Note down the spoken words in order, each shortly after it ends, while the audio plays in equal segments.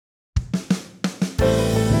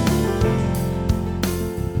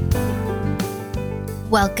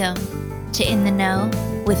Welcome to In the Know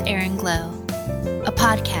with Aaron Glow, a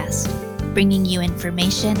podcast bringing you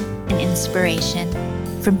information and inspiration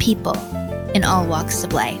from people in all walks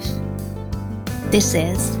of life. This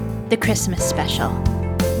is the Christmas special.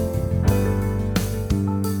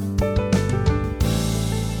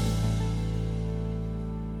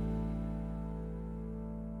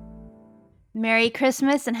 Merry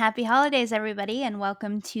Christmas and Happy Holidays, everybody, and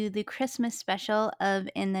welcome to the Christmas special of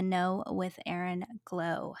In the Know with Aaron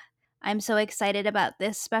Glow. I'm so excited about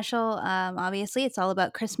this special. Obviously, it's all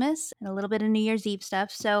about Christmas and a little bit of New Year's Eve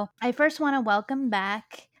stuff. So I first want to welcome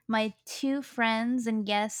back my two friends and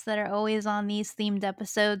guests that are always on these themed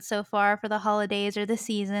episodes so far for the holidays or the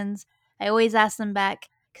seasons. I always ask them back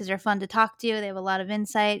because they're fun to talk to. They have a lot of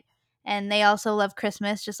insight. And they also love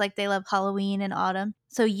Christmas, just like they love Halloween and autumn.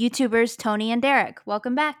 So YouTubers Tony and Derek,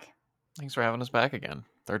 welcome back. Thanks for having us back again.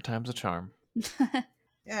 Third time's a charm.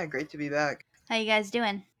 Yeah, great to be back. How you guys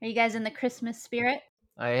doing? Are you guys in the Christmas spirit?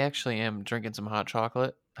 I actually am drinking some hot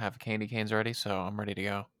chocolate. I have candy canes ready, so I'm ready to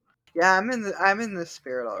go. Yeah, I'm in the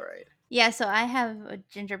spirit, all right. Yeah, so I have a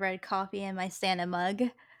gingerbread coffee in my Santa mug.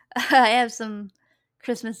 I have some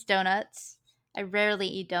Christmas donuts. I rarely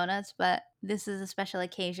eat donuts, but this is a special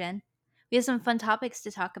occasion. We have some fun topics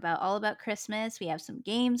to talk about, all about Christmas. We have some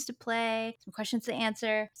games to play, some questions to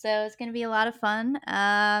answer. So it's going to be a lot of fun.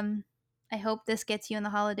 I hope this gets you in the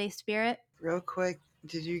holiday spirit. Real quick,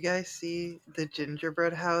 did you guys see the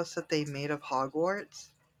gingerbread house that they made of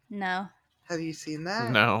Hogwarts? No. Have you seen that?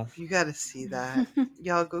 No. You got to see that.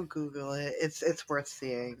 Y'all go Google it. It's worth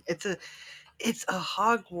seeing. It's a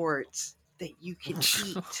Hogwarts that you can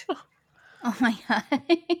eat. Oh my god.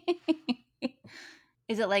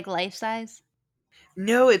 Is it like life size?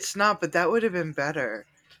 No, it's not, but that would have been better.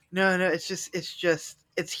 No,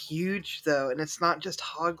 it's huge though, and it's not just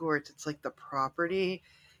Hogwarts, it's like the property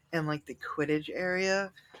and like the Quidditch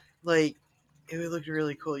area. Like it would look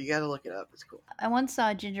really cool. You got to look it up. It's cool. I once saw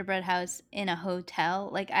a gingerbread house in a hotel.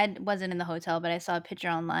 Like I wasn't in the hotel, but I saw a picture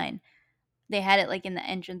online. They had it like in the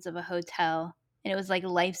entrance of a hotel, and it was like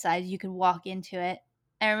life size. You could walk into it.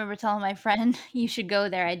 I remember telling my friend, "You should go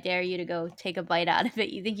there. I dare you to go take a bite out of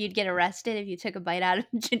it." You think you'd get arrested if you took a bite out of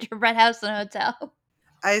a gingerbread house in a hotel?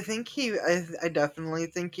 I definitely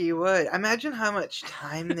think he would. Imagine how much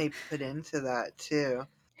time they put into that too.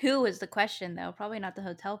 Who was the question though? Probably not the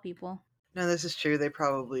hotel people. No, this is true. They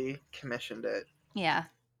probably commissioned it. Yeah.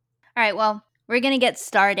 All right, well, we're going to get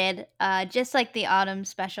started. Just like the autumn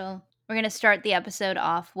special, we're going to start the episode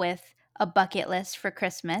off with a bucket list for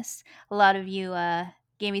Christmas. A lot of you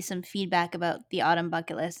gave me some feedback about the autumn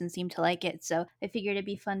bucket list and seemed to like it, so I figured it'd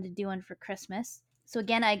be fun to do one for Christmas. So,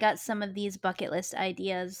 again, I got some of these bucket list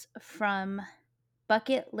ideas from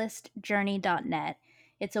bucketlistjourney.net.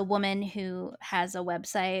 It's a woman who has a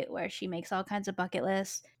website where she makes all kinds of bucket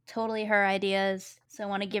lists. Totally her ideas, so I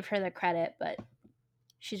want to give her the credit, but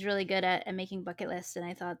she's really good at making bucket lists, and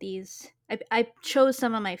I thought I chose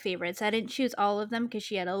some of my favorites. I didn't choose all of them because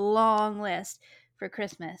she had a long list for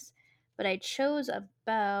Christmas, but I chose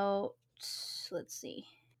about, let's see,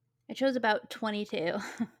 I chose about 22.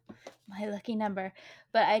 My lucky number.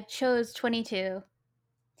 But I chose 22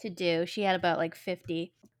 to do. She had about like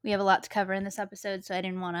 50. We have a lot to cover in this episode, so I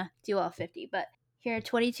didn't want to do all 50, but here are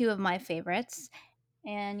 22 of my favorites.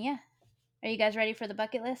 And yeah, are you guys ready for the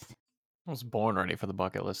bucket list? I was born ready for the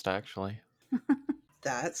bucket list, actually.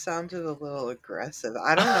 That sounded a little aggressive.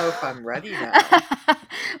 I don't know if I'm ready now.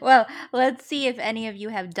 Well, let's see if any of you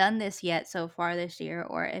have done this yet so far this year,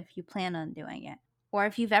 or if you plan on doing it, or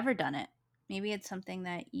if you've ever done it. Maybe it's something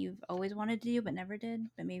that you've always wanted to do but never did,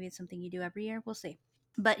 but maybe it's something you do every year. We'll see.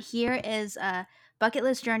 But here is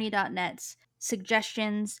bucketlistjourney.net's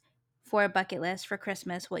suggestions for a bucket list for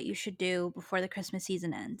Christmas, what you should do before the Christmas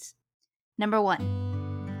season ends. Number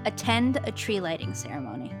 1, attend a tree lighting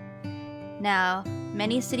ceremony. Now,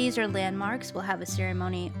 many cities or landmarks will have a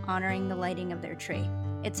ceremony honoring the lighting of their tree.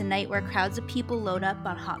 It's a night where crowds of people load up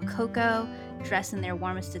on hot cocoa, dress in their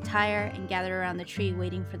warmest attire, and gather around the tree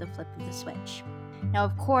waiting for the flip of the switch. Now,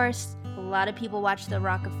 of course, a lot of people watch the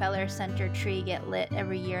Rockefeller Center tree get lit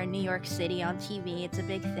every year in New York City on TV. It's a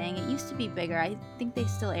big thing. It used to be bigger. I think they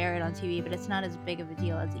still air it on TV, but it's not as big of a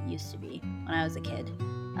deal as it used to be when I was a kid.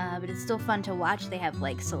 But it's still fun to watch. They have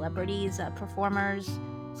like celebrities, performers,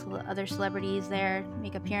 other celebrities there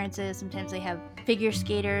make appearances. Sometimes they have figure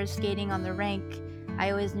skaters skating on the rink. I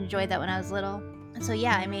always enjoyed that when I was little. So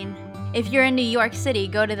yeah, I mean, if you're in New York City,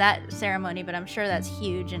 go to that ceremony, but I'm sure that's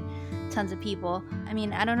huge and tons of people. I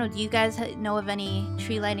mean, I don't know, do you guys know of any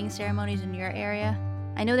tree lighting ceremonies in your area?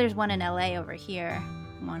 I know there's one in LA over here,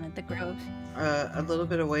 one at the Grove. A little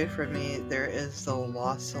bit away from me, there is the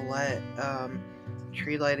La Salette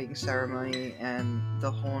tree lighting ceremony, and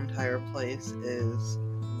the whole entire place is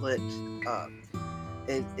lit up.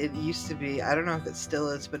 It used to be, I don't know if it still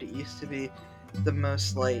is, but it used to be the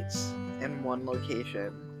most lights in one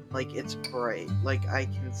location. Like, it's bright. Like, I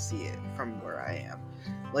can see it from where I am.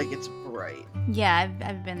 Like, it's bright. Yeah,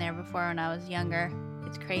 I've been there before when I was younger.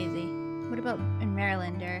 It's crazy. What about in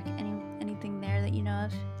Maryland, Derek? Anything there that you know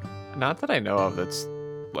of? Not that I know of that's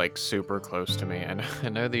like super close to me. I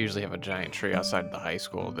know they usually have a giant tree outside the high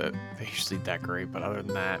school that they usually decorate, but other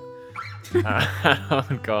than that, I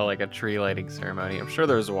would call like a tree lighting ceremony. I'm sure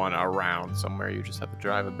there's one around somewhere. You just have to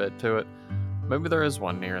drive a bit to it. Maybe there is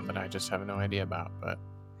one near that I just have no idea about. But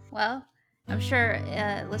Well, I'm sure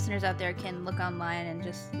listeners out there can look online and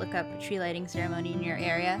just look up a tree lighting ceremony in your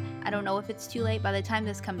area. I don't know if it's too late by the time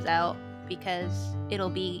this comes out because it'll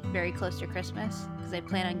be very close to Christmas because I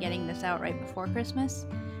plan on getting this out right before Christmas.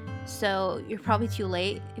 So you're probably too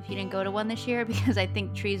late if you didn't go to one this year because I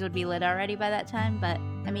think trees would be lit already by that time. But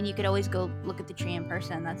I mean, you could always go look at the tree in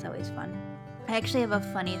person. That's always fun. I actually have a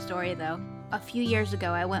funny story though. A few years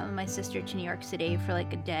ago, I went with my sister to New York City for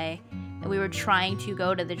like a day, and we were trying to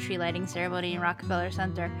go to the tree lighting ceremony in Rockefeller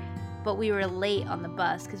Center, but we were late on the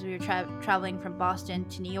bus because we were traveling from Boston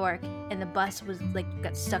to New York, and the bus was like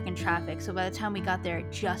got stuck in traffic. So by the time we got there,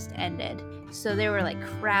 it just ended. So there were like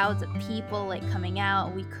crowds of people like coming out,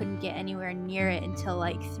 and we couldn't get anywhere near it until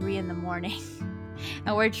like 3 in the morning.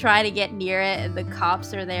 And we're trying to get near it, and the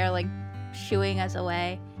cops are there like shooing us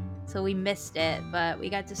away. So we missed it, but we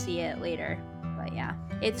got to see it later. But yeah,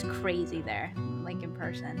 it's crazy there, like in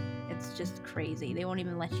person. It's just crazy. They won't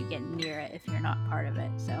even let you get near it if you're not part of it.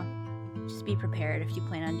 So just be prepared if you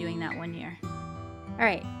plan on doing that one year. All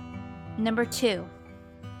right, number 2,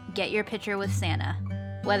 get your picture with Santa.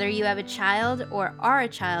 Whether you have a child or are a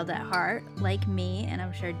child at heart, like me, and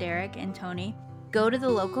I'm sure Derek and Tony, go to the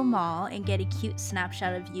local mall and get a cute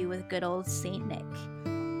snapshot of you with good old Saint Nick.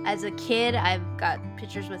 As a kid, I've got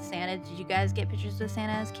pictures with Santa. Did you guys get pictures with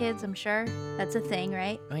Santa as kids? I'm sure that's a thing,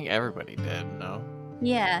 right? I think everybody did, no?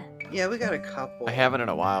 Yeah. Yeah, we got a couple. I haven't in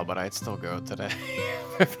a while, but I'd still go today.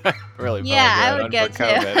 If I really Yeah, I probably would go go on for too.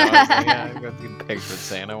 COVID, honestly. Yeah, I'd go take pics with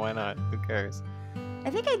Santa. Why not? Who cares? I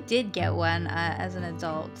think I did get one as an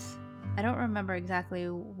adult. I don't remember exactly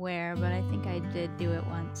where, but I think I did do it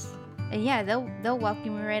once. And yeah, they'll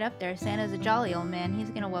welcome you right up there. Santa's a jolly old man. He's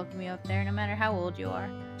gonna welcome you up there no matter how old you are.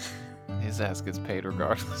 His ass gets paid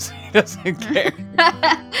regardless. He doesn't care.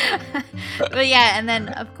 But yeah, and then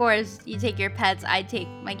of course you take your pets. I take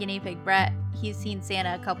my guinea pig Brett. He's seen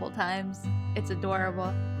Santa a couple times. It's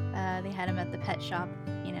adorable. They had him at the pet shop.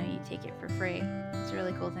 You know, you take it for free. It's a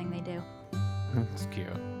really cool thing they do. It's cute.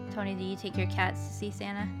 Tony, do you take your cats to see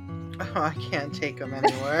Santa? Oh, I can't take them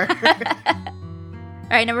anywhere.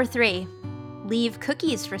 All right, number 3, leave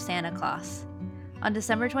cookies for Santa Claus. On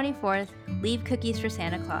December 24th, leave cookies for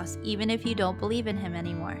Santa Claus, even if you don't believe in him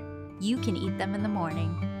anymore. You can eat them in the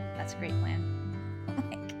morning. That's a great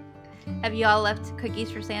plan. Have you all left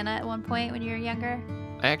cookies for Santa at one point when you were younger?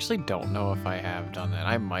 I actually don't know if I have done that.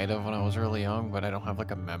 I might have when I was really young, but I don't have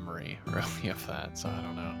like a memory really of that, so I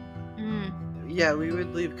don't know. Yeah, we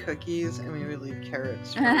would leave cookies and we would leave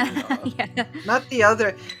carrots for Rudolph. Yeah. Not the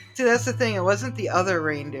other. See, that's the thing. It wasn't the other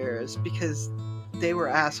reindeers because they were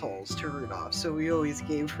assholes to Rudolph. So we always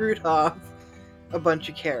gave Rudolph a bunch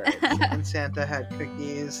of carrots, and Santa had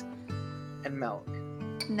cookies and milk.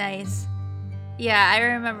 Nice. Yeah, I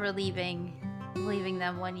remember leaving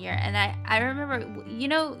them one year, and I remember, you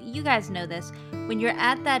know, you guys know this, when you're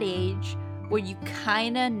at that age where you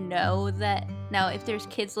kind of know that. Now, if there's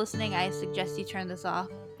kids listening, I suggest you turn this off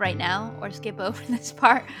right now or skip over this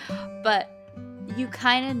part. But you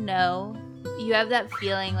kind of know, you have that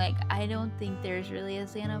feeling like, I don't think there's really a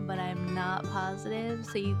Santa, but I'm not positive.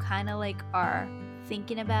 So you kind of like are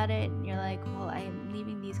thinking about it, and you're like, well, I'm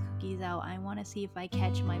leaving these cookies out. I want to see if I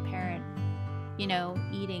catch my parent, you know,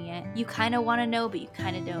 eating it. You kind of want to know, but you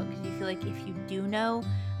kind of don't, because you feel like if you do know,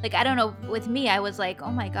 like, I don't know, with me, I was like, oh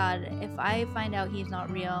my God, if I find out he's not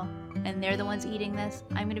real and they're the ones eating this,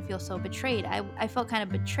 I'm gonna feel so betrayed. I felt kind of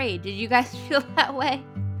betrayed. Did you guys feel that way?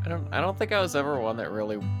 I don't think I was ever one that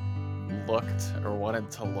really looked or wanted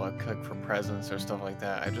to look like for presents or stuff like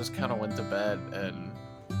that. I just kind of went to bed and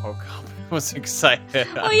woke up and was excited.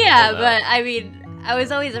 Oh yeah, but I mean, I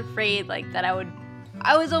was always afraid like that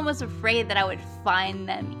I was almost afraid that I would find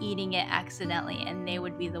them eating it accidentally and they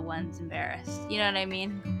would be the ones embarrassed. You know what I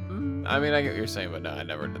mean? I mean, I get what you're saying, but no, I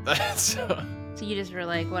never did that. So you just were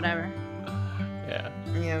like, whatever. Yeah.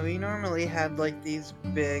 Yeah, we normally had like these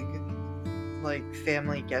big, like,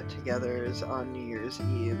 family get-togethers on New Year's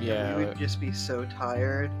Eve. Yeah. We would just be so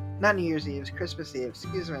tired. Not New Year's Eve, Christmas Eve,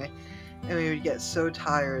 excuse me. and we would get so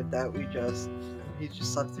tired that we just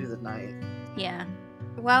slept through the night. Yeah.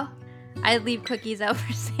 Well, I'd leave cookies out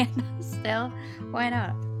for Santa still. Why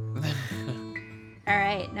not? All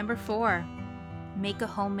right, number 4. Make a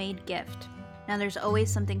homemade gift. Now, there's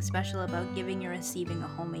always something special about giving or receiving a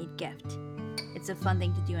homemade gift. It's a fun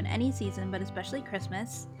thing to do in any season, but especially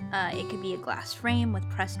Christmas. It could be a glass frame with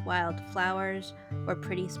pressed wild flowers, or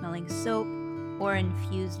pretty smelling soap, or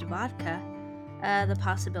infused vodka. The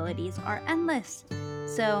possibilities are endless.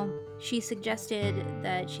 So, she suggested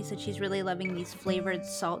that she said she's really loving these flavored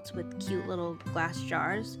salts with cute little glass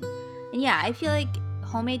jars. And yeah, I feel like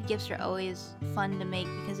homemade gifts are always fun to make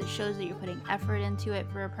because it shows that you're putting effort into it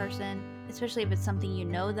for a person, especially if it's something you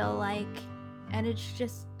know they'll like. And it's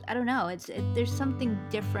just, I don't know, there's something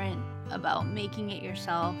different about making it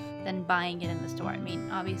yourself than buying it in the store. I mean,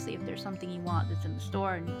 obviously, if there's something you want that's in the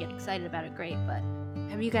store and you get excited about it, great. But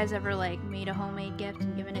have you guys ever like made a homemade gift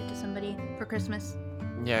and given it to somebody for Christmas?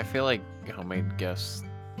 Yeah, I feel like homemade gifts,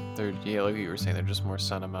 yeah, like you were saying, they're just more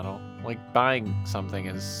sentimental. Like, buying something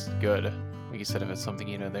is good, like you said, if it's something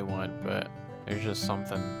you know they want, but there's just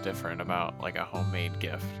something different about, like, a homemade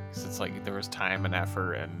gift. Because it's like there was time and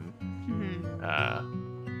effort and,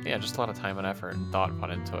 yeah, just a lot of time and effort and thought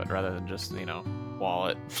put into it, rather than just,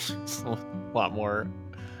 wallet. It's a lot more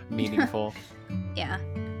meaningful. Yeah.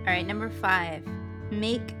 All right, number 5.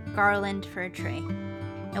 Make garland for a tree.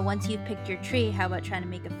 Now, once you've picked your tree, how about trying to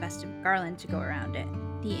make a festive garland to go around it?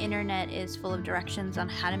 The internet is full of directions on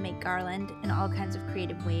how to make garland in all kinds of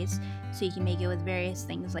creative ways, so you can make it with various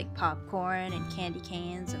things like popcorn and candy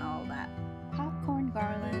canes and all of that. Popcorn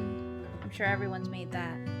garland. I'm sure everyone's made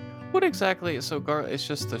that. What exactly? So it's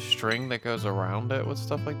just the string that goes around it with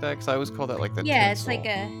stuff like that? Because I always call that like the Yeah, tinsel. it's like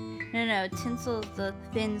a... No, tinsel's the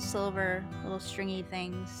thin silver little stringy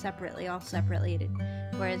things all separated.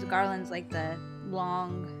 Whereas garland's like the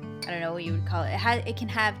long, I don't know what you would call it. It can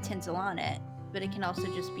have tinsel on it, but it can also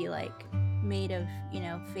just be like made of,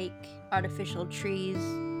 fake artificial trees.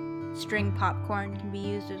 String popcorn can be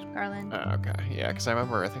used as garland. Oh, okay. Yeah, because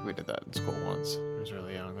I think we did that in school once. I was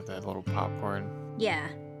really young with that little popcorn. Yeah,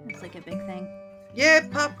 that's like a big thing. Yeah,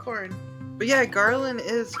 popcorn. But yeah, garland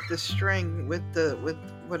is the string with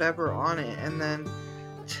whatever on it, and then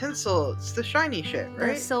tinsel, it's the shiny shit,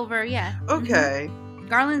 right? The silver, yeah. Okay. Mm-hmm.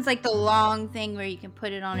 Garland's like the long thing where you can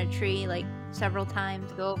put it on a tree like several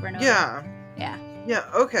times, go over and over. Yeah. Yeah. Yeah,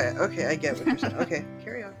 okay, I get what you're saying. Okay,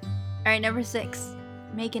 carry on. All right, number 6.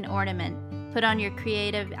 Make an ornament. Put on your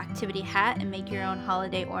creative activity hat and make your own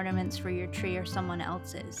holiday ornaments for your tree or someone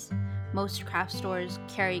else's. Most craft stores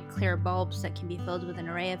carry clear bulbs that can be filled with an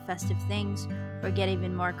array of festive things, or get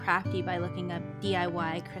even more crafty by looking up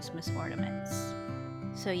DIY Christmas ornaments.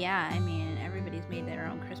 So yeah, I mean, everybody's made their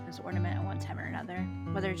own Christmas ornament at one time or another.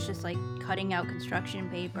 Whether it's just like cutting out construction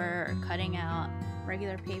paper or cutting out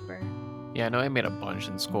regular paper. Yeah, I know I made a bunch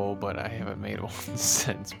in school, but I haven't made one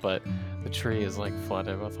since. But the tree is like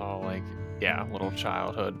flooded with all little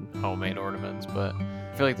childhood homemade ornaments. But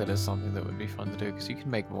I feel like that is something that would be fun to do because you can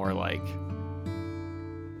make more like,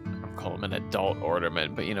 I don't call them an adult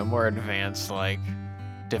ornament, but more advanced, like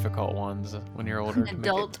difficult ones when you're older. An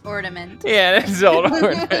adult ornament. Yeah, an adult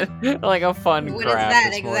ornament, like a fun What is craft.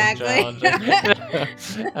 that It's more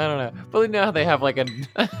challenging. I don't know, but how they have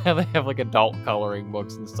like adult coloring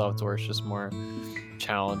books and stuff, to where it's just more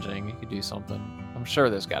challenging. You could do something. I'm sure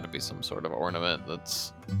there's got to be some sort of ornament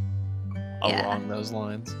that's along those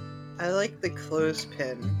lines. I like the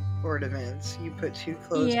clothespin ornaments. You put 2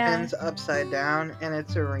 clothespins upside down, and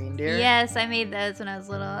it's a reindeer. Yes, I made those when I was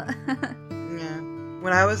little. Yeah.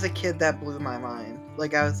 When I was a kid, that blew my mind.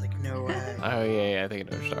 Like, I was like, no way. Oh yeah, I think I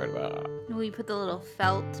know what you're talking about. We put the little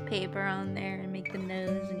felt paper on there and make the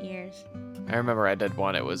nose and ears. I remember I did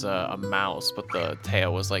one. It was a mouse, but the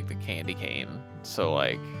tail was like the candy cane. So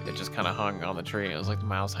like it just kind of hung on the tree. It was like the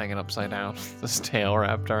mouse hanging upside down, this tail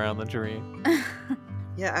wrapped around the tree.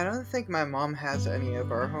 Yeah, I don't think my mom has any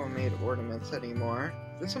of our homemade ornaments anymore.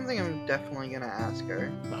 That's something I'm definitely gonna ask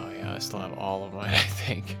her. Oh yeah, I still have all of mine, I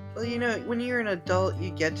think. Well, when you're an adult,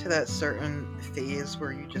 you get to that certain phase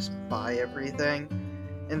where you just buy everything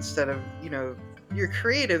instead of, you're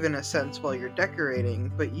creative in a sense while you're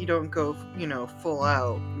decorating, but you don't go, full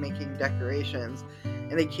out making decorations.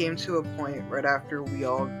 And it came to a point right after we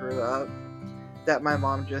all grew up that my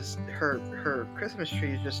mom her Christmas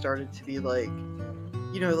trees just started to be like,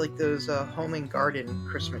 like those home and garden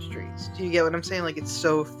Christmas trees. Do you get what I'm saying? Like, it's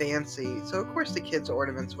so fancy. So of course the kids'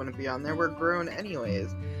 ornaments wouldn't be on there. We're grown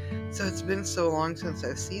anyways. So it's been so long since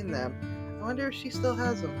I've seen them. I wonder if she still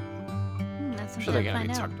has them. That's I'm sure something they to gotta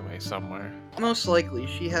be find out. tucked away somewhere. Most likely,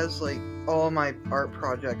 she has like all my art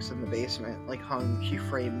projects in the basement, like hung. She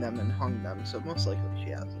framed them and hung them, so most likely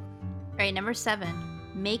she has them. All right, number 7.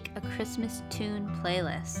 Make a Christmas tune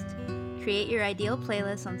playlist. Create your ideal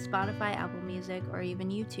playlist on Spotify, Apple Music, or even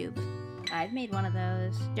YouTube. I've made one of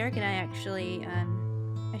those. Derek and I actually,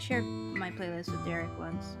 I shared my playlist with Derek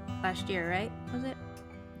once. Last year, right? Was it?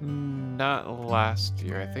 Not last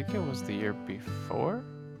year. I think it was the year before.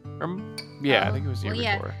 Yeah, I think it was the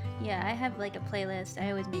year before. Yeah, I have like a playlist.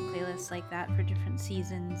 I always make playlists like that for different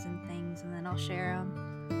seasons and things, and then I'll share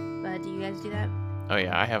them. But do you guys do that? Oh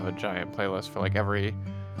yeah, I have a giant playlist for like every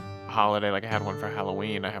holiday. Like I had one for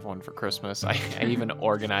Halloween, I have one for Christmas. I even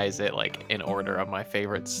organize it like in order of my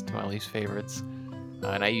favorites to my least favorites.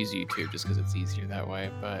 And I use YouTube just because it's easier that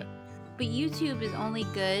way. But YouTube is only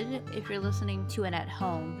good if you're listening to it at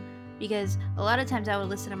home, because a lot of times I would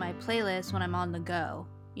listen to my playlist when I'm on the go.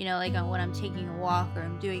 You know, like when I'm taking a walk or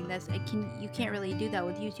I'm doing this. You can't really do that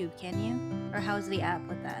with YouTube, can you? Or how's the app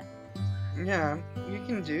with that? Yeah, you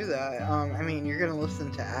can do that. I mean, you're gonna listen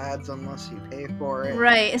to ads unless you pay for it.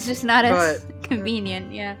 Right, it's just not as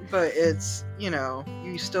convenient, yeah. But it's,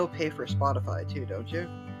 you still pay for Spotify too, don't you?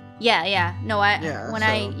 Yeah. No,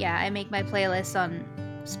 I make my playlist on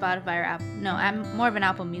Spotify or Apple. No, I'm more of an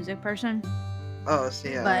Apple Music person. Oh,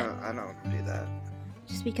 see, I don't do that.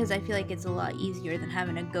 Just because I feel like it's a lot easier than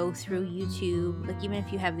having to go through YouTube. Like even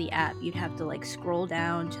if you have the app, you'd have to like scroll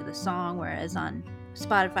down to the song, whereas on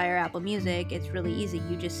Spotify or Apple Music, it's really easy.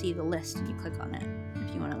 You just see the list and you click on it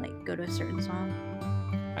if you want to like go to a certain song.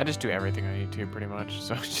 I just do everything on YouTube pretty much,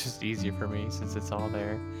 so it's just easier for me since it's all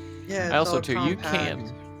there. Yeah. I also too,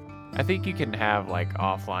 I think you can have like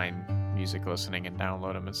offline music listening and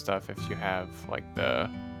download them and stuff if you have like the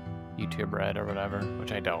YouTube Red or whatever,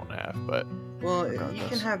 which I don't have, but well, regardless. You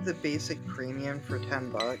can have the basic premium for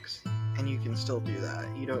 $10, and you can still do that.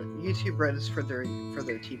 YouTube Red is for their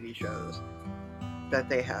TV shows that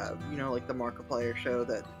they have. Like the Markiplier show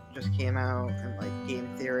that just came out, and like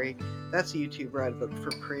Game Theory. That's YouTube Red, but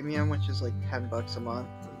for premium, which is like $10 a month,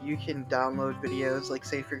 you can download videos. Like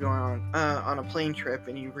say if you're going on a plane trip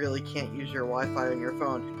and you really can't use your Wi-Fi on your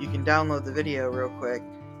phone, you can download the video real quick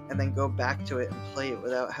and then go back to it and play it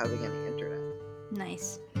without having any internet.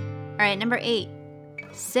 Nice. All right, number 8.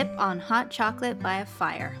 Sip on hot chocolate by a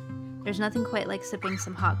fire. There's nothing quite like sipping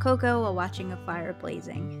some hot cocoa while watching a fire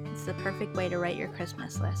blazing. It's the perfect way to write your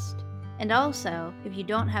Christmas list. And also, if you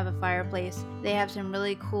don't have a fireplace, they have some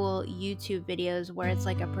really cool YouTube videos where it's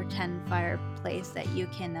like a pretend fireplace that you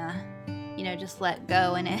can, just let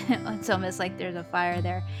go, and it's almost like there's a fire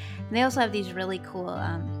there. And they also have these really cool,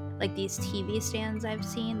 like these TV stands I've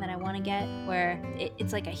seen that I want to get, where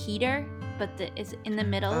it's like a heater, but it's in the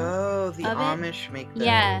middle. Oh, the of Amish it. make those.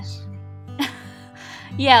 Yeah.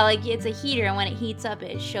 Yeah, like it's a heater, and when it heats up,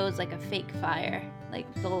 it shows like a fake fire.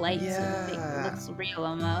 Like the lights and fake, it looks real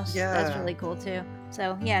almost. Yeah. That's really cool too.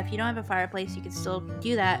 So yeah, if you don't have a fireplace, you can still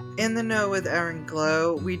do that. In the know with Aaron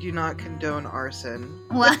Glow, we do not condone arson.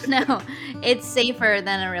 Well, no, it's safer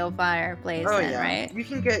than a real fireplace, right? You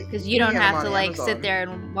can get, because you don't have to like Amazon. sit there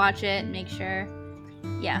and watch it and make sure.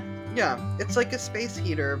 Yeah. Yeah, it's like a space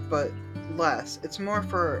heater, but less. It's more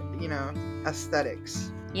for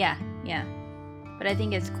aesthetics. Yeah. But I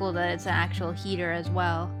think it's cool that it's an actual heater as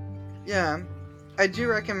well. Yeah. I do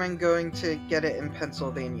recommend going to get it in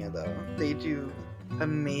Pennsylvania, though. They do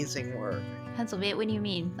amazing work. Pennsylvania? What do you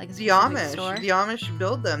mean? Like a The specific Amish. store? The Amish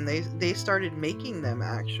build them. They started making them,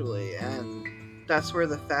 actually, and that's where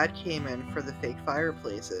the fad came in for the fake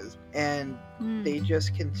fireplaces. And they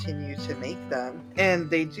just continue to make them. And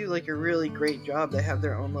they do, like, a really great job. They have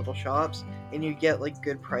their own little shops, and you get, like,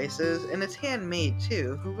 good prices. And it's handmade,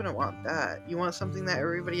 too. Who wouldn't want that? You want something that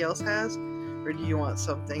everybody else has? Or do you want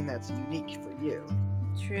something that's unique for you?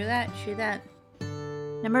 True that.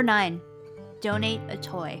 Number 9. Donate a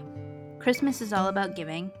toy. Christmas is all about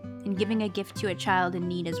giving, and giving a gift to a child in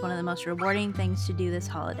need is one of the most rewarding things to do this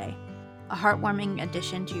holiday. A heartwarming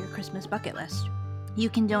addition to your Christmas bucket list.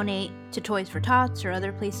 You can donate to Toys for Tots or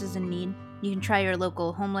other places in need. You can try your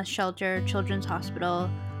local homeless shelter, children's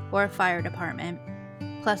hospital, or a fire department.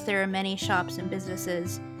 Plus, there are many shops and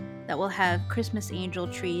businesses that will have Christmas angel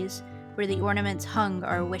trees where the ornaments hung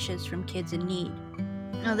are wishes from kids in need.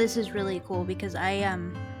 Now, this is really cool because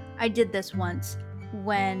I did this once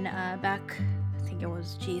when back, I think it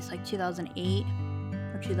was, like 2008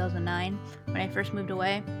 or 2009, when I first moved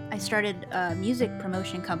away. I started a music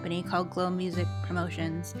promotion company called Glow Music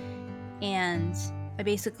Promotions, and I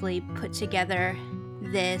basically put together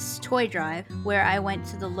this toy drive where I went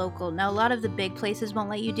to the local. Now, a lot of the big places won't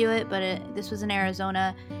let you do it, but this was in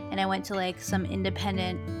Arizona, and I went to like some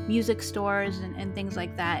independent music stores and things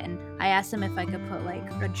like that, and I asked them if I could put like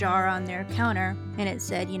a jar on their counter, and it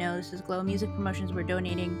said, this is Glow Music Promotions, we're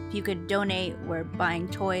donating. If you could donate, we're buying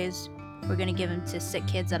toys, we're gonna give them to sick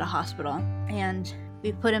kids at a hospital. And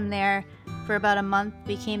we put them there for about a month.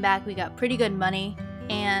 We came back, we got pretty good money,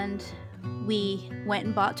 and we went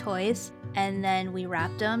and bought toys, and then we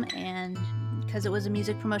wrapped them, and because it was a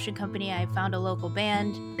music promotion company, I found a local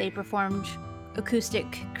band. They performed acoustic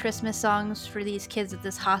Christmas songs for these kids at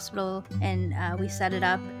this hospital, and we set it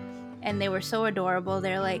up, and they were so adorable.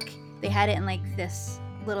 They had it in like this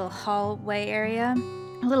little hallway area,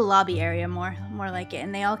 a little lobby area, more like it,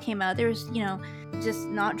 and they all came out. There was, just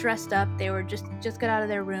not dressed up. They were just got out of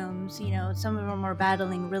their rooms. Some of them were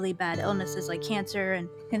battling really bad illnesses like cancer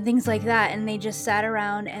and things like that, and they just sat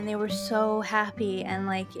around and they were so happy, and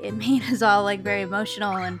like it made us all like very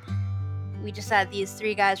emotional. And we just had these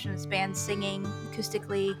 3 guys from this band singing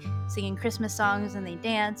acoustically, singing Christmas songs, and they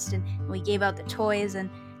danced, and we gave out the toys, and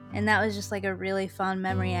that was just like a really fond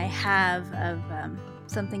memory I have of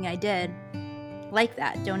something I did like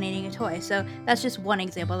that, donating a toy. So that's just one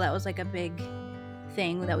example. That was like a big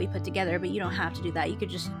thing that we put together, but you don't have to do that. You could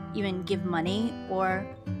just even give money, or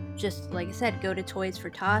just, like I said, go to Toys for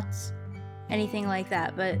Tots, anything like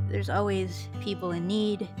that. But there's always people in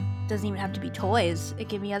need. It doesn't even have to be toys. It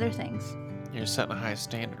can be other things. You're setting a high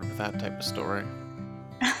standard with that type of story.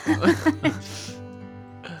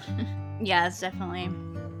 Yeah, it's definitely.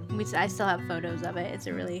 I still have photos of it. It's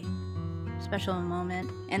a really special moment,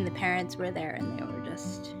 and the parents were there, and they were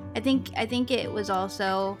just. I think it was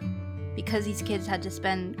also because these kids had to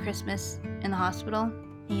spend Christmas in the hospital.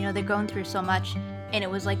 And, they're going through so much, and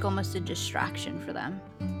it was like almost a distraction for them.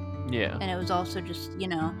 Yeah. And it was also just,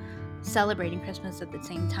 celebrating Christmas at the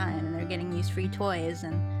same time, and they're getting these free toys,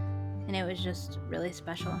 and it was just really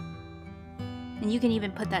special. And you can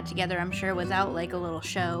even put that together, I'm sure, without like a little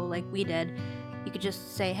show like we did. You could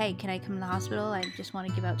just say, hey, can I come to the hospital? I just want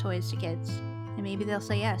to give out toys to kids. And maybe they'll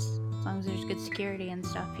say yes, as long as there's good security and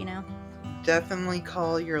stuff, Definitely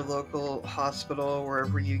call your local hospital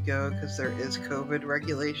wherever you go, because there is COVID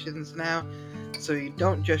regulations now. So you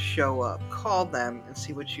don't just show up. Call them and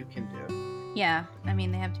see what you can do. Yeah, I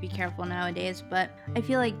mean, they have to be careful nowadays, but I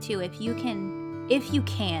feel like, too, if you can,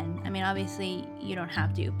 I mean, obviously you don't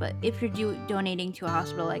have to, but if you're donating to a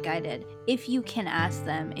hospital like I did, if you can ask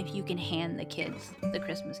them if you can hand the kids the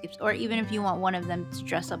Christmas gifts, or even if you want one of them to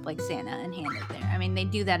dress up like Santa and hand it there. I mean, they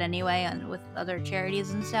do that anyway with other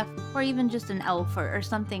charities and stuff, or even just an elf or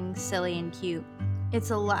something silly and cute. It's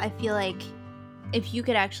a lot. I feel like if you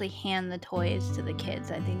could actually hand the toys to the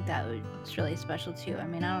kids, I think it's really special too. I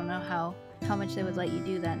mean, I don't know how much they would let you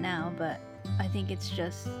do that now, but I think it's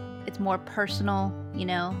more personal,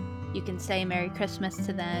 You can say Merry Christmas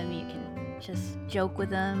to them, you can just joke with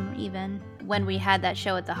them even. When we had that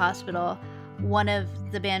show at the hospital, one of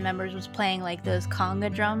the band members was playing like those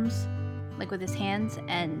conga drums, like with his hands,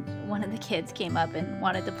 and one of the kids came up and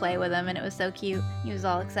wanted to play with him, and it was so cute. He was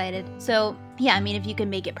all excited. So yeah, I mean, if you can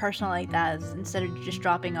make it personal like that, instead of just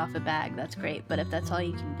dropping off a bag, that's great. But if that's all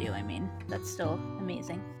you can do, I mean, that's still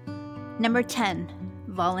amazing. Number 10,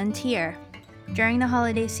 volunteer. During the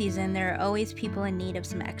holiday season, there are always people in need of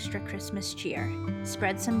some extra Christmas cheer.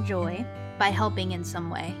 Spread some joy by helping in some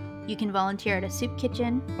way. You can volunteer at a soup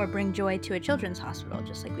kitchen or bring joy to a children's hospital,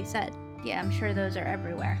 just like we said. Yeah, I'm sure those are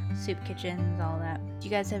everywhere. Soup kitchens, all that. Do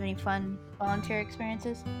you guys have any fun volunteer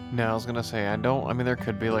experiences? No, I was gonna say, I mean, there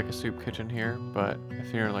could be like a soup kitchen here, but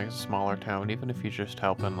if you're in like a smaller town, even if you're just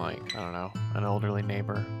helping like, I don't know, an elderly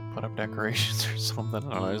neighbor put up decorations or something,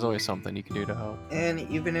 I don't know, there's always something you can do to help. And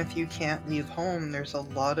even if you can't leave home, there's a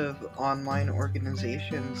lot of online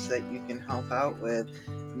organizations that you can help out with,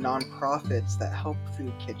 nonprofits that help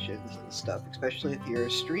food kitchens and stuff, especially if you're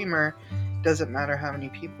a streamer. Doesn't matter how many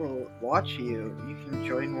people watch you, you can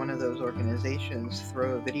join one of those organizations,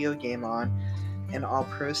 throw a video game on, and all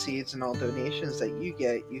proceeds and all donations that you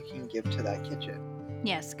get, you can give to that kitchen.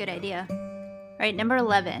 Yes, good idea. All right, number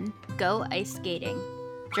 11, go ice skating.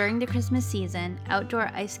 During the Christmas season, outdoor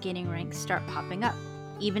ice skating rinks start popping up,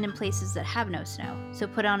 even in places that have no snow. So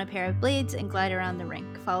put on a pair of blades and glide around the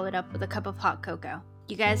rink. Follow it up with a cup of hot cocoa.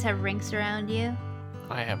 You guys have rinks around you?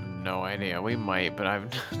 I have no idea. We might, but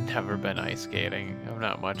I've never been ice skating. I'm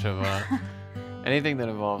not much of a anything that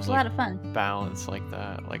involves It's a lot of fun. balance like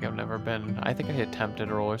that. Like I've never been. I think I attempted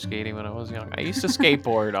roller skating when I was young. I used to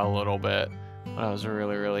skateboard a little bit when I was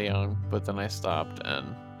really, really young, but then I stopped,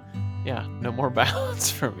 and yeah, no more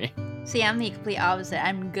balance for me. See, I'm the complete opposite.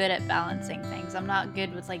 I'm good at balancing things. I'm not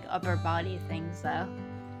good with like upper body things though.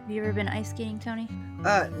 Have you ever been ice skating, Tony?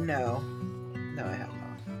 No, I have not.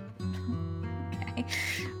 Okay.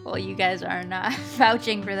 Well, you guys are not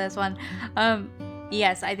vouching for this one.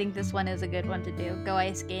 Yes, I think this one is a good one to do. Go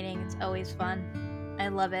ice skating. It's always fun. I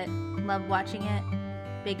love it. Love watching it.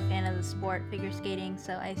 Big fan of the sport, figure skating.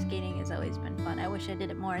 So ice skating has always been fun. I wish I did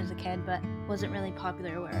it more as a kid, but wasn't really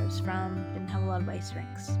popular where I was from. Didn't have a lot of ice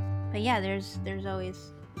rinks. But yeah, there's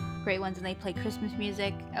always great ones, and they play Christmas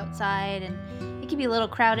music outside, and it can be a little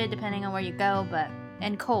crowded depending on where you go,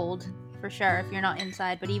 and cold for sure if you're not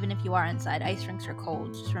inside. But even if you are inside, ice rinks are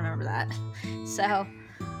cold. Just remember that. So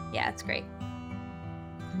yeah, it's great.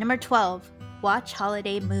 Number 12, watch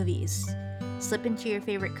holiday movies. Slip into your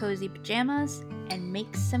favorite cozy pajamas and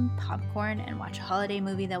make some popcorn and watch a holiday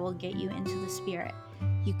movie that will get you into the spirit.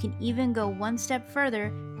 You can even go one step further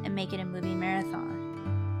and make it a movie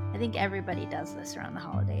marathon. I think everybody does this around the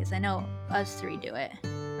holidays. I know us three do it,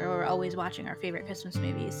 or we're always watching our favorite Christmas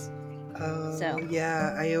movies. Oh,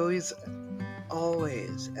 yeah, I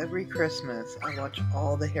always, every Christmas, I watch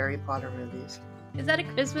all the Harry Potter movies. Is that a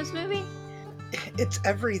Christmas movie? It's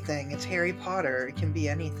everything. It's Harry Potter. It can be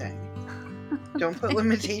anything. Don't put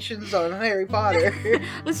limitations on Harry Potter.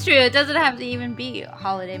 It's true. It doesn't have to even be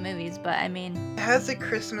holiday movies, but I mean, It has a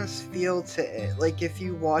Christmas feel to it. Like if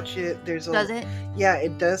you watch it, there's a does it? yeah,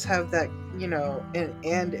 it does have that,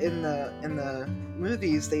 and in the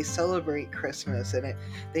movies they celebrate Christmas, and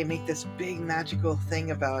they make this big magical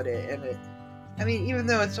thing about it, and I mean, even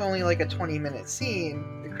though it's only like a 20-minute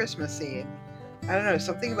scene, the Christmas scene, I don't know,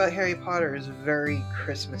 something about Harry Potter is very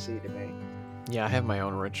Christmassy to me. Yeah, I have my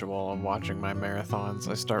own ritual of watching my marathons.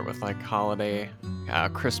 I start with like holiday,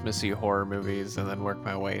 Christmassy horror movies, and then work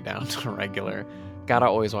my way down to regular. Gotta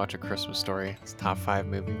always watch A Christmas Story. It's top 5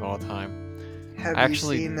 movie of all time. Have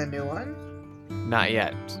Actually- you seen the new one? Not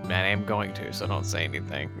yet, and I am going to, so don't say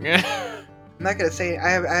anything. I'm not gonna say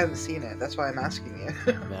I haven't seen it. That's why I'm asking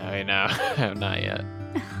you. No, not yet.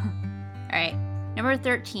 All right. Number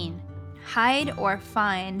 13, hide or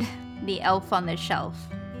find the elf on the shelf.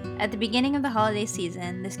 At the beginning of the holiday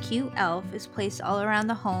season, this cute elf is placed all around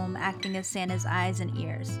the home, acting as Santa's eyes and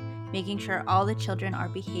ears, making sure all the children are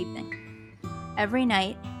behaving. Every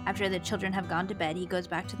night, after the children have gone to bed, he goes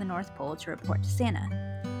back to the North Pole to report to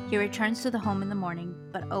Santa. He returns to the home in the morning,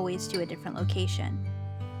 but always to a different location.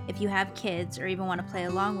 If you have kids or even want to play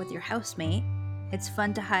along with your housemate, it's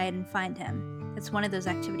fun to hide and find him. It's one of those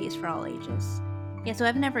activities for all ages. Yeah, so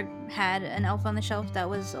I've never had an elf on the shelf. That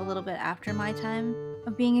was a little bit after my time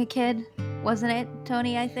of being a kid, wasn't it,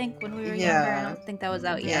 Tony? I think when we were younger, I Yeah. don't think that was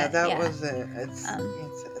out Yeah, yet. that was it. It's Um,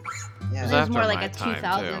 yeah. It was was more after like my a time,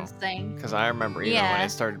 2000s too. thing. Because I remember, when Yeah. it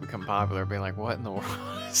started to become popular, being like, what in the world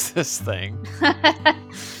is this thing?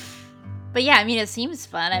 But yeah, I mean, it seems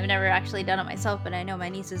fun. I've never actually done it myself, but I know my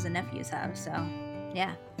nieces and nephews have, so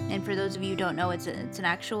yeah. And for those of you who don't know, it's an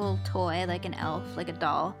actual toy, like an elf, like a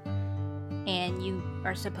doll, and you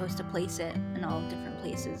are supposed to place it in all different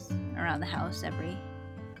places around the house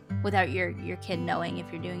without your kid knowing, if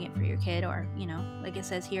you're doing it for your kid, or, like it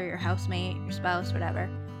says here, your housemate, your spouse, whatever.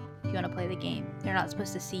 If you want to play the game, they're not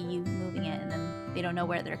supposed to see you moving it, and then they don't know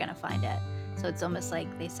where they're going to find it. So it's almost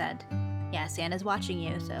like they said, yeah, Santa's watching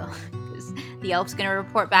you, so because the elf's going to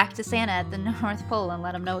report back to Santa at the North Pole and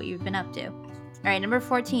let him know what you've been up to. All right, number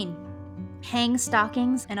 14, hang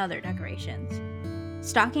stockings and other decorations.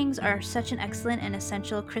 Stockings are such an excellent and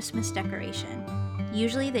essential Christmas decoration.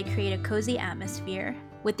 Usually they create a cozy atmosphere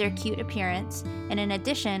with their cute appearance, and in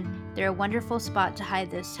addition, they're a wonderful spot to hide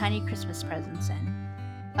those tiny Christmas presents in.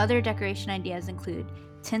 Other decoration ideas include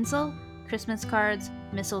tinsel, Christmas cards,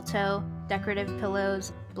 mistletoe, decorative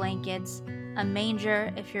pillows, blankets, a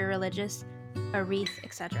manger if you're religious, a wreath,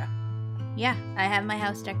 etc. Yeah, I have my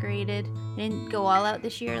house decorated. I didn't go all out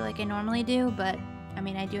this year like I normally do, but I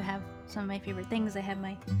mean, I do have some of my favorite things. I have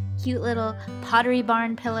my cute little Pottery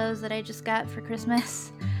Barn pillows that I just got for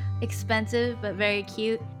Christmas. Expensive, but very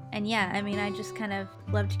cute. And yeah, I mean, I just kind of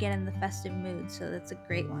love to get in the festive mood, so that's a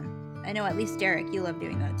great one. I know at least Derek, you love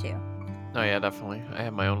doing that too. Oh yeah, definitely. I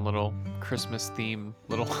have my own little Christmas theme,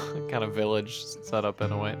 little kind of village set up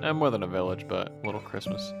in a way. More than a village, but a little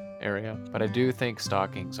Christmas area. But I do think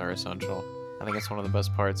stockings are essential. I think it's one of the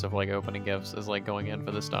best parts of like opening gifts is like going in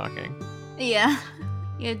for the stocking. Yeah.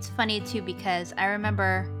 It's funny too because I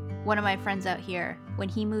remember one of my friends out here, when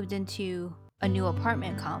he moved into a new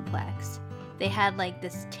apartment complex, they had like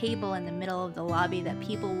this table in the middle of the lobby that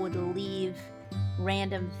people would leave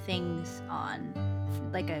random things on.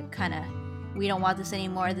 Like a kind of, we don't want this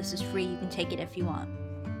anymore, this is free, you can take it if you want.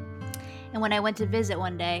 And when I went to visit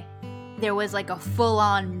one day, there was like a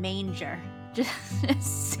full-on manger just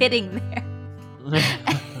sitting there.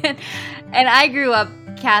 and I grew up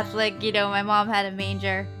Catholic, my mom had a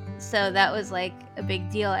manger, so that was like a big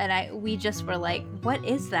deal, and we just were like, what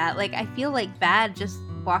is that? Like, I feel like bad just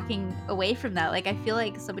walking away from that. Like, I feel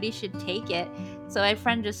like somebody should take it. So my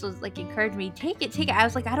friend just was like, encouraged me, take it. I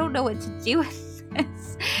was like, I don't know what to do with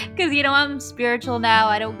this. Because, I'm spiritual now.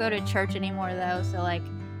 I don't go to church anymore, though. So, like,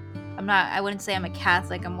 I wouldn't say I'm a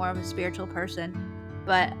Catholic. I'm more of a spiritual person.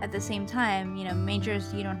 But at the same time,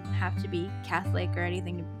 mangers, you don't have to be Catholic or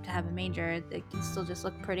anything to have a manger. It can still just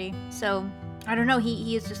look pretty. So, I don't know.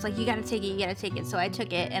 He is just like, you gotta take it. So I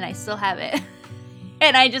took it, and I still have it.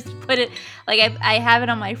 And I just put it, like, I have it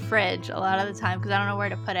on my fridge a lot of the time because I don't know where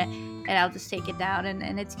to put it. And I'll just take it down,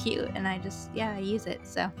 and it's cute. And I use it.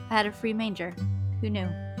 So I had a free manger. Who knew?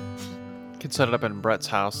 Could set it up in Brett's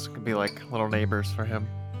house. Could be like little neighbors for him.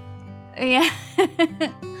 Yeah.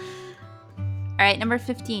 All right, number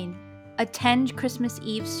 15. Attend Christmas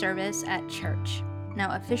Eve service at church.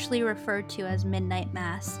 Now officially referred to as Midnight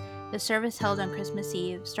Mass, the service held on Christmas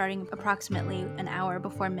Eve, starting approximately an hour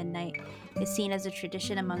before midnight, is seen as a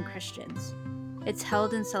tradition among Christians. It's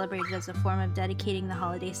held and celebrated as a form of dedicating the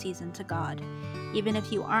holiday season to God. Even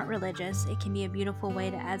if you aren't religious, it can be a beautiful way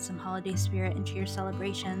to add some holiday spirit into your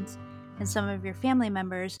celebrations, and some of your family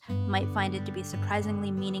members might find it to be surprisingly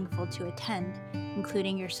meaningful to attend,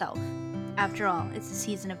 including yourself. After all, it's a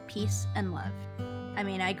season of peace and love. I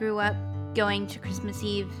mean, I grew up going to Christmas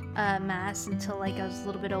Eve Mass until like I was a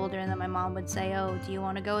little bit older, and then my mom would say, oh, do you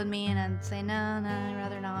want to go with me? And I'd say, no, I'd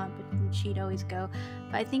rather not, but she'd always go.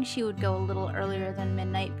 But I think she would go a little earlier than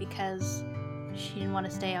midnight because she didn't want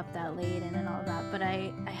to stay up that late and all that. But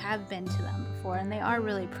I have been to them before, and they are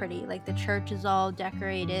really pretty. Like, the church is all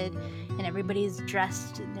decorated, and everybody's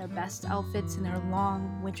dressed in their best outfits and their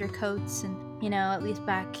long winter coats, and at least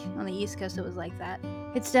back on the East Coast it was like that.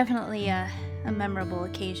 It's definitely a memorable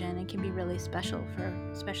occasion and can be really special for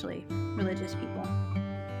especially religious people.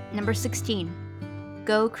 Number 16,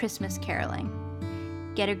 go Christmas caroling.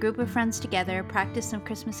 Get a group of friends together, practice some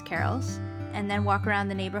Christmas carols, and then walk around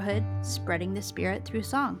the neighborhood spreading the spirit through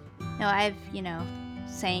song. Now, I've,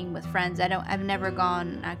 sang with friends. I've never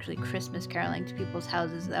gone actually Christmas caroling to people's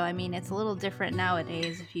houses, though. I mean, it's a little different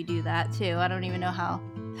nowadays if you do that too. I don't even know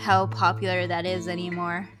how popular that is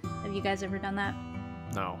anymore. Have you guys ever done that?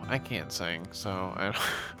 No, I can't sing, so I've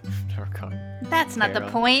never gone. That's not the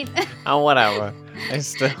point. Oh, whatever.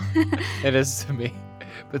 It is to me.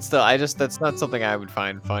 But still, that's not something I would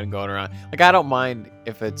find fun going around. Like, I don't mind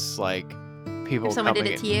if it's like people if someone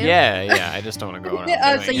coming did it to in. you? Yeah, I just don't want to go around.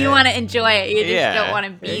 Oh, so you want to enjoy it. You just don't want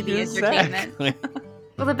to be exactly. the entertainment.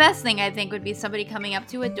 Well, the best thing I think would be somebody coming up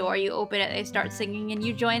to a door, you open it, they start singing, and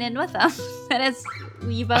you join in with them. And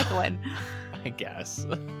you both win. I guess.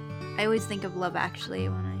 I always think of Love Actually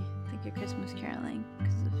when I think of Christmas caroling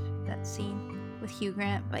because of that scene with Hugh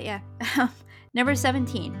Grant. But yeah. Number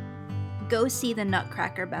 17. Go see the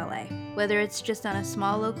Nutcracker Ballet. Whether it's just on a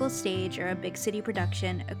small local stage or a big city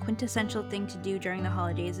production, a quintessential thing to do during the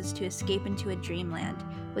holidays is to escape into a dreamland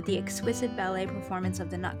with the exquisite ballet performance of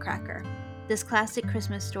the Nutcracker. This classic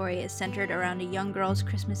Christmas story is centered around a young girl's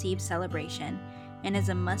Christmas Eve celebration and is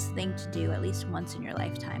a must thing to do at least once in your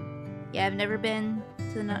lifetime. Yeah, I've never been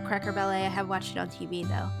to the Nutcracker Ballet. I have watched it on TV,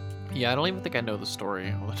 though. Yeah, I don't even think I know the story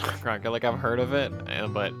of the Nutcracker. Like, I've heard of it, and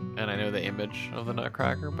I know the image of the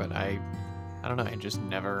Nutcracker, but I don't know. I just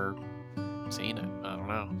never seen it. I don't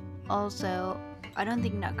know. Also, I don't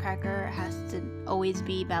think Nutcracker has to always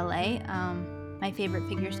be ballet. My favorite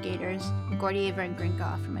figure skaters, Gordieva and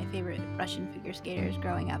Grinkov, are my favorite Russian figure skaters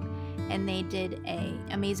growing up. And they did an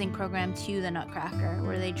amazing program to the Nutcracker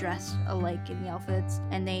where they dressed alike in the outfits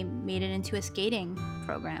and they made it into a skating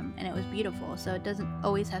program, and it was beautiful. So it doesn't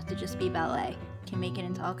always have to just be ballet. You can make it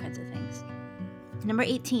into all kinds of things. Number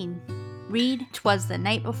 18, read 'Twas the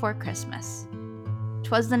Night Before Christmas.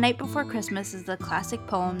 'Twas the Night Before Christmas is the classic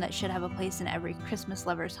poem that should have a place in every Christmas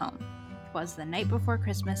lover's home. 'Twas the night before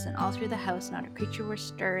Christmas, and all through the house not a creature was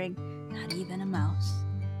stirring, not even a mouse.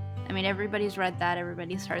 I mean, everybody's read that,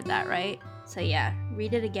 everybody's heard that, right? So yeah,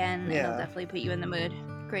 read it again, and it'll definitely put you in the mood.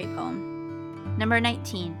 Great poem. Number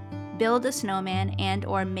 19, build a snowman and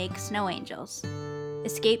or make snow angels.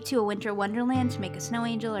 Escape to a winter wonderland to make a snow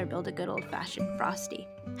angel or build a good old-fashioned frosty.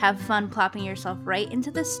 Have fun plopping yourself right into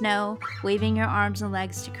the snow, waving your arms and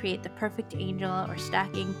legs to create the perfect angel, or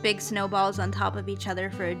stacking big snowballs on top of each other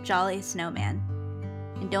for a jolly snowman.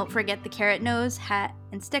 And don't forget the carrot nose, hat,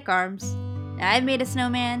 and stick arms. Now, I've made a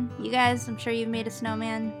snowman. You guys, I'm sure you've made a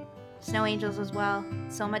snowman. Snow angels as well.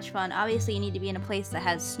 So much fun. Obviously, you need to be in a place that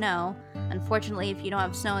has snow. Unfortunately, if you don't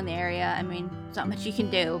have snow in the area, I mean, there's not much you can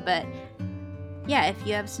do. But yeah, if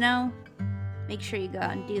you have snow, make sure you go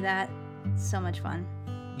out and do that. It's so much fun.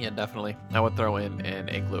 Yeah, definitely. I would throw in an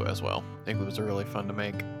igloo as well. Igloos are really fun to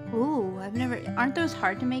make. Ooh, I've never. Aren't those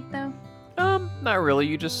hard to make though? Not really.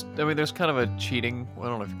 I mean, there's kind of a cheating. I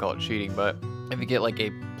don't know if you call it cheating, but if you get like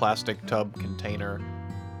a plastic tub container,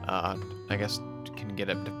 I guess you can get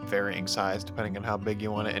it to varying size depending on how big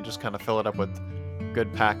you want it, and just kind of fill it up with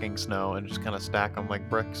good packing snow and just kind of stack them like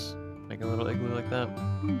bricks, make a little igloo like that.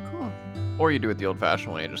 Cool. Or you do it the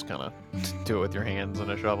old-fashioned way, you just kind of do it with your hands and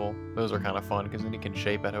a shovel. Those are kind of fun because then you can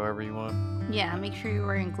shape it however you want. Yeah, make sure you're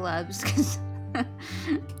wearing gloves because.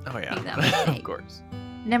 Oh yeah, Make that of mistake. course.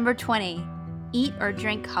 Number 20, eat or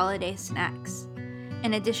drink holiday snacks.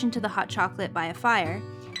 In addition to the hot chocolate by a fire,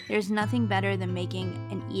 there's nothing better than making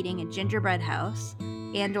and eating a gingerbread house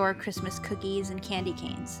and or Christmas cookies and candy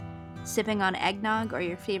canes, sipping on eggnog or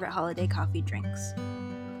your favorite holiday coffee drinks.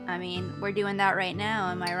 I mean, we're doing that right now,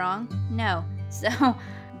 am I wrong? No. So,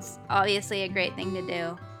 it's obviously a great thing to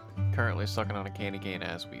do. Currently sucking on a candy cane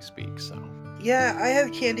as we speak, so. Yeah, I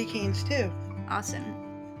have candy canes too. Awesome.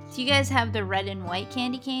 Do you guys have the red and white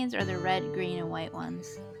candy canes or the red, green, and white ones?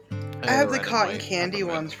 I have the red and cotton white candy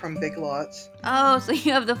peppermint. ones from Big Lots. Oh, so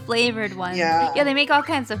you have the flavored ones. Yeah. Yeah, they make all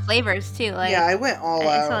kinds of flavors too. Like Yeah, I went all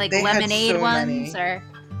I out. saw like They had lemonade so ones many. or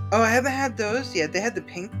Oh, I haven't had those yet. They had the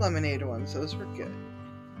pink lemonade ones. Those were good.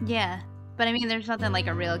 yeah. But I mean there's nothing like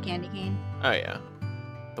a real candy cane. Oh yeah,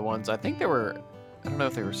 the ones I think they were. I don't know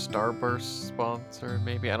if they were Starburst sponsored,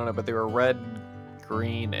 maybe. I don't know, but they were red,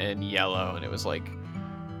 green, and yellow, and it was like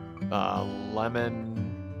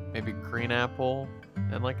lemon, maybe green apple,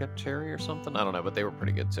 and like a cherry or something. I don't know, but they were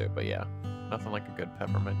pretty good too. But yeah, nothing like a good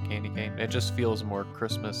peppermint candy cane. It just feels more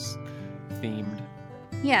Christmas themed.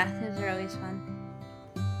 Yeah, those are always fun.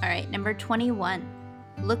 All right, number 21.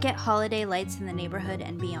 Look at holiday lights in the neighborhood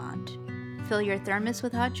and beyond. Fill your thermos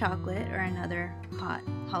with hot chocolate or another hot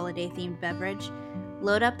holiday themed beverage.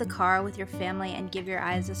 Load up the car with your family and give your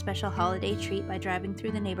eyes a special holiday treat by driving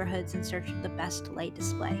through the neighborhoods in search of the best light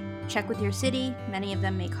display. Check with your city, many of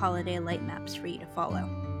them make holiday light maps for you to follow.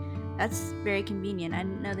 That's very convenient. I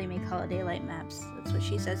didn't know they make holiday light maps. That's what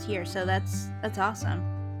she says here, so that's awesome.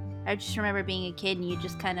 I just remember being a kid and you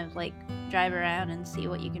just kind of like drive around and see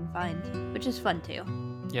what you can find, which is fun too.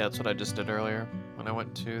 Yeah, that's what I just did earlier. When I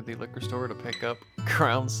went to the liquor store to pick up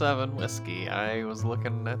Crown 7 whiskey, I was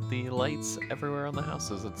looking at the lights everywhere on the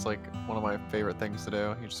houses. It's like one of my favorite things to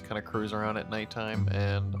do. You just kind of cruise around at nighttime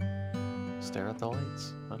and stare at the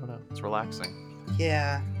lights. I don't know. It's relaxing.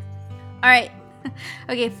 Yeah. All right.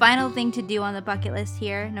 Okay, final thing to do on the bucket list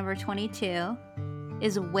here, number 22,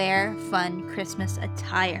 is wear fun Christmas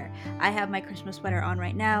attire. I have my Christmas sweater on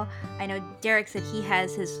right now. I know Derek said he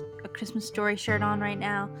has his A Christmas Story shirt on right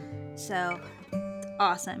now. So,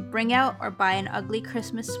 awesome. Bring out or buy an ugly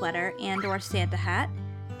Christmas sweater and or Santa hat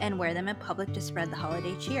and wear them in public to spread the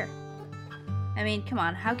holiday cheer. I mean, come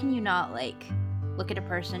on, how can you not like look at a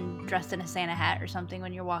person dressed in a Santa hat or something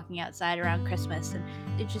when you're walking outside around Christmas, and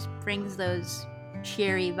it just brings those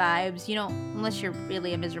cheery vibes, you know, unless you're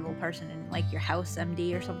really a miserable person and like your house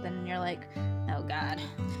empty or something and you're like, oh god,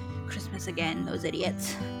 Christmas again, those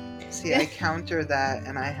idiots. See, I counter that,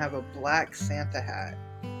 and I have a black Santa hat,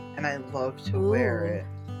 and I love to wear Ooh. it.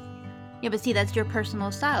 Yeah, but see, that's your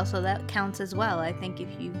personal style, so that counts as well. I think if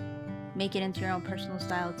you make it into your own personal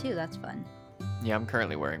style too, that's fun. Yeah, I'm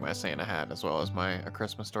currently wearing my Santa hat as well as my A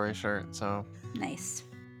Christmas Story shirt, so. Nice.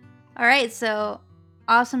 All right, so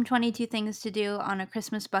awesome 22 things to do on a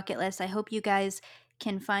Christmas bucket list. I hope you guys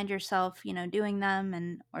can find yourself, you know, doing them,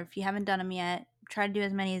 and or if you haven't done them yet, try to do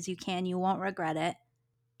as many as you can. You won't regret it.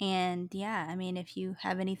 And yeah, I mean, if you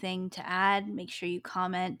have anything to add, make sure you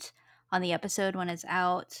comment on the episode when it's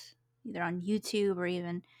out, either on YouTube or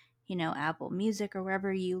even, you know, Apple Music or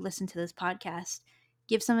wherever you listen to this podcast.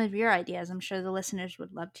 Give some of your ideas. I'm sure the listeners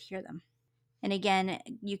would love to hear them. And again,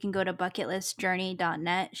 you can go to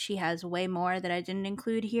bucketlistjourney.net. She has way more that I didn't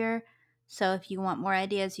include here. So if you want more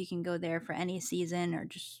ideas, you can go there for any season or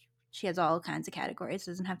just, she has all kinds of categories.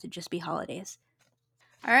 It doesn't have to just be holidays.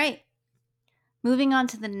 All right. Moving on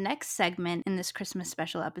to the next segment in this Christmas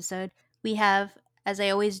special episode, we have, as I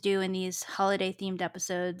always do in these holiday themed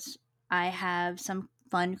episodes, I have some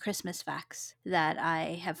fun Christmas facts that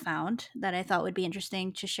I have found that I thought would be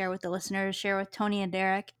interesting to share with the listeners, share with Tony and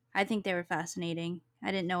Derek. I think they were fascinating.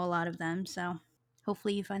 I didn't know a lot of them, so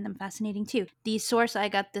hopefully you find them fascinating too. The source I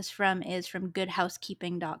got this from is from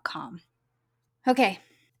goodhousekeeping.com. Okay,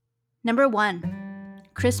 number 1.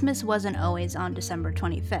 Christmas wasn't always on December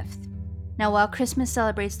 25th. Now, while Christmas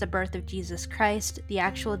celebrates the birth of Jesus Christ, the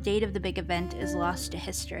actual date of the big event is lost to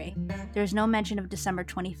history. There's no mention of December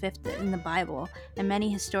 25th in the Bible, and many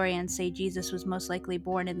historians say Jesus was most likely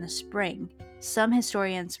born in the spring. Some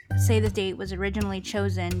historians say the date was originally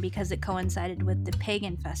chosen because it coincided with the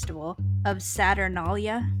pagan festival of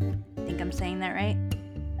Saturnalia. I think I'm saying that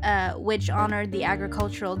right. Which honored the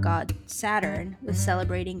agricultural god Saturn with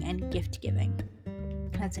celebrating and gift giving.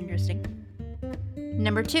 That's interesting.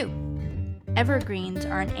 Number 2. Evergreens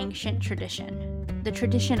are an ancient tradition. The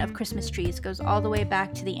tradition of Christmas trees goes all the way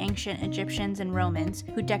back to the ancient Egyptians and Romans,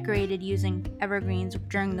 who decorated using evergreens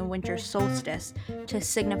during the winter solstice to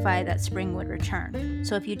signify that spring would return.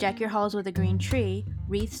 So if you deck your halls with a green tree,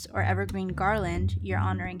 wreaths, or evergreen garland, you're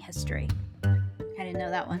honoring history. I didn't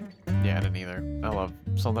know that one. Yeah, I didn't either. I love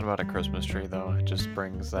something about a Christmas tree, though. It just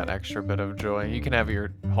brings that extra bit of joy. You can have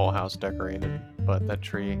your whole house decorated, but that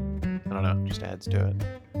tree, I don't know, just adds to it.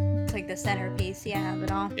 It's like the centerpiece, yeah, of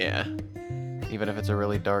it all. Yeah. Even if it's a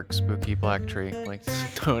really dark, spooky black tree, like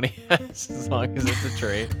Tony has, as long as it's a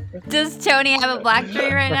tree. Does Tony have a black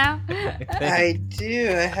tree right now? I do.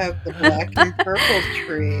 I have the black and purple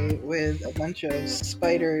tree with a bunch of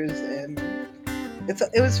spiders, and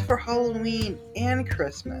it was for Halloween and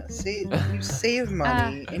Christmas. See, you save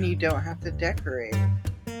money and you don't have to decorate.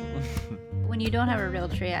 When you don't have a real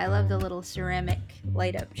tree, I love the little ceramic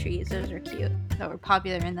light up trees. Those are cute. That were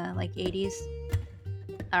popular in the 80s.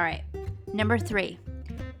 All right. Number 3.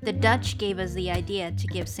 The Dutch gave us the idea to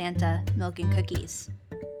give Santa milk and cookies.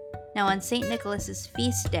 Now, on St. Nicholas's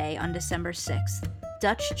feast day on December 6th,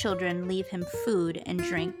 Dutch children leave him food and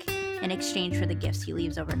drink in exchange for the gifts he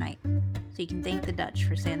leaves overnight. So you can thank the Dutch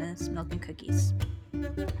for Santa's milk and cookies.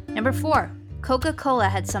 Number 4. Coca-Cola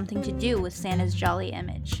had something to do with Santa's jolly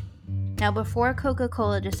image. Now, before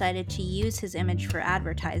Coca-Cola decided to use his image for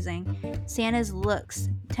advertising, Santa's looks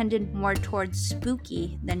tended more towards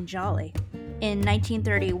spooky than jolly. In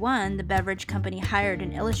 1931, the beverage company hired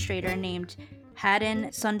an illustrator named Haddon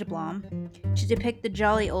Sundblom to depict the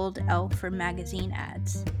jolly old elf for magazine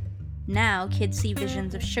ads. Now, kids see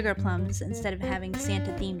visions of sugar plums instead of having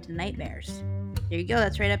Santa-themed nightmares. There you go,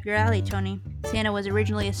 that's right up your alley, Tony. Santa was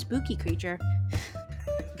originally a spooky creature.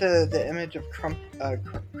 The image of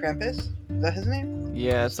Krampus? Is that his name?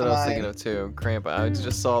 Yeah, that's what I was thinking of too. Cramp. I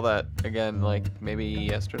just saw that again, like maybe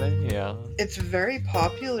yesterday. Yeah. It's very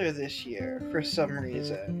popular this year for some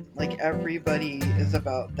reason. Like everybody is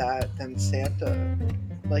about that than Santa.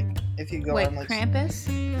 Like if you go Wait, on like Krampus?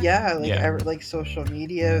 yeah, Yeah. Like social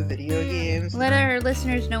media, video games. Let our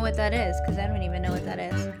listeners know what that is, because I don't even know what that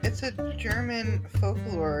is. It's a German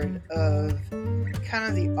folklore of kind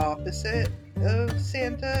of the opposite of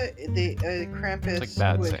Santa. Krampus. It's like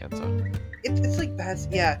bad would- Santa. It's like bad.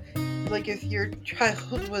 Yeah, like if your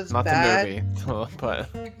child was Not bad. the movie, but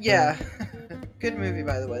Yeah, good movie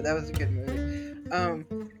by the way. That was a good movie.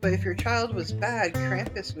 But if your child was bad,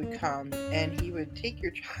 Krampus would come and he would take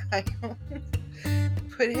your child,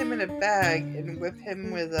 put him in a bag, and whip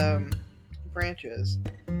him with branches.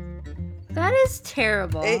 That is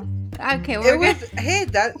terrible. Okay, It we're was good. hey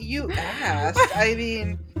that you asked. I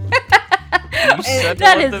mean, you said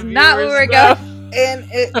That to is let the not where viewers we're know. going. and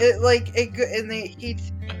they they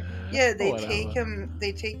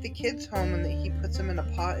Whatever. take the kids home and he puts them in a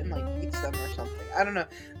pot and like eats them or something. I don't know.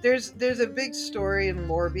 There's a big story and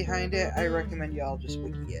lore behind it. I recommend y'all just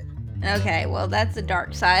wiki it. Okay, well, that's the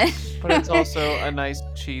dark side. But it's also a nice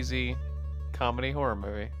cheesy comedy horror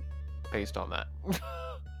movie based on that.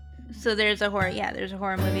 So there's a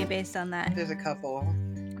horror movie based on that. There's a couple.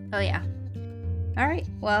 Oh, yeah. All right,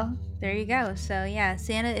 well, there you go. So, yeah,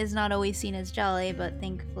 Santa is not always seen as jolly, but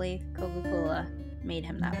thankfully Coca-Cola made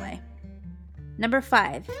him that way. Number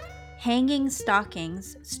 5. Hanging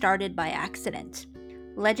stockings started by accident.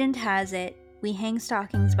 Legend has it, we hang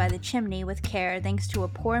stockings by the chimney with care thanks to a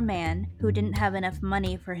poor man who didn't have enough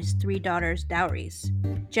money for his 3 daughters' dowries.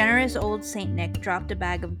 Generous old Saint Nick dropped a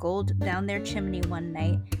bag of gold down their chimney one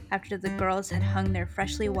night after the girls had hung their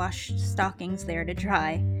freshly washed stockings there to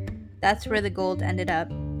dry. That's where the gold ended up,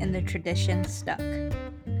 and the tradition stuck.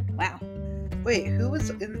 Wow. Wait, who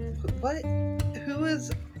was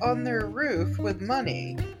on their roof with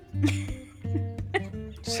money?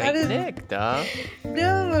 Saint is- Nick, duh.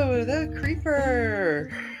 No, the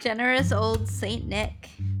creeper. Generous old Saint Nick.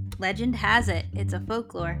 Legend has it, it's a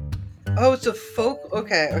folklore. Oh, it's a folk.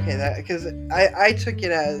 Okay, that because I took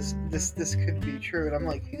it as this could be true, and I'm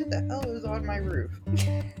like, who the hell is on my roof?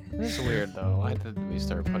 This is weird though. Why did we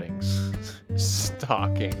start putting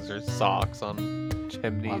stockings or socks on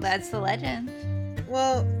chimneys? Well, that's the legend.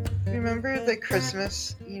 Well, remember the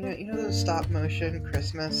Christmas, you know those stop motion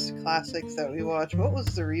Christmas classics that we watch? What was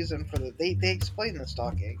the reason for that? They explained the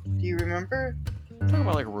stocking. Do you remember? Talking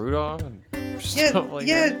about like Rudolph and Yeah, stuff like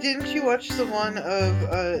yeah. that. Didn't you watch the one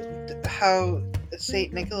of how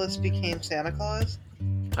Saint Nicholas became Santa Claus?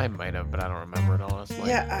 I might have, but I don't remember it honestly.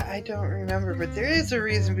 Yeah, I don't remember, but there is a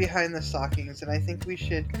reason behind the stockings, and I think we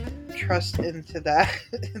should trust into that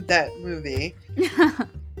that movie.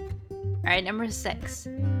 Alright, number 6.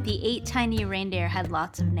 The 8 tiny reindeer had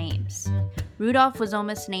lots of names. Rudolph was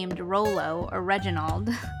almost named Rollo or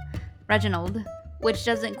Reginald, which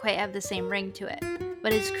doesn't quite have the same ring to it,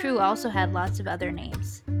 but his crew also had lots of other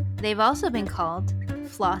names. They've also been called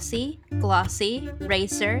Flossie, Glossy,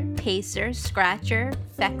 Racer, Pacer, Scratcher,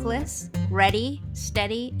 Feckless, Ready,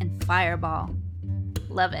 Steady, and Fireball.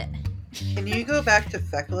 Love it. Can you go back to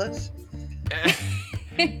Feckless?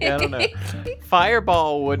 Yeah, I don't know.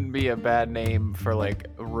 Fireball wouldn't be a bad name for like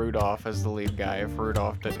Rudolph as the lead guy if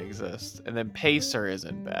Rudolph didn't exist. And then Pacer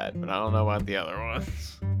isn't bad, but I don't know about the other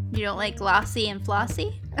ones. You don't like Glossy and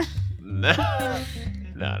Flossy? No,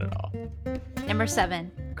 not at all. Number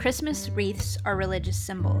 7. Christmas wreaths are religious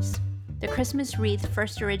symbols. The Christmas wreath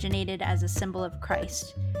first originated as a symbol of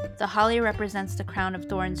Christ. The holly represents the crown of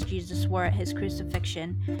thorns Jesus wore at his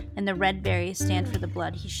crucifixion, and the red berries stand for the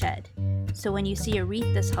blood he shed. So when you see a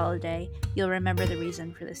wreath this holiday, you'll remember the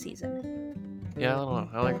reason for the season. Yeah, I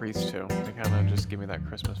don't know. I like wreaths too. They kind of just give me that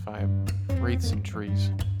Christmas vibe. Wreaths and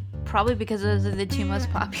trees. Probably because those are the 2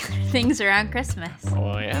 most popular things around Christmas.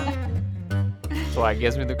 Oh, yeah. That's why it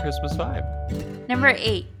gives me the Christmas vibe. Number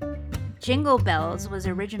 8. Jingle Bells was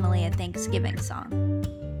originally a Thanksgiving song.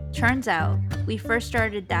 Turns out, we first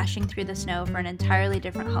started dashing through the snow for an entirely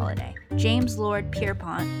different holiday. James Lord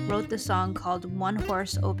Pierpont wrote the song called One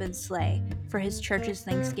Horse Open Sleigh for his church's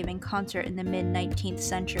Thanksgiving concert in the mid-19th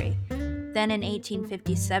century. Then in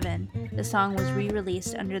 1857, the song was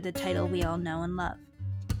re-released under the title we all know and love.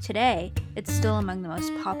 Today, it's still among the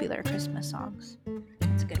most popular Christmas songs.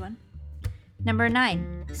 That's a good one. Number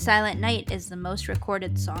 9. Silent Night is the most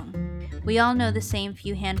recorded song. We all know the same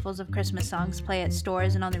few handfuls of Christmas songs play at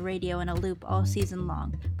stores and on the radio in a loop all season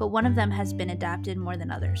long, but one of them has been adapted more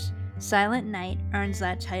than others. Silent Night earns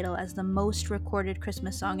that title as the most recorded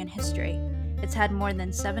Christmas song in history. It's had more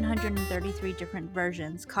than 733 different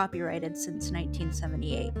versions copyrighted since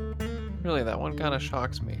 1978. Really, that one kind of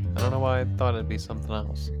shocks me. I don't know why I thought it'd be something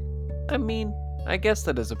else. I mean, I guess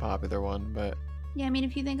that is a popular one, but Yeah, I mean,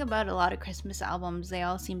 if you think about a lot of Christmas albums, they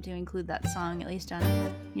all seem to include that song, at least on,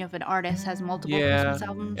 if an artist has multiple yeah, Christmas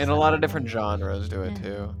albums. and a lot of different genres do it Yeah.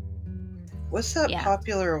 too. What's that Yeah.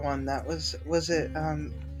 popular one? That was it?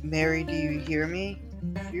 Mary, do you hear me?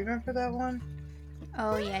 Do you remember that one?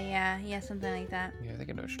 Oh, yeah, something like that. Yeah, I think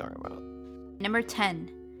I know what you're talking about. Number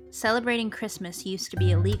 10. Celebrating Christmas used to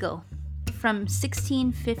be illegal. From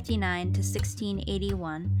 1659 to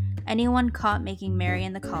 1681, anyone caught making merry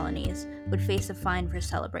in the colonies would face a fine for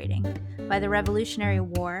celebrating. By the Revolutionary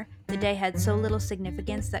War, the day had so little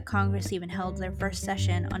significance that Congress even held their first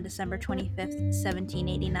session on December 25th,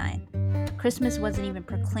 1789. Christmas wasn't even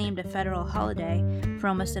proclaimed a federal holiday for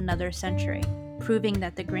almost another century, proving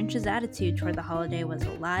that the Grinch's attitude toward the holiday was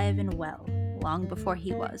alive and well, long before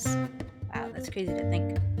he was. Wow, that's crazy to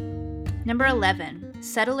think. Number 11.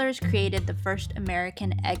 Settlers created the first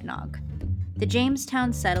American eggnog. The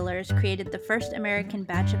Jamestown settlers created the first American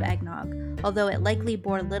batch of eggnog, although it likely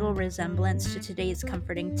bore little resemblance to today's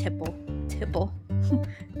comforting tipple. Tipple?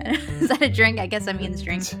 Is that a drink? I guess that means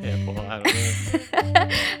drink. Tipple, I don't know.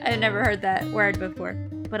 I've never heard that word before,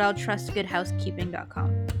 but I'll trust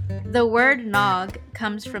goodhousekeeping.com. The word nog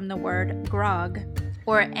comes from the word grog,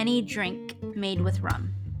 or any drink made with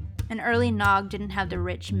rum. An early nog didn't have the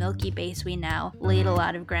rich, milky base we now ladle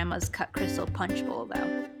out of Grandma's cut crystal punch bowl,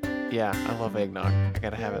 though. Yeah, I love eggnog. I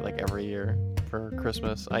gotta have it like every year for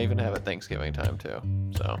Christmas. I even have it Thanksgiving time too.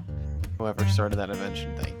 So, whoever started that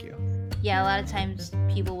invention, thank you. Yeah, a lot of times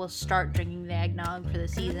people will start drinking the eggnog for the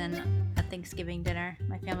season at Thanksgiving dinner.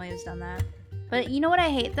 My family has done that. But you know what I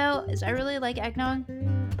hate though, is I really like eggnog,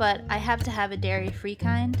 but I have to have a dairy-free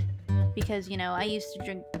kind because, I used to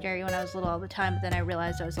drink dairy when I was little all the time, but then I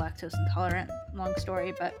realized I was lactose intolerant. Long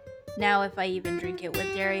story, but now if I even drink it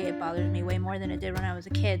with dairy, it bothers me way more than it did when I was a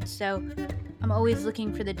kid. So I'm always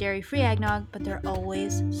looking for the dairy-free eggnog, but they're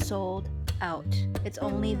always sold out. It's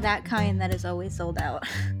only that kind that is always sold out.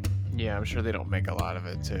 Yeah, I'm sure they don't make a lot of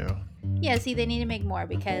it too. Yeah, see, they need to make more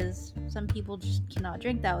because some people just cannot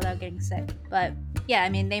drink that without getting sick. But yeah, I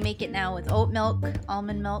mean, they make it now with oat milk,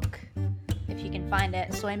 almond milk, if you can find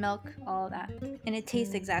it, soy milk, all of that. And it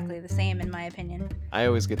tastes exactly the same in my opinion. I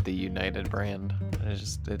always get the United brand.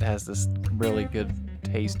 It has this really good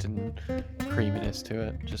taste and creaminess to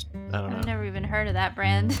it. Just I don't I've know. never even heard of that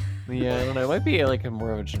brand. Yeah, I don't know. It might be like a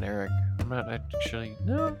more of a generic. I'm not actually.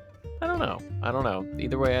 No, I don't know. I don't know.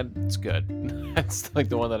 Either way, it's good. That's like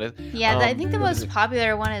the one that is. Yeah, I think the what is most it?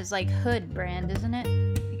 popular one is like Hood brand, isn't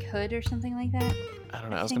it? Like Hood or something like that. I don't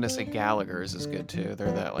know. I was think gonna say Gallagher's is good too.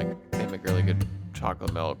 They're that like they make really good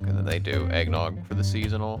chocolate milk, and then they do eggnog for the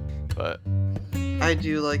seasonal. But I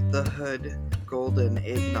do like the Hood golden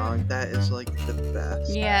eggnog. That is like the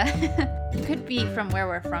best. Yeah. Could be from where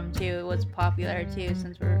we're from too. It was popular too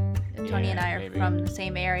since Tony and Yeah, I are maybe. from the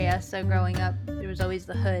same area. So growing up, there was always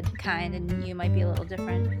the Hood kind, and you might be a little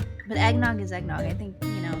different. But eggnog is eggnog. I think,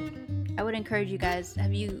 I would encourage you guys.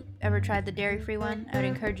 Have you ever tried the dairy-free one? I would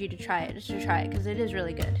encourage you to try it, just to try it, because it is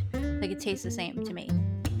really good. Like, it tastes the same to me.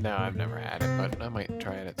 no, I've never had it, but I might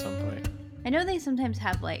try it at some point. I know they sometimes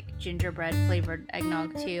have like gingerbread flavored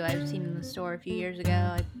eggnog too. I've seen in the store a few years ago,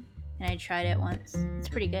 and I tried it once. It's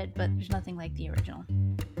pretty good, but there's nothing like the original.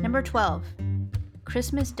 Number 12.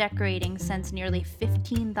 Christmas decorating sends nearly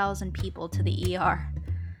 15,000 people to the ER.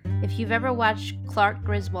 If you've ever watched Clark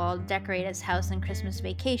Griswold decorate his house in Christmas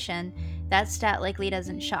Vacation, that stat likely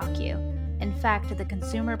doesn't shock you. In fact, the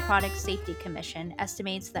Consumer Product Safety Commission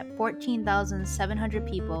estimates that 14,700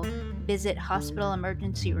 people visit hospital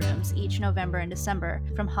emergency rooms each November and December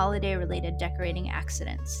from holiday-related decorating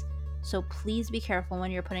accidents. So please be careful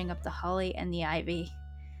when you're putting up the holly and the ivy.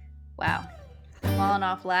 Wow. Falling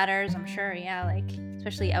off ladders, I'm sure, yeah, like,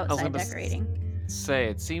 especially outside gonna decorating. Say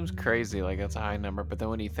it seems crazy, like it's a high number, but then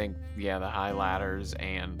when you think, yeah, the high ladders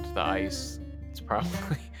and the ice, it's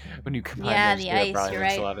probably when you combine Yeah, those the two, it ice, probably you're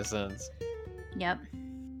makes right. a lot of sense. Yep.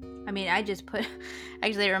 I mean, I just put.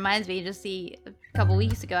 Actually, it reminds me. Just a couple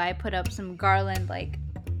weeks ago, I put up some garland like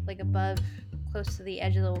above, close to the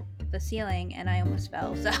edge of the ceiling, and I almost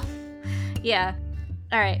fell. So, yeah.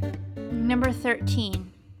 All right. Number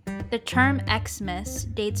 13. The term Xmas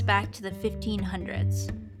dates back to the 1500s.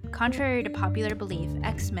 Contrary to popular belief,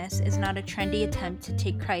 Xmas is not a trendy attempt to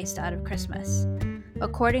take Christ out of Christmas.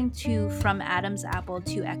 According to From Adam's Apple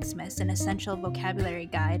to Xmas, an essential vocabulary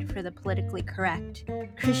guide for the politically correct,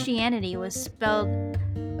 Christianity was spelled,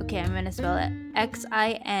 okay, I'm going to spell it,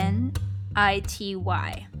 Xinity,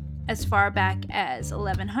 as far back as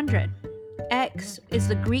 1100. X is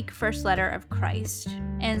the Greek first letter of Christ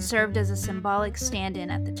and served as a symbolic stand-in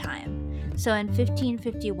at the time. So in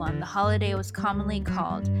 1551, the holiday was commonly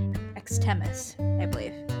called Xtemis, I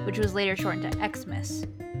believe, which was later shortened to Xmas.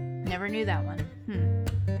 Never knew that one.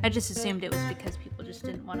 I just assumed it was because people just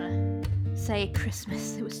didn't want to say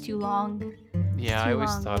Christmas. It was too long. Yeah, too I always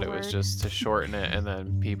long thought of it a was word. just to shorten it, and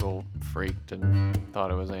then people freaked and thought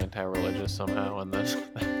it was anti-religious somehow, and then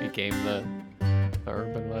that became the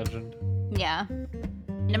urban legend. Yeah.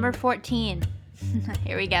 Number 14.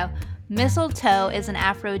 Here we go. Mistletoe is an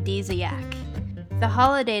aphrodisiac. The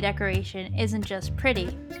holiday decoration isn't just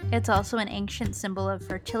pretty, it's also an ancient symbol of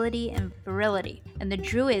fertility and virility, and the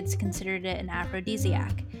Druids considered it an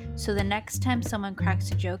aphrodisiac. So the next time someone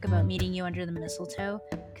cracks a joke about meeting you under the mistletoe,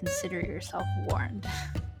 consider yourself warned.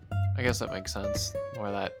 I guess that makes sense.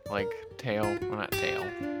 Where that like tale, well not tale,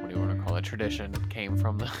 what do you want to call it? Tradition came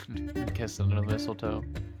from the kissing under the mistletoe.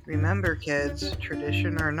 Remember, kids,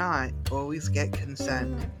 tradition or not, always get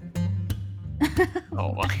consent.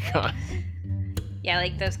 Oh my god. Yeah,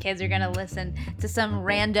 like those kids are gonna listen to some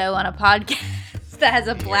rando on a podcast that has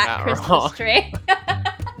a black not Christmas wrong. tree.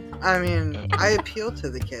 I mean, I appeal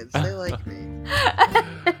to the kids. They like me.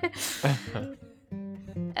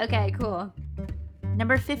 Okay, cool.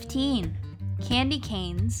 Number 15. Candy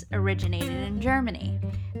canes originated in Germany.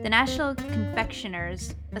 The National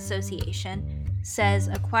Confectioners Association says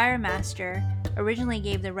a choir master originally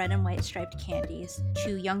gave the red and white striped candies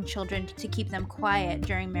to young children to keep them quiet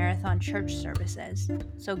during marathon church services.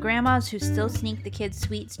 So grandmas who still sneak the kids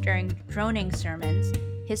sweets during droning sermons,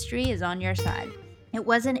 history is on your side. It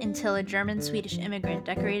wasn't until a German-Swedish immigrant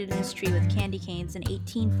decorated his tree with candy canes in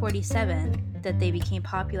 1847 that they became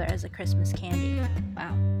popular as a Christmas candy.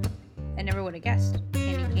 Wow. I never would have guessed.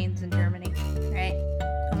 Candy canes in Germany. Right?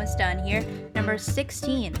 Almost done here. Number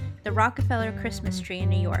 16. The Rockefeller Christmas tree in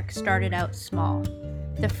New York started out small.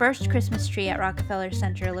 The first Christmas tree at Rockefeller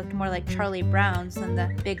Center looked more like Charlie Brown's than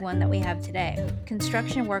the big one that we have today.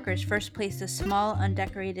 Construction workers first placed a small,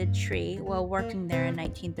 undecorated tree while working there in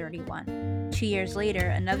 1931. 2 years later,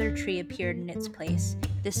 another tree appeared in its place,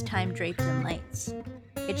 this time draped in lights.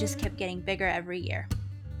 It just kept getting bigger every year.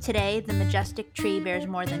 Today, the majestic tree bears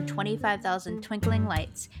more than 25,000 twinkling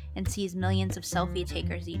lights and sees millions of selfie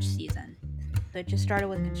takers each season. So it just started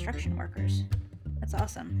with construction workers. That's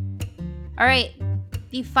awesome. All right,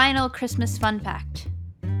 The final Christmas fun fact.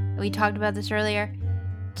 We talked about this earlier.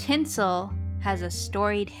 Tinsel has a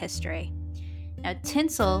storied history. Now,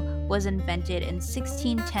 tinsel was invented in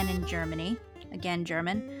 1610 in Germany. Again,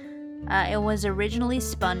 German. It was originally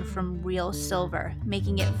spun from real silver,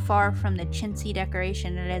 making it far from the chintzy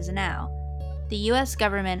decoration it is now. The US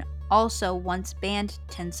government also once banned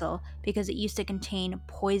tinsel because it used to contain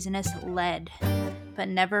poisonous lead. But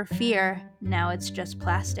never fear, now it's just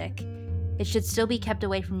plastic. It should still be kept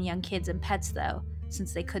away from young kids and pets, though,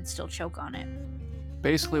 since they could still choke on it.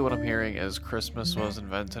 Basically, what I'm hearing is Christmas was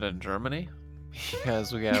invented in Germany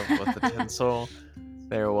because we have with the tinsel,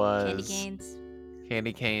 there Candy was canes.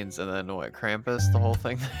 candy canes, and then what, Krampus, the whole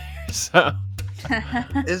thing there. So,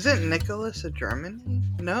 Isn't Nicholas a German?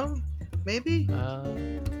 No? Maybe?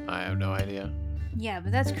 I have no idea. Yeah,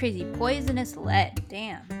 but that's crazy. Poisonous lead.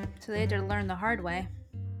 Damn. So they had to learn the hard way.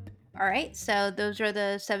 All right, so those are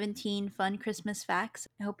the 17 fun Christmas facts.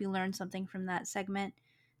 I hope you learned something from that segment.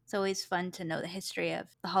 It's always fun to know the history of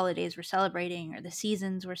the holidays we're celebrating or the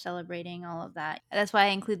seasons we're celebrating, all of that. That's why I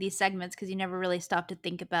include these segments because you never really stop to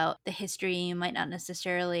think about the history. You might not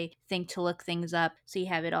necessarily think to look things up. So you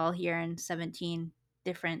have it all here in 17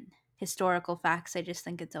 different historical facts. I just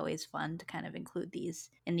think it's always fun to kind of include these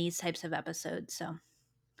in these types of episodes. So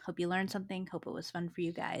hope you learned something. Hope it was fun for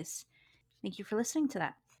you guys. Thank you for listening to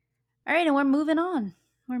that. All right, and we're moving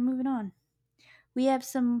on. We have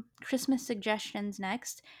some Christmas suggestions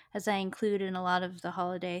next, as I include in a lot of the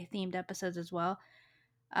holiday themed episodes as well.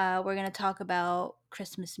 We're going to talk about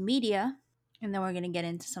Christmas media, and then we're going to get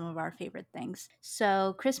into some of our favorite things.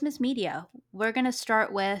 So, Christmas media, we're going to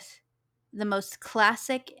start with the most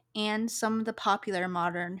classic and some of the popular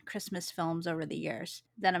modern Christmas films over the years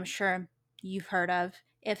that I'm sure you've heard of.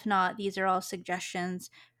 If not, these are all suggestions.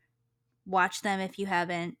 Watch them if you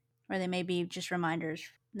haven't, or they may be just reminders.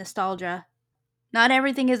 Nostalgia. Not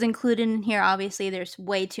everything is included in here, obviously, there's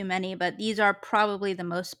way too many, but these are probably the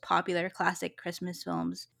most popular classic Christmas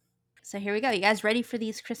films. So here we go. You guys ready for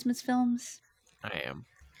these Christmas films? I am.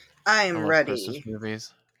 I I'm love Christmas ready.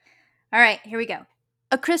 movies. All right, here we go.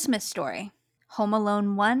 A Christmas Story. Home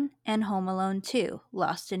Alone 1 and Home Alone 2,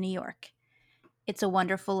 Lost in New York. It's a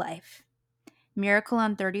Wonderful Life. Miracle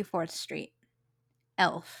on 34th Street.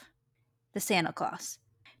 Elf. The Santa Claus.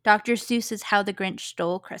 Dr. Seuss's How the Grinch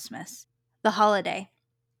Stole Christmas. The Holiday.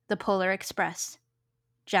 The Polar Express.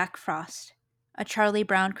 Jack Frost. A Charlie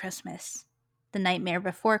Brown Christmas. The Nightmare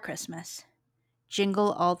Before Christmas.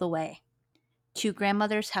 Jingle All the Way. To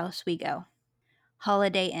Grandmother's House We Go.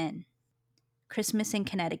 Holiday Inn. Christmas in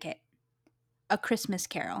Connecticut. A Christmas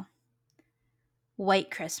Carol. White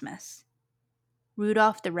Christmas.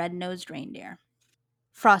 Rudolph the Red-Nosed Reindeer.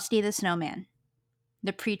 Frosty the Snowman.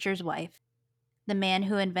 The Preacher's Wife. The Man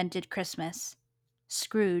Who Invented Christmas.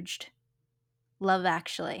 Scrooged. Love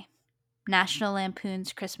Actually. National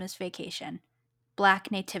Lampoon's Christmas Vacation.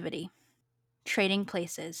 Black Nativity. Trading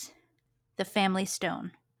Places. The Family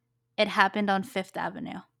Stone. It Happened on Fifth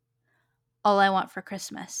Avenue. All I Want for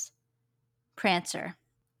Christmas. Prancer.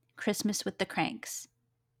 Christmas with the Cranks.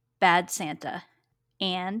 Bad Santa.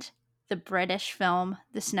 And the British film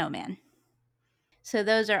The Snowman. So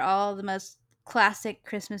those are all the most classic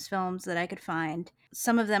Christmas films that I could find.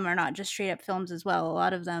 Some of them are not just straight up films as well. A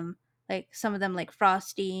lot of them, like some of them like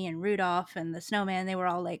Frosty and Rudolph and the Snowman, they were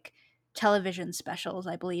all like television specials,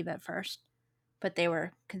 I believe, at first. But they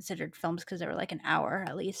were considered films because they were like an hour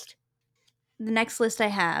at least. The next list I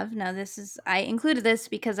have, now this is, I included this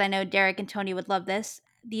because I know Derek and Tony would love this.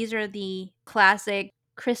 These are the classic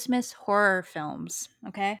Christmas horror films,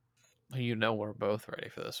 okay? You know we're both ready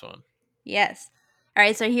for this one. Yes. All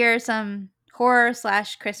right, so here are some horror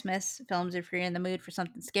 / Christmas films if you're in the mood for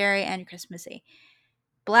something scary and Christmassy.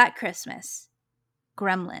 Black Christmas,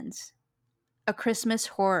 Gremlins, A Christmas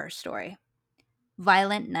Horror Story,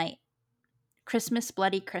 Violent Night, Christmas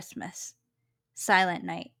Bloody Christmas, Silent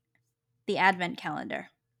Night, The Advent Calendar,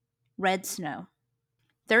 Red Snow,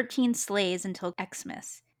 13 Sleighs Until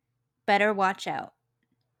Xmas, Better Watch Out,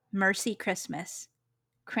 Mercy Christmas,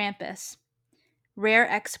 Krampus, Rare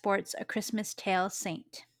Exports A Christmas Tale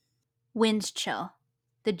Saint, Wind Chill,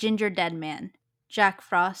 The Ginger Dead Man, Jack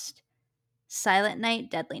Frost, Silent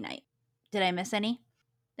Night, Deadly Night. Did I miss any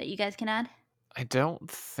that you guys can add? I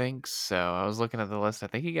don't think so. I was looking at the list. I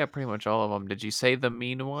think you got pretty much all of them. Did you say the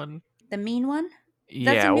mean one? The Mean One? That's a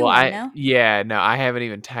Yeah, new well, one, no? no, I haven't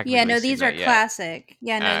even Yeah, technically no, seen these are that yet. classic.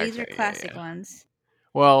 Yeah, no, these are Okay, yeah, classic yeah. ones.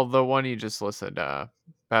 Well, the one you just listed,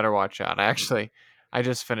 Better Watch Out. I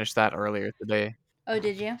just finished that earlier today. Oh,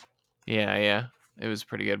 did you? Yeah, yeah. It was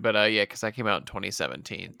pretty good. But yeah, because that came out in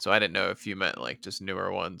 2017. So I didn't know if you meant like just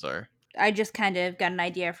newer ones or. I just kind of got an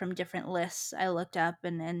idea from different lists I looked up,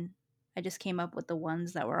 and then I just came up with the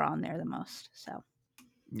ones that were on there the most. So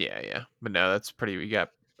Yeah, yeah. But no, that's pretty. We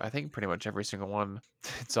got, I think, pretty much every single one.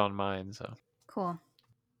 It's on mine. So cool.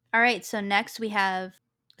 All right, so next we have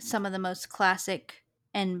some of the most classic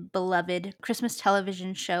and beloved Christmas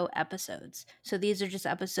television show episodes. So these are just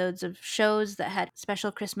episodes of shows that had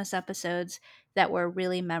special Christmas episodes that were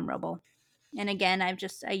really memorable. And again, I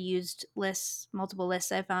used lists, multiple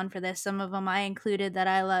lists I found for this. Some of them I included that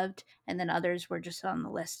I loved, and then others were just on the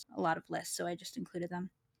list, a lot of lists, so I just included them.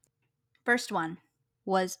 First one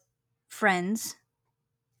was Friends,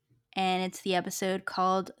 and it's the episode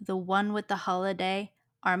called The One with the Holiday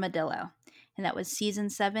Armadillo, and that was season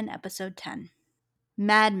 7, episode 10.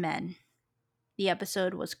 Mad Men, the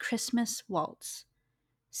episode was Christmas Waltz,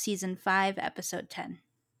 season 5, episode 10.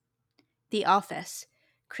 The Office,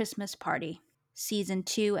 Christmas Party, season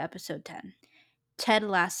 2, episode 10. Ted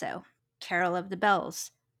Lasso, Carol of the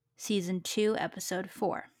Bells, season 2, episode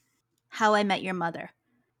 4. How I Met Your Mother,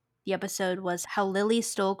 the episode was How Lily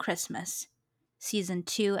Stole Christmas, season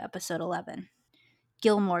 2, episode 11.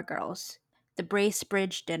 Gilmore Girls, The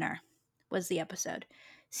Bracebridge Dinner was the episode,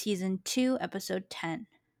 season 2, episode 10.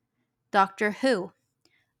 Doctor Who,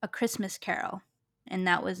 A Christmas Carol, and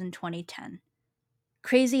that was in 2010.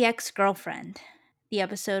 Crazy Ex-Girlfriend, the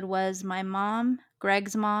episode was My Mom,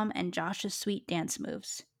 Greg's Mom, and Josh's Sweet Dance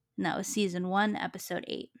Moves, and that was season 1, episode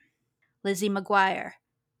 8. Lizzie McGuire,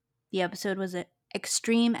 the episode was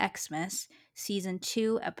Extreme Xmas, season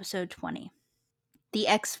 2, episode 20. The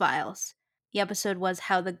X-Files, the episode was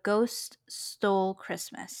How the Ghost Stole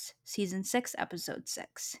Christmas, season 6, episode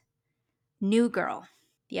 6. New Girl,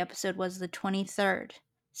 the episode was the 23rd,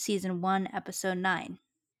 season 1, episode 9.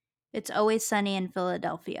 It's Always Sunny in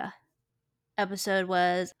Philadelphia, episode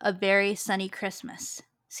was A Very Sunny Christmas,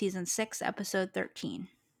 season 6, episode 13.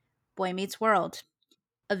 Boy Meets World,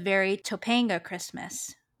 A Very Topanga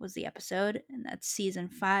Christmas was the episode, and that's season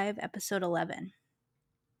 5, episode 11.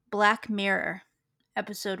 Black Mirror,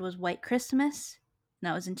 episode was White Christmas, and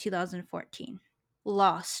that was in 2014.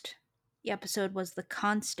 Lost, the episode was The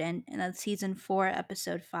Constant, and that's season 4,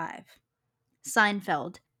 episode 5.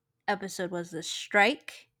 Seinfeld, episode was The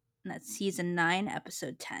Strike, and that's season 9,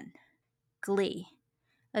 episode 10. Glee,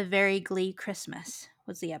 A Very Glee Christmas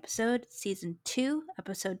was the episode, season 2,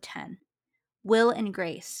 episode 10. Will and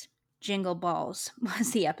Grace, Jingle Balls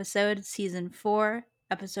was the episode, season 4,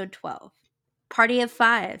 episode 12. Party of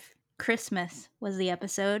Five, Christmas was the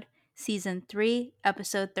episode, season 3,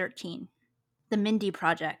 episode 13. The Mindy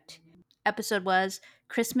Project, episode was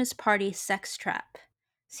Christmas Party Sex Trap,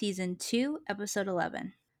 season 2, episode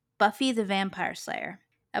 11. Buffy the Vampire Slayer,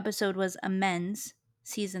 episode was Amends,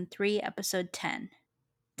 season 3, episode 10.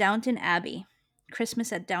 Downton Abbey,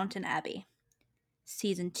 Christmas at Downton Abbey,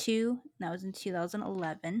 season 2, that was in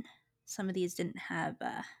 2011. Some of these didn't have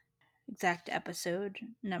exact episode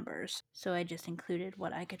numbers, so I just included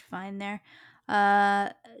what I could find there.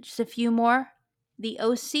 Just a few more. The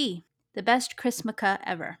OC, The Best Chrismukkah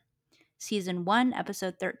Ever, season 1,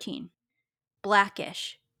 episode 13.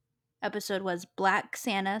 Blackish, episode was Black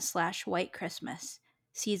Santa / White Christmas,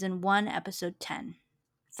 season 1, episode 10.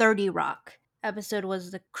 30 Rock, episode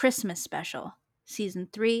was The Christmas Special, season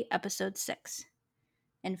 3, episode 6.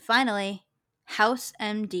 And finally, House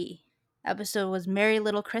MD, episode was Merry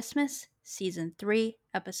Little Christmas, season 3,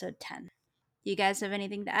 episode 10. Do you guys have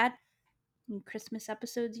anything to add? Any Christmas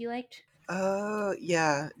episodes you liked?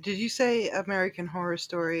 Yeah. Did you say American Horror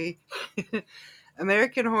Story?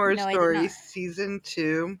 American Horror No, I did Story not. season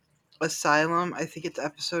 2, Asylum. I think it's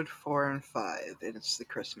episode 4 and 5, and it's the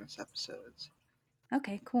Christmas episodes.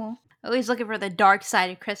 Okay, cool. Always looking for the dark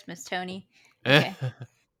side of Christmas, Tony. Okay.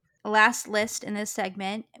 Last list in this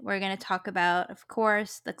segment, we're going to talk about, of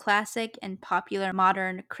course, the classic and popular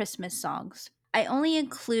modern Christmas songs. I only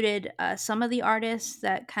included some of the artists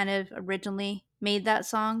that kind of originally made that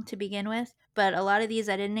song to begin with, but a lot of these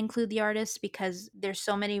I didn't include the artists because there's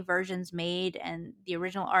so many versions made, and the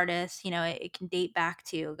original artist, it can date back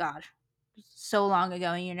to, God, so long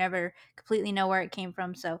ago, and you never completely know where it came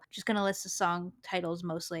from. So just going to list the song titles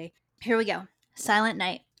mostly. Here we go. Silent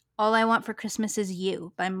Night, All I Want for Christmas Is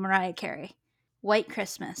You by Mariah Carey. White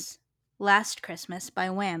Christmas, Last Christmas by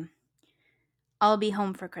Wham. I'll Be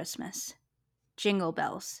Home for Christmas. Jingle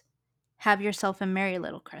Bells. Have Yourself a Merry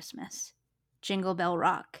Little Christmas. Jingle Bell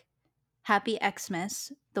Rock. Happy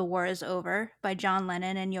Xmas, The War Is Over by John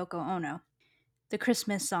Lennon and Yoko Ono. The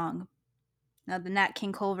Christmas Song. Now, the Nat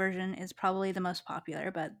King Cole version is probably the most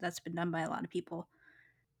popular, but that's been done by a lot of people.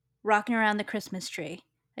 Rocking Around the Christmas Tree.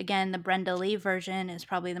 Again, the Brenda Lee version is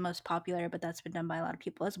probably the most popular, but that's been done by a lot of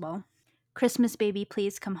people as well. Christmas Baby,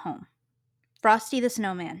 Please Come Home. Frosty the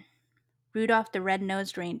Snowman, Rudolph the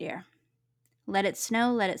Red-Nosed Reindeer, Let It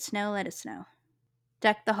Snow, Let It Snow, Let It Snow,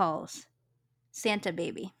 Deck the Halls, Santa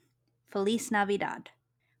Baby, Feliz Navidad,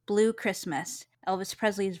 Blue Christmas, Elvis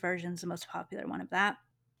Presley's version is the most popular one of that,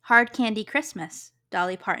 Hard Candy Christmas,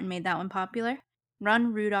 Dolly Parton made that one popular,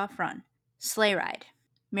 Run Rudolph Run, Sleigh Ride,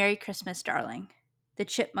 Merry Christmas Darling, The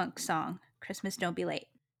Chipmunk Song, Christmas Don't Be Late,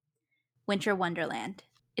 Winter Wonderland,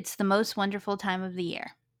 It's the Most Wonderful Time of the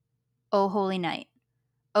Year, Oh Holy Night,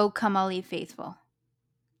 Oh Come All Ye Faithful,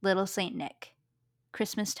 Little Saint Nick,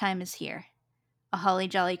 Christmas Time is Here, A Holly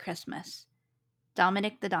Jolly Christmas,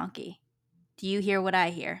 Dominic the Donkey, Do You Hear What I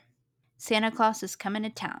Hear, Santa Claus is Coming to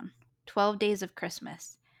Town, 12 Days of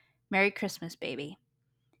Christmas, Merry Christmas Baby,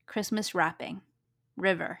 Christmas Wrapping,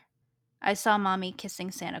 River, I Saw Mommy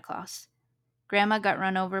Kissing Santa Claus, Grandma Got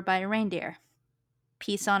Run Over by a Reindeer,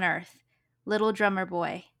 Peace on Earth, Little Drummer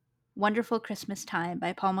Boy, Wonderful Christmas Time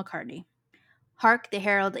by Paul McCartney, Hark the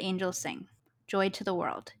Herald Angels Sing, Joy to the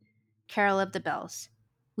World, Carol of the Bells,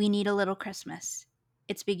 We Need a Little Christmas,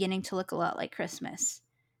 It's Beginning to Look a Lot Like Christmas,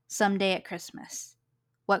 Someday at Christmas,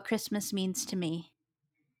 What Christmas Means to Me,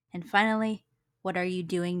 and finally, What Are You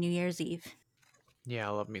Doing New Year's Eve? Yeah,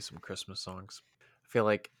 I love me some Christmas songs. I feel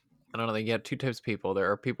like, I don't know, you get two types of people. There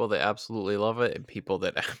are people that absolutely love it and people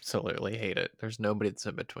that absolutely hate it. There's nobody that's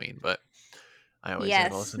in between, but I always seem to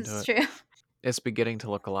Yes, listen to it's it. true. It's beginning to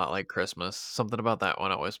look a lot like Christmas. Something about that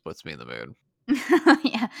one always puts me in the mood.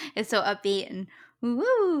 Yeah, it's so upbeat and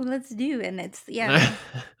woo, let's do, and it's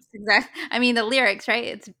exact. I mean, the lyrics, right?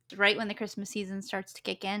 It's right when the Christmas season starts to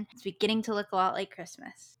kick in. It's beginning to look a lot like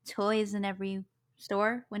Christmas. Toys in every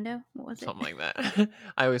store window. What was it? Something like that.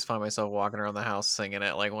 I always find myself walking around the house singing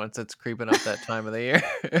it, like once it's creeping up that time of the year.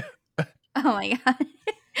 Oh my god,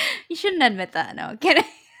 you shouldn't admit that. No, I'm kidding.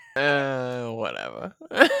 Whatever.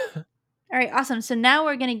 All right, awesome. So now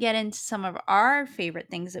we're going to get into some of our favorite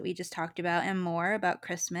things that we just talked about and more about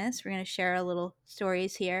Christmas. We're going to share a little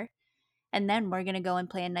stories here. And then we're going to go and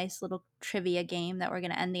play a nice little trivia game that we're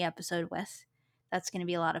going to end the episode with. That's going to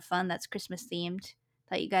be a lot of fun. That's Christmas themed.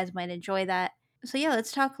 Thought you guys might enjoy that. So, yeah,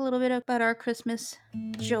 let's talk a little bit about our Christmas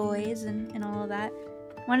joys and all of that.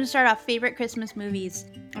 I want to start off favorite Christmas movies.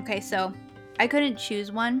 Okay, so I couldn't choose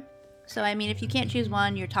one. So, I mean, if you can't choose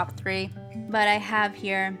one, your top three. But I have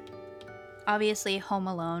here, obviously, Home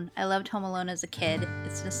Alone. I loved Home Alone as a kid.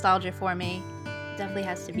 It's nostalgia for me. Definitely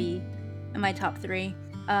has to be in my top three.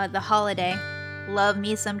 The Holiday. Love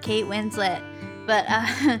me some Kate Winslet. But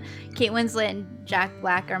Kate Winslet and Jack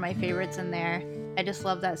Black are my favorites in there. I just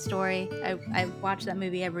love that story. I watch that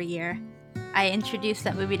movie every year. I introduced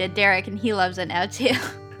that movie to Derek and he loves it now too.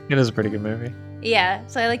 It is a pretty good movie. Yeah,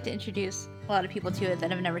 so I like to introduce a lot of people to it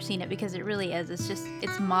that have never seen it because it really is.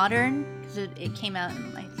 It's modern because it came out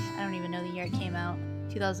in like, I don't even know the year it came out,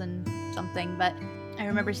 2000 something, but I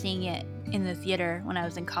remember seeing it in the theater when I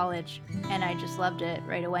was in college and I just loved it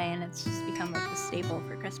right away and it's just become like the staple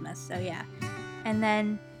for Christmas. So yeah. And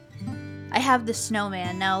then I have The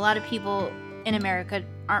Snowman. Now a lot of people in America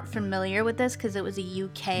aren't familiar with this because it was a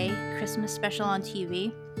UK Christmas special on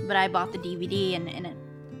TV, but I bought the DVD and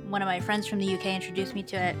one of my friends from the UK introduced me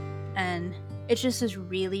to it, and it's just this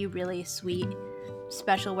really, really sweet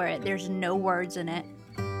special where there's no words in it,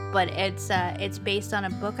 but it's based on a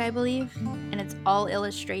book, I believe, and it's all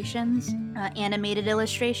illustrations, animated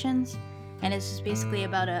illustrations, and it's just basically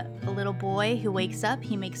about a little boy who wakes up,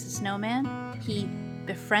 he makes a snowman, he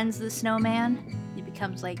befriends the snowman, he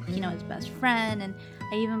becomes like, his best friend, and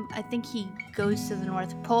I think he goes to the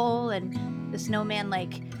North Pole and the snowman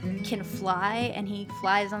like can fly and he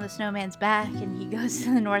flies on the snowman's back and he goes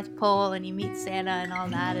to the North Pole and he meets Santa and all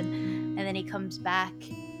that and then he comes back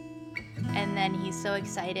and then he's so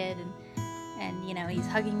excited and he's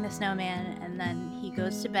hugging the snowman and then he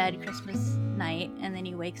goes to bed Christmas night and then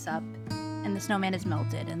he wakes up and the snowman is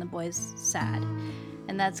melted and the boy's sad.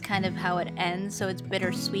 And that's kind of how it ends. So it's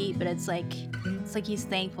bittersweet, but it's like he's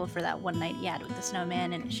thankful for that one night he had with the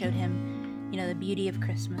snowman, and it showed him, the beauty of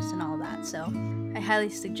Christmas and all that. So I highly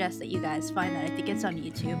suggest that you guys find that. I think it's on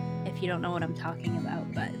YouTube if you don't know what I'm talking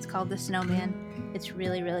about. But it's called The Snowman. It's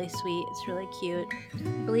really, really sweet. It's really cute.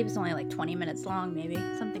 I believe it's only like 20 minutes long, maybe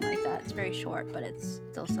something like that. It's very short, but it's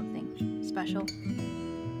still something special.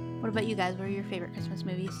 What about you guys? What are your favorite Christmas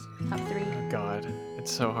movies? Top three? God,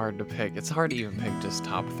 it's so hard to pick. It's hard to even pick just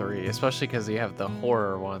top three, especially because you have the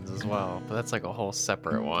horror ones as well. But that's like a whole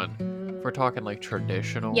separate one. If we're talking like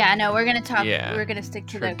traditional. Yeah, no, we're gonna talk. Yeah, we're gonna stick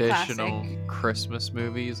to the traditional classic Christmas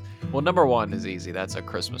movies. Well, number one is easy. That's A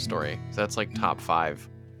Christmas Story. So that's like top 5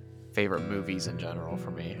 favorite movies in general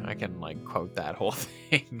for me. I can like quote that whole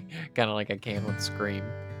thing, kind of like I can with Scream.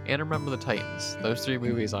 and Remember the Titans. Those 3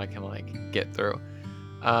 movies I can like get through.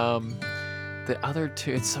 Um, the other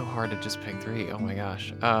 2, it's so hard to just pick 3. Oh my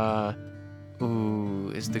gosh.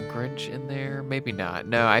 Ooh, is the Grinch in there? Maybe not.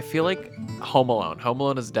 No, I feel like Home Alone. Home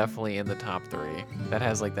Alone is definitely in the top 3. That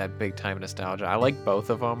has like that big time nostalgia. I like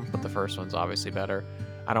both of them, but the first one's obviously better.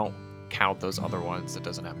 I don't count those other ones. It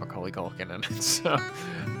doesn't have Macaulay Culkin in it. So,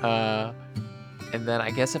 and then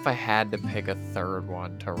I guess if I had to pick a third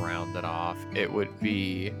one to round it off, it would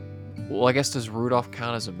be, well, I guess does Rudolph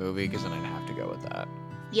count as a movie? Because then I'd have to go with that.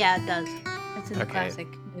 Yeah, it does. It's a Okay. classic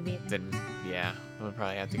movie. Then yeah, I would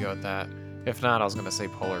probably have to go with that. If not, I was gonna say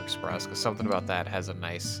Polar Express because something about that has a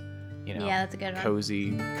nice, Yeah, that's a good one.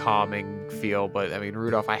 cozy, calming feel. But I mean,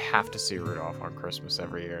 Rudolph, I have to see Rudolph on Christmas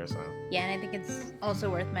every year. So Yeah, and I think it's also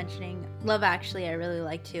worth mentioning Love Actually. I really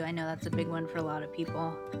like too. I know that's a big one for a lot of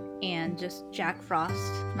people. And just Jack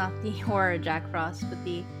Frost, not the horror Jack Frost, but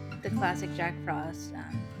the classic Jack Frost.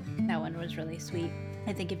 That one was really sweet.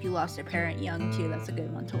 I think if you lost a parent young too, that's a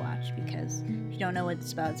good one to watch because if you don't know what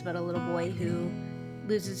it's about a little boy who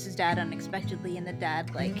loses his dad unexpectedly, and the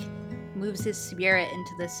dad like moves his spirit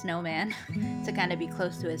into the snowman to kind of be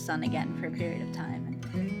close to his son again for a period of time.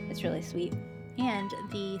 And it's really sweet. And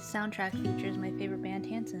the soundtrack features my favorite band,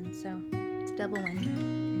 Hanson, so it's a double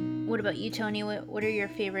win. What about you, Tony? What are your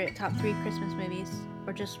favorite top 3 Christmas movies,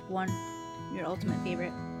 or just one, your ultimate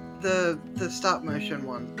favorite? The stop motion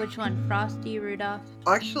one. Which one? Frosty, Rudolph?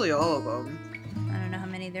 Actually, all of them. I don't know how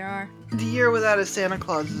many there are. The Year Without a Santa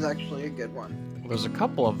Claus is actually a good one. there's a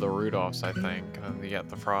couple of the Rudolphs, I think. You got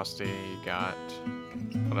the Frosty. You got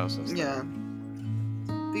what else is there? Yeah.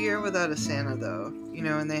 The Year Without a Santa, though. You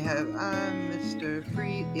know, and they have I'm Mr.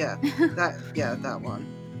 Free. Yeah, that one.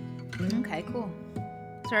 Okay, cool.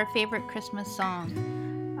 So our favorite Christmas song.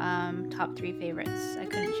 Top 3 favorites. I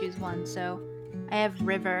couldn't choose one, so I have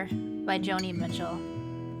River by Joni Mitchell.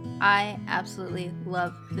 I absolutely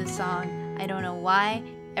love this song. I don't know why.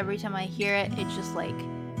 Every time I hear it, it just like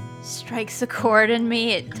strikes a chord in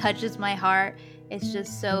me. It touches my heart. It's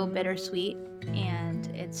just so bittersweet, and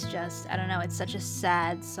it's just, I don't know, it's such a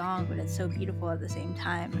sad song, but it's so beautiful at the same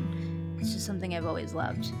time. And it's just something I've always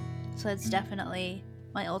loved. So it's definitely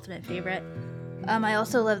my ultimate favorite. I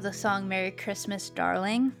also love the song Merry Christmas,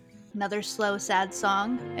 Darling. Another slow, sad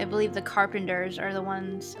song. I believe the Carpenters are the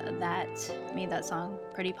ones that made that song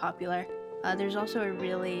pretty popular. There's also a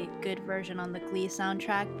really good version on the Glee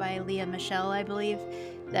soundtrack by Leah Michele, I believe,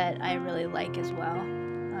 that I really like as well,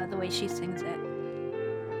 the way she sings it.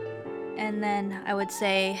 And then I would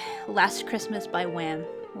say Last Christmas by Wham.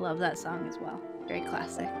 Love that song as well. Very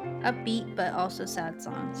classic. Upbeat, but also sad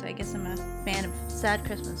song. So I guess I'm a fan of sad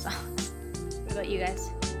Christmas songs. What about you guys?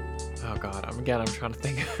 Oh god, I'm trying to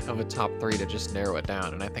think of a top 3 to just narrow it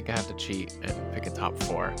down, and I think I have to cheat and pick a top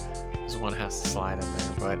 4. Because one has to slide in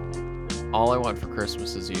there, but All I Want for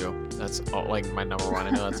Christmas Is You. That's like my number 1.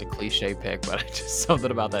 I know that's a cliche pick, but just something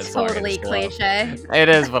about that song. Totally cliche. It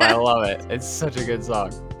is, but I love it. It's such a good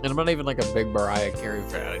song. And I'm not even like a big Mariah Carey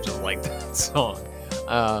fan. I just like that song.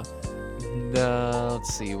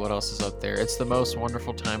 Let's see, what else is up there? It's The Most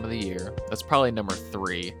Wonderful Time of the Year. That's probably number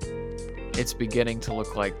 3. It's beginning to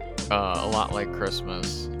look like a lot like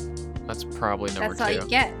Christmas. That's probably number 2. That's all you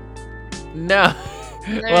get. No.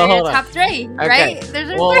 They're Well, your hold on. top 3, right? Okay.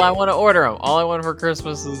 There's Well, 3. I want to order them. All I Want for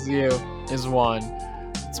Christmas Is You is 1.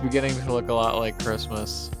 It's beginning to look a lot like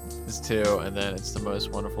Christmas is 2, and then It's The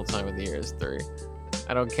Most Wonderful Time of the Year is 3.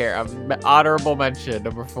 I don't care. Honorable mention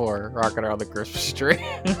number 4, Rocking Around the Christmas Tree.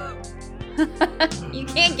 You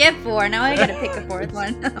can't get 4. Now I gotta pick a 4th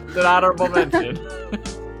one. It's an honorable mention.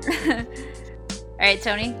 Alright,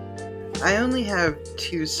 Tony. I only have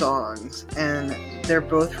 2 songs, and they're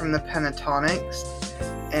both from the Pentatonics,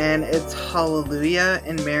 and it's Hallelujah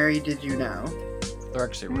and Mary Did You Know. They're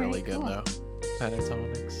actually really Alright, good cool. though.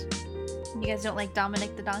 Pentatonics. You guys don't like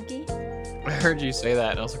Dominic the Donkey? I heard you say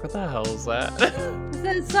that, and I was like, "What the hell is that?" It's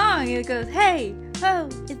that song. It goes, hey, ho,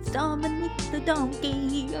 it's Dominic the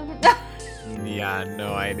Donkey. Yeah,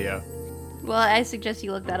 no idea. Well, I suggest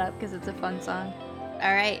you look that up because it's a fun song.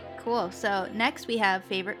 Alright, cool. So next we have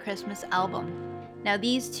favorite Christmas album. Now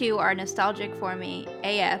these 2 are nostalgic for me.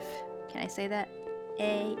 AF. Can I say that?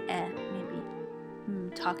 AF,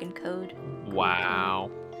 maybe. Talking code. Wow.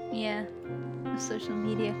 Yeah. Social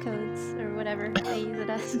media codes or whatever they use it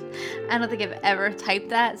as. I don't think I've ever typed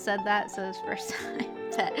that, said that, so it's first time.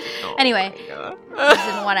 Oh Anyway, my God. I just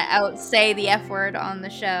didn't want to outsay the F word on the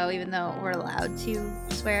show, even though we're allowed to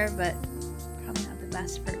swear, but probably not the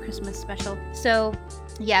best for a Christmas special. So,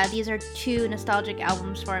 yeah, these are 2 nostalgic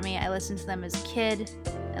albums for me. I listened to them as a kid.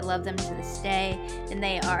 I love them to this day. And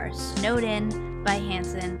they are Snowed In by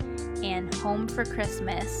Hanson and Home for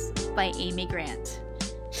Christmas by Amy Grant.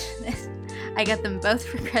 I got them both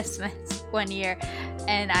for Christmas one year,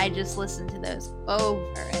 and I just listened to those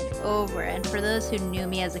over and over. And for those who knew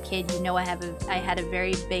me as a kid, you know I had a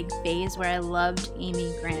very big phase where I loved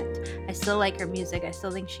Amy Grant. I still like her music. I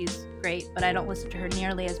still think she's great, but I don't listen to her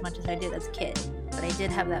nearly as much as I did as a kid. But I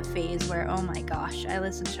did have that phase where, oh my gosh, I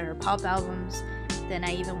listened to her pop albums. Then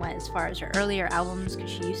I even went as far as her earlier albums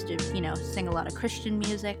because she used to, sing a lot of Christian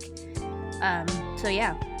music. So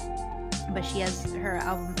yeah. But she has her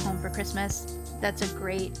album Home for Christmas. That's a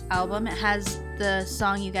great album. It has the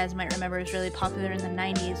song you guys might remember is really popular in the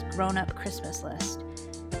 90s, Grown Up Christmas List.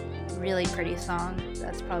 Really pretty song.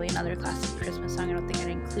 That's probably another classic Christmas song. I don't think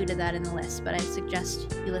I included that in the list, but I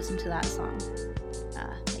suggest you listen to that song.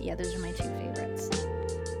 But yeah, those are my two favorites.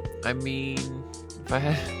 I mean, if I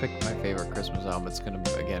had to pick my favorite Christmas album, it's going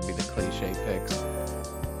to, again, be the cliche picks.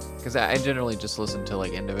 Because I generally just listen to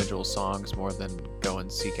like individual songs more than go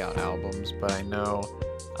and seek out albums. But I know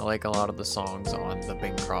I like a lot of the songs on the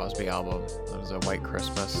Bing Crosby album. That was a White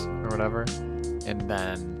Christmas or whatever. And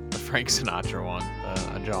then the Frank Sinatra one,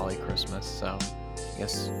 A Jolly Christmas. So I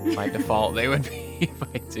guess by default they would be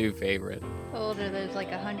my two favorite. How old are those?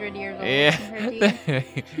 Like 100 years old? Yeah.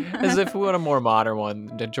 As if we want a more modern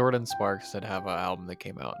one. The Jordan Sparks did have an album that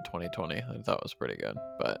came out in 2020. I thought was pretty good.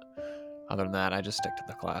 But other than that, I just stick to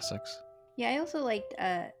the classics. Yeah, I also liked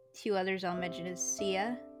two others I'll mention is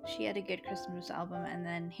Sia. She had a good Christmas album, and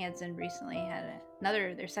then Hanson recently had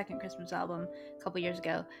their second Christmas album a couple years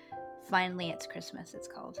ago. Finally, It's Christmas, it's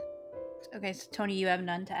called. Okay, so Tony, you have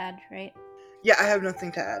none to add, right? Yeah, I have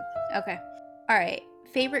nothing to add. Okay. All right.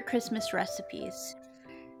 Favorite Christmas recipes.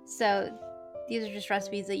 So these are just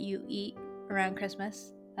recipes that you eat around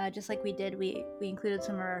Christmas. Just like we did, we included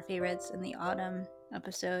some of our favorites in the autumn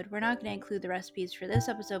episode. We're not going to include the recipes for this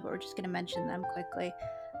episode, but we're just going to mention them quickly.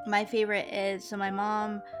 My favorite is, so my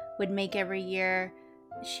mom would make every year,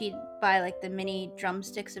 she'd buy like the mini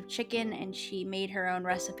drumsticks of chicken, and she made her own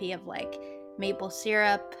recipe of like maple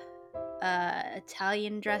syrup,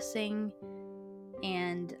 Italian dressing,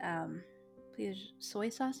 and soy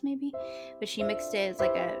sauce maybe, but she mixed it as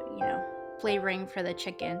like a flavoring for the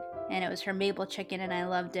chicken, and it was her maple chicken, and I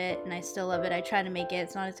loved it, and I still love it. I try to make it.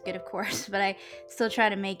 It's not as good, of course, but I still try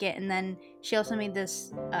to make it. And then she also made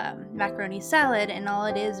this macaroni salad, and all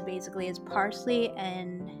it is basically is parsley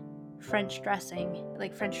and French dressing,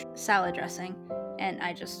 like French salad dressing, and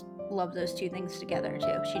I just love those two things together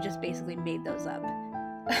too. She just basically made those up.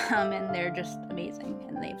 And they're just amazing,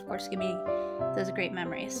 and they of course give me those great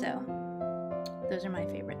memories. So those are my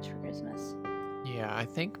favorites for Christmas. Yeah, I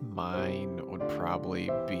think mine would probably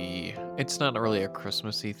be, it's not really a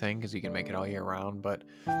Christmassy thing because you can make it all year round, but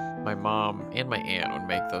my mom and my aunt would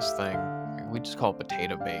make this thing. We just call it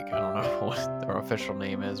potato bake. I don't know what their official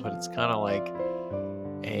name is, but it's kind of like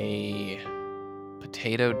a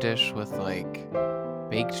potato dish with like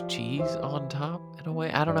baked cheese on top in a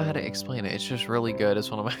way. I don't know how to explain it. It's just really good. It's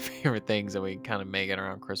one of my favorite things that we kind of make it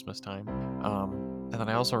around Christmas time. And then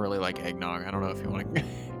I also really like eggnog. I don't know if you want to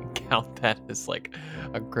count that as like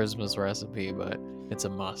a Christmas recipe, but it's a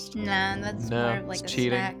must. Nah, that's more of like it's a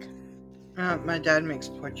cheating. snack. My dad makes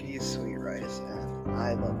Portuguese sweet rice, and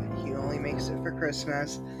I love it. He only makes it for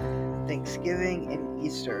Christmas, Thanksgiving, and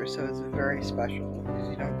Easter, so it's very special because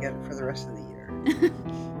you don't get it for the rest of the year.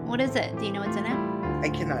 What is it? Do you know what's in it? I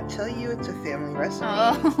cannot tell you, it's a family recipe,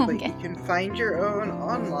 Oh, but okay. you can find your own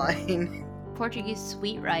online. Portuguese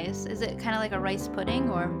sweet rice. Is it kind of like a rice pudding,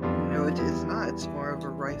 or? No, it is not. It's more of a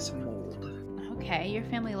rice mold. Okay, your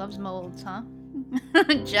family loves molds, huh?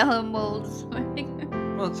 Jello molds.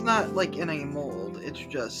 Well, it's not like in a mold. It's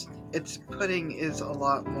just, its pudding is a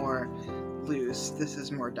lot more loose. This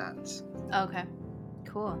is more dense. Okay,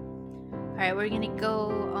 cool. All right, we're gonna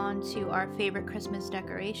go on to our favorite Christmas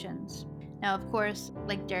decorations. Now, of course,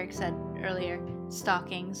 like Derek said earlier,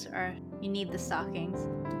 stockings are, you need the stockings.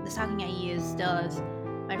 The stocking I use still is,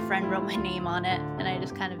 my friend wrote my name on it, and I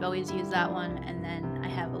just kind of always use that one. And then I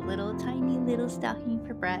have a little tiny little stocking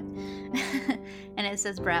for Brett, and it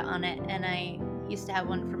says Brett on it. And I used to have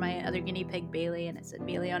one for my other guinea pig, Bailey, and it said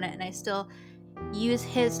Bailey on it. And I still use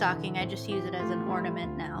his stocking. I just use it as an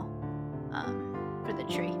ornament now for the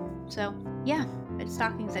tree. So yeah, but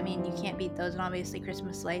stockings, I mean, you can't beat those. And obviously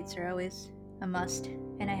Christmas lights are always a must.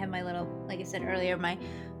 And I have my little, like I said earlier, my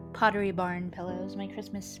Pottery Barn pillows, my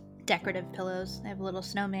Christmas decorative pillows. I have a little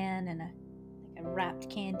snowman and a wrapped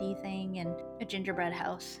candy thing and a gingerbread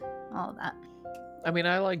house, all of that. I mean,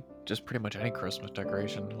 I like just pretty much any Christmas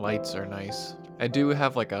decoration. Lights are nice. I do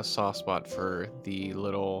have like a soft spot for the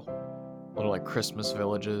little like Christmas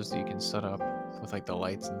villages that you can set up with like the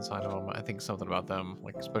lights inside of them. I think something about them,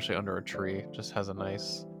 like especially under a tree, just has a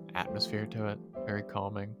nice atmosphere to it. Very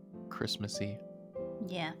calming, Christmassy.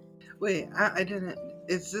 Yeah. Wait, I didn't.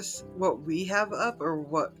 Is this what we have up, or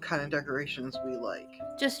what kind of decorations we like?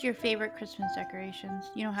 Just your favorite Christmas decorations.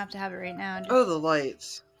 You don't have to have it right now. Oh, Just the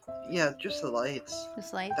lights. Yeah, just the lights.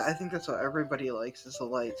 lights. I think that's what everybody likes is the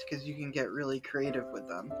lights because you can get really creative with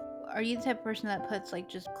them. Are you the type of person that puts like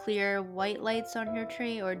just clear white lights on your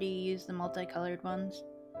tree, or do you use the multicolored ones?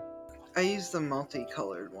 I use the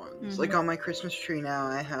multicolored ones. Like Mhm. on my Christmas tree now,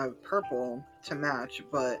 I have purple to match,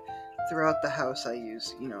 but throughout the house, I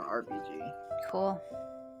use, RBG. Cool.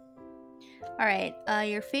 All right.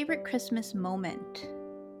 Your favorite Christmas moment.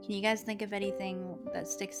 Can you guys think of anything that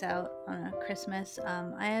sticks out on a Christmas?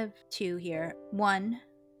 I have two here. One,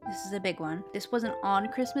 this is a big one. This wasn't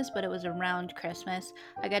on Christmas, but it was around Christmas.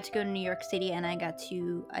 I got to go to New York City and I got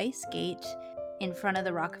to ice skate in front of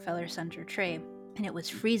the Rockefeller Center tree. And it was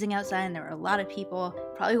freezing outside and there were a lot of people.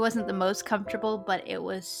 Probably wasn't the most comfortable, but it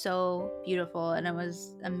was so beautiful and it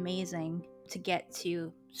was amazing to get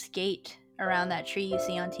to skate around that tree you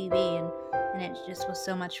see on TV, and it just was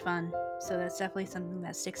so much fun. So that's definitely something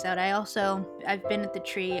that sticks out. I've been at the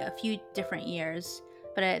tree a few different years,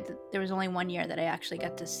 but there was only one year that I actually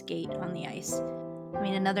got to skate on the ice. I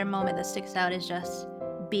mean, another moment that sticks out is just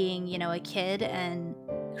being, a kid and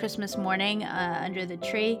Christmas morning under the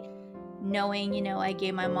tree, knowing, I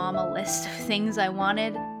gave my mom a list of things I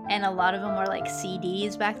wanted, and a lot of them were like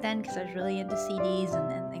CDs back then because I was really into CDs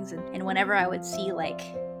and things. And whenever I would see like,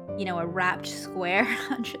 a wrapped square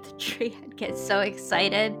under the tree, I'd get so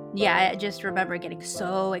excited. Yeah, I just remember getting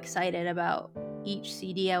so excited about each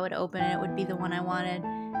CD I would open, and it would be the one I wanted.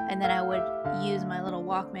 And then I would use my little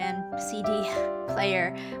Walkman CD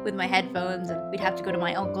player with my headphones, and we'd have to go to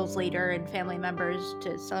my uncle's later and family members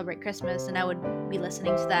to celebrate Christmas, and I would be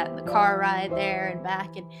listening to that in the car ride there and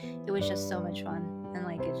back, and it was just so much fun. And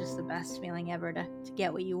like, it's just the best feeling ever to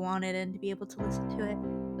get what you wanted and to be able to listen to it.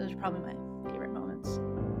 Those are probably my favorite moments.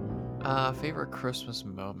 Favorite Christmas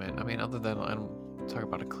moment. I mean, other than I don't talk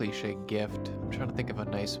about a cliche gift. I'm trying to think of a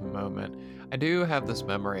nice moment. I do have this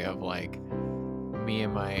memory of like me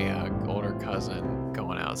and my older cousin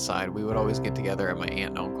going outside. We would always get together at my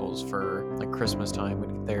aunt and uncle's for like Christmas time. We'd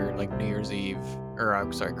get there like New Year's Eve, or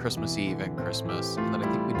I'm sorry, Christmas Eve and Christmas, and then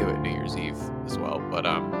I think we do it New Year's Eve as well. But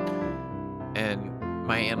and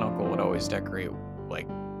my aunt and uncle would always decorate like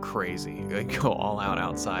crazy, like go all out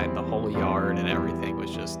outside. The whole yard and everything was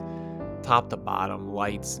just top to bottom,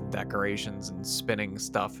 lights and decorations and spinning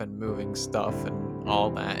stuff and moving stuff and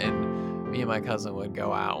all that. And me and my cousin would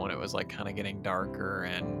go out when it was like kind of getting darker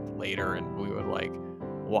and later, and we would like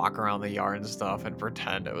walk around the yard and stuff and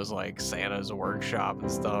pretend it was like Santa's workshop and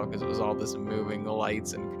stuff because it was all this moving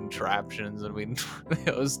lights and contraptions, and we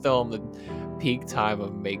it was still in the peak time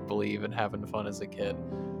of make believe and having fun as a kid.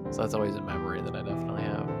 So that's always a memory that I definitely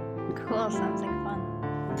have. Cool, sounds like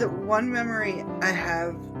fun. The one memory I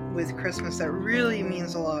have with Christmas that really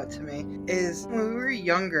means a lot to me is when we were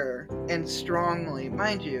younger and strongly,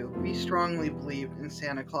 mind you, we strongly believed in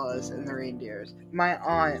Santa Claus and the reindeers. My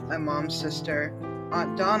aunt, my mom's sister,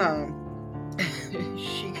 Aunt Donna,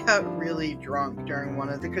 she got really drunk during one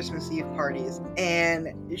of the Christmas Eve parties,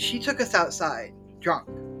 and she took us outside, drunk.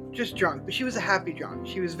 Just drunk, but she was a happy drunk.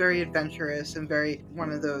 She was very adventurous and very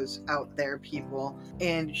one of those out there people.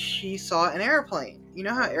 And she saw an airplane. You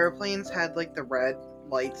know how airplanes had like the red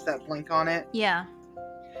lights that blink on it? Yeah.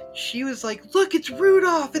 She was like, "Look, it's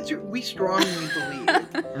Rudolph!" We strongly believe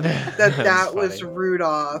that That's was funny.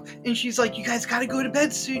 Rudolph. And she's like, "You guys gotta go to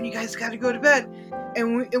bed soon. You guys gotta go to bed."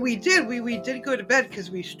 And we did. We did go to bed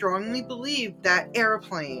because we strongly believed that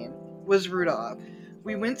airplane was Rudolph.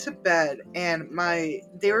 We went to bed, and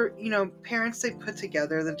they were, parents, they put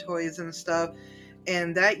together the toys and stuff.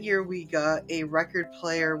 And that year we got a record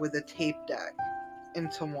player with a tape deck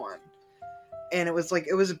into one. And it was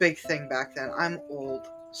a big thing back then. I'm old,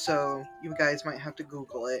 so you guys might have to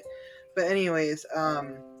Google it. But anyways,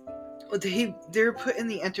 they're putting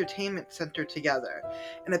the entertainment center together,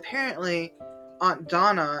 and apparently Aunt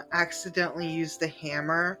Donna accidentally used the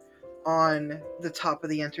hammer on the top of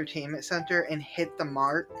the entertainment center and hit the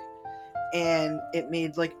mark, and it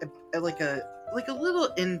made like a little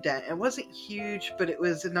indent. It wasn't huge, but it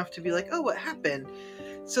was enough to be like, oh, what happened?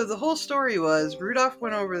 So the whole story was Rudolph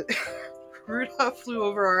went over Rudolph flew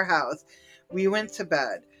over our house. We went to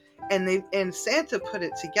bed, and Santa put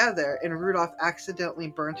it together, and Rudolph accidentally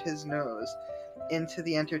burnt his nose into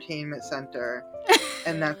the entertainment center,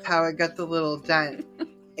 and that's how it got the little dent.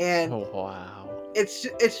 And Oh wow. it's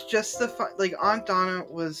just the fun. Like, Aunt Donna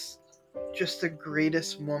was just the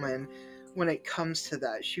greatest woman when it comes to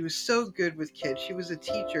that. She was so good with kids. She was a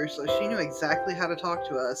teacher, so she knew exactly how to talk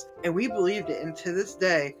to us, and we believed it. And to this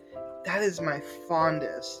day, that is my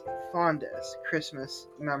fondest Christmas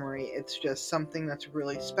memory. It's just something that's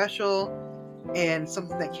really special and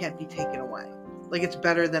something that can't be taken away. Like, it's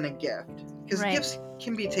better than a gift, because Right. gifts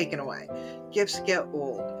can be taken away. Gifts get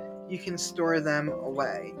old. You can store them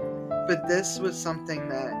away. But this was something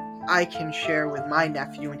that I can share with my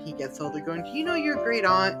nephew when he gets older, going, do you know your great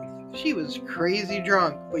aunt? She was crazy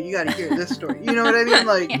drunk, but you got to hear this story. You know what I mean?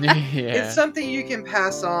 Like, it's Yeah. something you can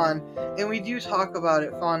pass on, and we do talk about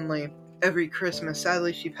it fondly every Christmas.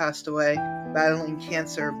 Sadly, she passed away battling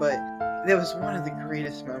cancer, but that was one of the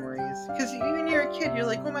greatest memories. Because when you're a kid, you're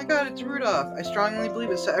like, oh my god, it's Rudolph. I strongly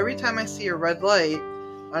believe it. So every time I see a red light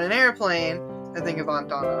on an airplane, I think of Aunt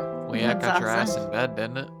Donna. Well, yeah, it That's got your ass awesome. in bed,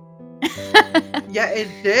 didn't it? Yeah, it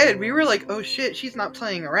did. We were like, oh shit, she's not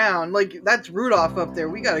playing around. Like, that's Rudolph up there.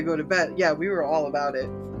 We gotta go to bed. Yeah, we were all about it.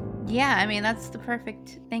 Yeah, I mean, that's the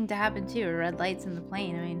perfect thing to happen too. Red lights in the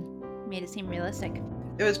plane. I mean, made it seem realistic.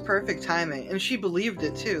 It was perfect timing. And she believed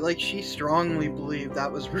it too. Like, she strongly believed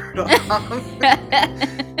that was Rudolph.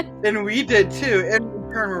 And we did too. And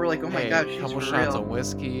in turn, we were like, oh my Hey, god, a she's couple for shots real. of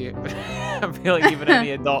whiskey. I feel like even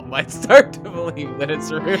any adult might start to believe that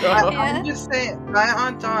it's Rudolph. Yeah. I'm just saying, my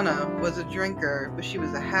Aunt Donna was a drinker, but she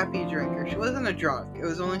was a happy drinker. She wasn't a drunk. It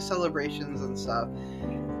was only celebrations and stuff.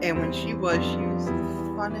 And when she was the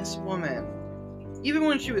funnest woman. Even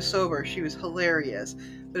when she was sober, she was hilarious.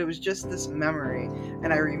 But it was just this memory.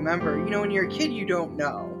 And I remember, when you're a kid, you don't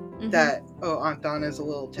know that, oh, Aunt Donna's a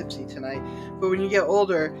little tipsy tonight. But when you get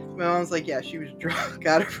older, my mom's like, yeah, she was drunk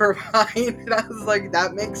out of her mind. And I was like,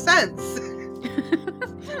 that makes sense.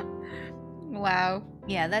 Wow.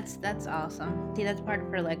 Yeah, that's awesome. See, that's part of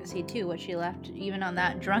her legacy too. What she left, even on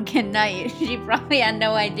that drunken night, she probably had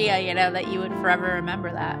no idea, that you would forever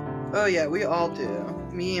remember that. Oh yeah, we all do.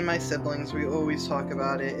 Me and my siblings, we always talk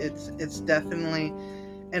about it. It's definitely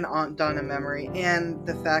an Aunt Donna memory, and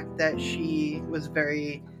the fact that she was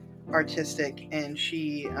very artistic and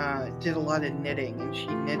she did a lot of knitting, and she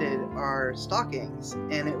knitted our stockings,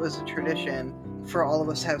 and it was a tradition for all of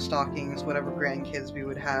us to have stockings. Whatever grandkids we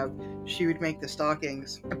would have, she would make the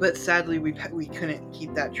stockings. But sadly, we couldn't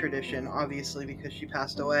keep that tradition, obviously, because she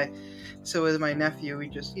passed away. So with my nephew, we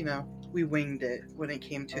just we winged it when it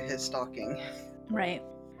came to his stocking. Right.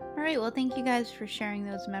 All right. Well, thank you guys for sharing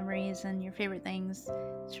those memories and your favorite things.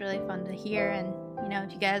 It's really fun to hear. And,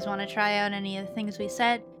 if you guys want to try out any of the things we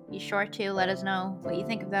said, be sure to let us know what you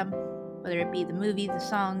think of them, whether it be the movie, the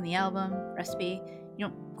song, the album, recipe. You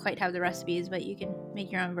don't quite have the recipes, but you can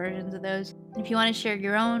make your own versions of those. If you want to share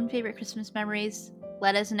your own favorite Christmas memories,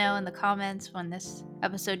 let us know in the comments when this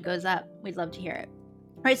episode goes up. We'd love to hear it.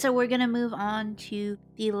 All right, so we're going to move on to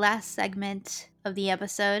the last segment of the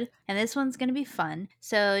episode, and this one's going to be fun.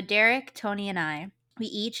 So, Derek, Tony, and I, we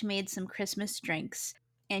each made some Christmas drinks,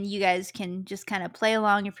 and you guys can just kind of play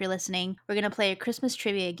along if you're listening. We're going to play a Christmas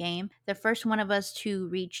trivia game. The first one of us to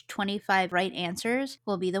reach 25 right answers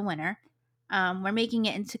will be the winner. We're making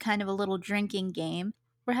it into kind of a little drinking game.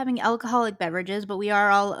 We're having alcoholic beverages, but we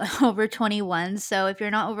are all over 21. So if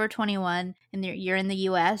you're not over 21 and you're in the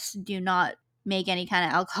US, do not make any kind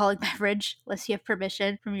of alcoholic beverage unless you have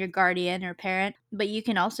permission from your guardian or parent. But you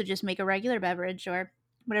can also just make a regular beverage or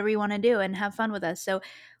whatever you want to do and have fun with us. So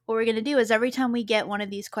what we're going to do is every time we get one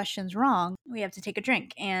of these questions wrong, we have to take a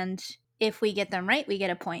drink. And if we get them right, we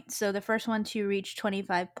get a point. So the first one to reach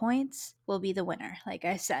 25 points will be the winner, like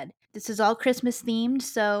I said. This is all Christmas themed,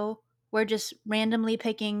 so we're just randomly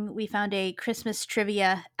picking. We found a Christmas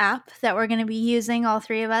trivia app that we're going to be using, all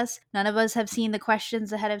three of us. None of us have seen the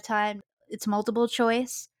questions ahead of time. It's multiple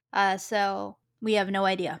choice, so we have no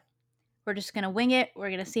idea. We're just going to wing it. We're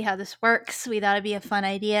going to see how this works. We thought it'd be a fun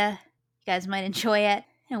idea. You guys might enjoy it.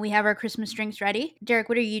 And we have our Christmas drinks ready. Derek,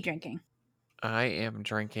 what are you drinking? I am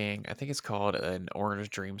drinking, I think it's called an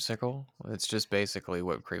orange dreamsicle. It's just basically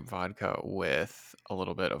whipped cream vodka with a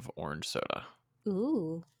little bit of orange soda.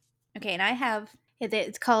 Ooh. Okay, and I have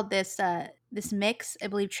it's called this mix. I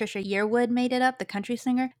believe Trisha Yearwood made it up, the country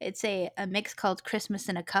singer. It's a mix called Christmas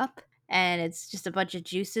in a Cup, and it's just a bunch of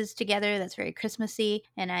juices together that's very Christmassy,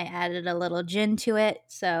 and I added a little gin to it.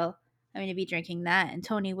 So I'm going to be drinking that. And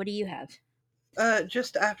Tony, what do you have?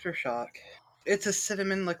 Just aftershock. It's a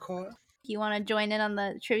cinnamon liqueur. You want to join in on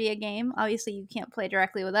the trivia game? Obviously, you can't play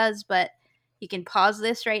directly with us, but you can pause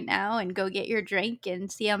this right now and go get your drink and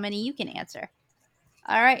see how many you can answer.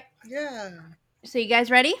 All right. Yeah. So you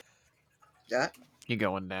guys ready? Yeah. You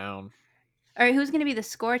going down? All right, who's going to be the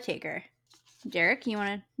score taker? Derek, you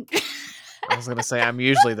want to? I was gonna say I'm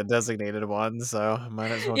usually the designated one, so I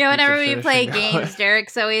might as well Yeah, keep the whenever we play tradition going. games,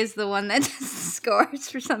 Derek's always the one that scores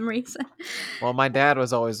for some reason. Well, my dad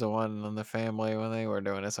was always the one in the family when they were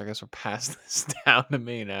doing this. I guess we're passing this down to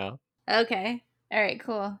me now. Okay. All right,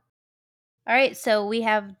 cool. All right, so we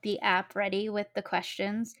have the app ready with the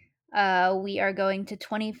questions. We are going to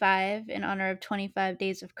 25 in honor of 25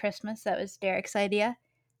 Days of Christmas. That was Derek's idea.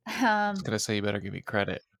 I was gonna say you better give me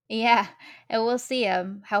credit. Yeah, and we'll see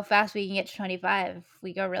how fast we can get to 25. If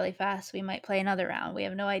we go really fast, we might play another round. We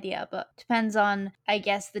have no idea, but depends on, I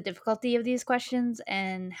guess, the difficulty of these questions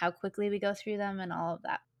and how quickly we go through them and all of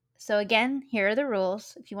that. So again, here are the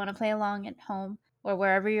rules. If you want to play along at home or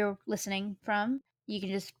wherever you're listening from, you can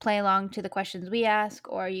just play along to the questions we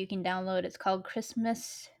ask, or you can download. It's called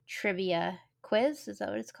Christmas Trivia Quiz. Is that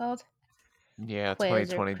what it's called? Yeah,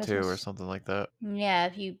 Quiz or 2022 or Christmas. something like that. Yeah,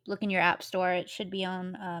 if you look in your app store, it should be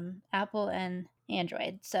on Apple and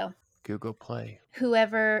Android. So Google Play.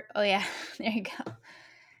 whoever, oh yeah, there you go.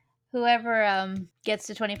 Whoever gets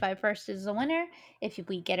to 25 first is the winner. If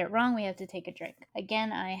we get it wrong, we have to take a drink.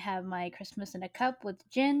 Again, I have my Christmas in a cup with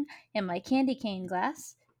gin and my candy cane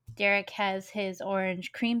glass. Derek has his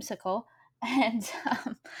orange creamsicle, and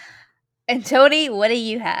Tony, what do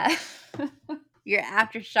you have? Your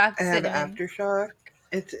aftershock I have cinnamon. aftershock.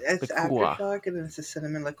 It's Liqueur. aftershock, and it's a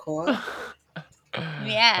cinnamon liqueur. I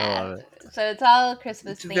Yeah, love it. so it's all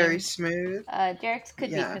Christmas It's themed. very smooth. Derek's could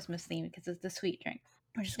be Yeah. Christmas themed because it's the sweet drink.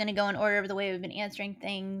 We're just gonna go in order of the way we've been answering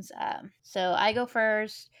things. So I go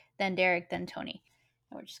first, then Derek, then Tony,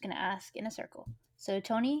 and we're just gonna ask in a circle. So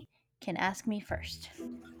Tony can ask me first.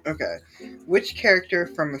 Okay. Which character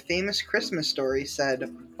from a famous Christmas story said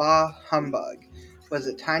 "Bah humbug"? Was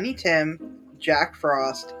it Tiny Tim, Jack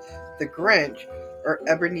Frost, the Grinch, or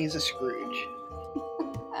Ebenezer Scrooge?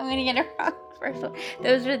 I'm gonna get it wrong first one.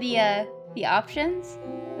 Those were the options.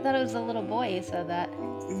 I thought it was the little boy who said that.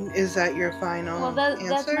 Is that your final Well, that's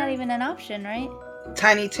answer? not even an option, right?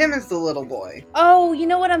 Tiny Tim is the little boy. Oh, you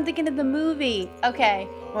know what? I'm thinking of the movie. Okay.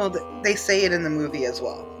 Well, they say it in the movie as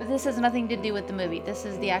well. But this has nothing to do with the movie. This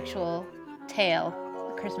is the actual tale,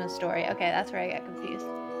 the Christmas story. Okay, that's where I got confused.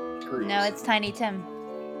 Scrooge. No, it's Tiny Tim.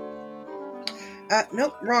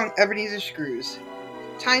 Nope, wrong. Ebenezer Scrooge.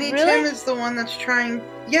 Tiny Really? Tim is the one that's trying.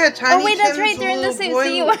 Yeah, Tiny Oh wait, Tim that's right. is the They're in the little same. boy. So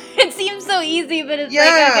you, it seems so easy, but it's Yeah.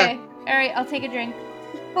 like okay. All right, I'll take a drink.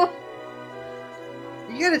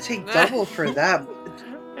 You gotta take double for that.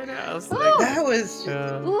 I know, I was Ooh. like, That was.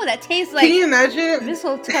 Ooh, that tastes Can you like imagine?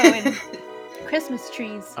 mistletoe and Christmas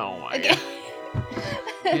trees. oh my Okay. god.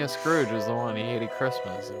 Yeah, Scrooge was the one. He hated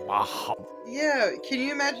Christmas. Wow. Yeah, can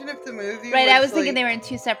you imagine if the movie Right, I was thinking like, they were in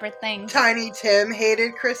two separate things. Tiny Tim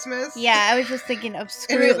hated Christmas? Yeah, I was just thinking of And it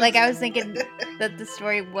Scrooge. Like I was- was thinking that the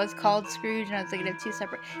story was called Scrooge, and I was thinking of two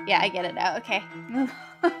separate. Yeah, I get it now. Okay.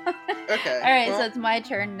 Okay. All right, so well, it's my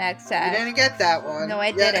turn next. you didn't get that one. No, I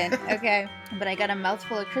Yeah. didn't. Okay, but I got a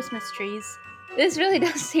mouthful of Christmas trees. This really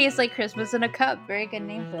does taste like Christmas in a cup. Very good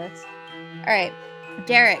name for this. All right,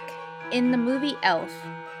 Derek. In the movie Elf,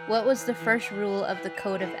 what was the first rule of the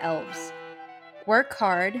Code of Elves? Work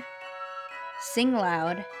hard, sing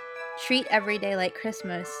loud, treat every day like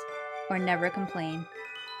Christmas, or never complain.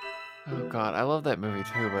 Oh god, I love that movie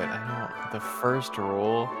too, but I don't. The first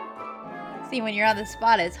rule. See, when you're on the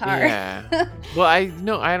spot, it's hard. Yeah. Well, I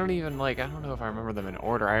don't even like. I don't know if I remember them in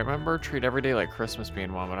order. I remember treat every day like Christmas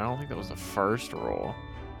being one, but I don't think that was the first rule.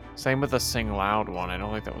 Same with the sing loud one. I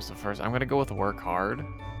don't think that was the first. I'm gonna go with work hard.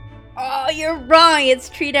 Oh, you're wrong. It's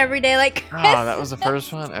treat every day like Christmas. Oh, that was the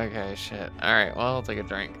first one? Okay, shit. Alright, well, I'll take a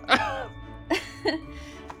drink.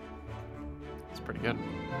 It's pretty good.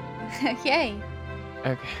 Okay.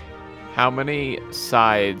 Okay. How many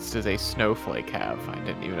sides does a snowflake have? I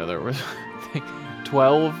didn't even know there was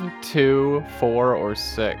 12, 2, 4, or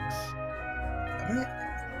 6. I'm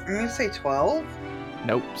gonna say 12.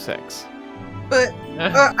 Nope, 6. But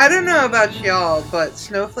I don't know about y'all, but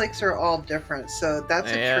snowflakes are all different, so that's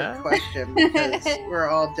a Yeah. trick question because we're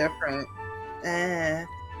all different.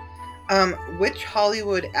 Which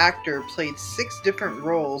Hollywood actor played 6 different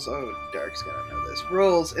roles? Oh, Derek's gonna know this.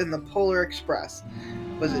 Roles in the Polar Express.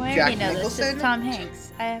 Was it Oh, I Jack already know this. Nicholson? It's Tom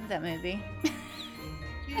Hanks. I have that movie.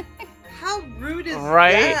 How rude is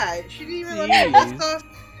Right? that? She didn't even let me Jeez. list off.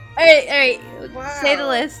 All right. Say the Wow.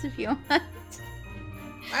 list if you want.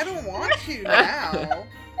 I don't want to now.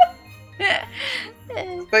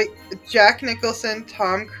 But Jack Nicholson,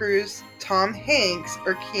 Tom Cruise, Tom Hanks,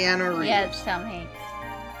 or Keanu Reeves? Yeah, it's Tom Hanks.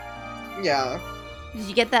 Yeah. Did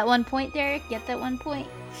you get that 1 point, Derek? Get that 1 point?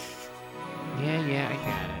 Yeah, I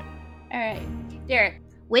got it. All right. Derek,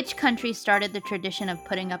 which country started the tradition of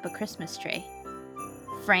putting up a Christmas tree?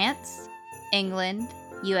 France, England,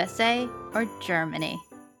 USA, or Germany?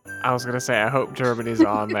 I was gonna say I hope Germany's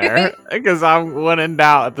on there because I'm when in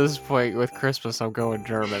doubt at this point with Christmas. I'm going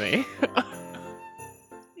Germany.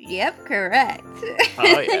 Yep, correct.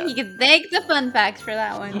 Oh, yeah. You can thank the fun facts for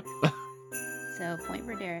that one. So, point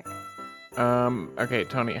for Derek. Okay,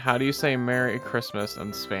 Tony, how do you say Merry Christmas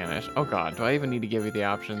in Spanish? Oh God, do I even need to give you the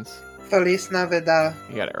options? Feliz Navidad.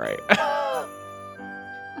 You got it right.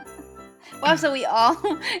 Wow, so we all,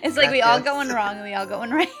 it's like we all Gracias. going wrong and we all going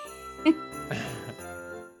right.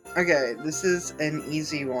 Okay, this is an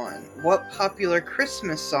easy one. What popular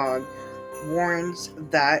Christmas song warns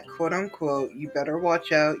that, quote unquote, you better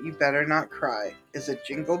watch out, you better not cry? Is it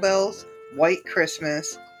Jingle Bells, White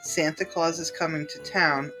Christmas, Santa Claus is Coming to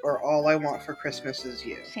Town, or All I Want for Christmas Is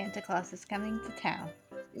You? Santa Claus is coming to town.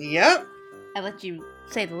 Yep. I let you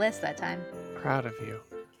say the list that time. Proud of you.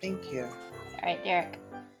 Thank you. All right, Derek.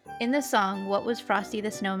 In the song, what was Frosty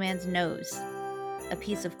the Snowman's nose? A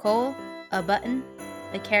piece of coal, a button,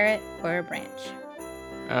 a carrot, or a branch?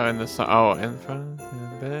 Oh, in the song. Oh, in front of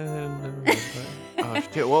the bed. Oh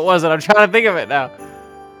shit! What was it? I'm trying to think of it now.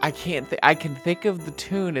 I can't. I can think of the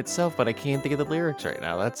tune itself, but I can't think of the lyrics right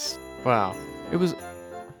now. That's wow. It was.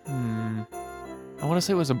 I want to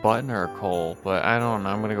say it was a button or a coal, but I don't know.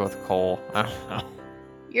 I'm gonna go with coal. I don't know.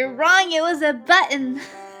 You're wrong. It was a button.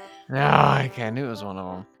 No, I knew it was one of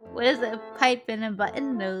them. What is a pipe and a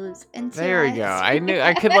button nose and two There we go. eyes? I knew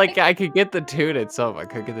I could I could get the tune itself. I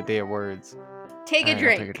could get the damn words. Take a Alright, I'll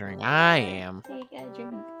drink. take a drink. I am. Take a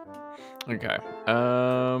drink. Okay.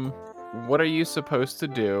 What are you supposed to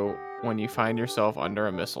do when you find yourself under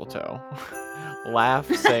a mistletoe?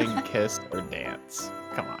 Laugh, sing, kiss, or dance?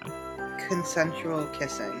 Come on. Consensual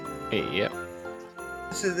kissing. Yep.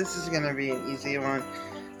 So this is gonna be an easy one.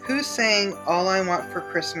 Who's saying All I Want for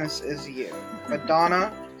Christmas Is You?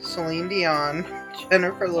 Madonna, Celine Dion,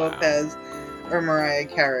 Jennifer Wow. Lopez, or Mariah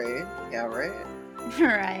Carey? Yeah, right?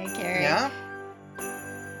 Mariah Carey. Yeah?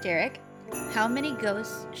 Derek, how many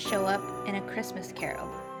ghosts show up in A Christmas Carol?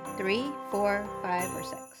 3, 4, 5, or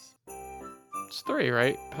 6? It's 3,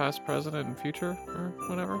 right? Past, present, and future, or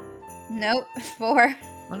whatever. Nope, 4.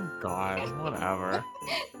 Oh God, whatever.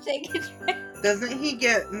 Take a drink. Doesn't he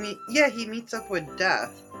get me? Yeah, he meets up with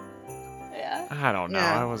Death. Yeah. I don't know.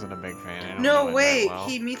 Yeah. I wasn't a big fan. I don't No, know it that wait. well.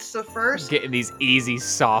 He meets the I'm first. getting these easy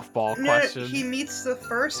softball No, questions. he meets the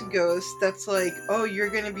first ghost that's like, oh, you're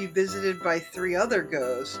gonna be visited by 3 other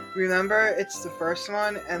ghosts. Remember? It's the first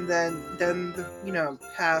one, and then the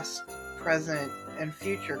past, present, and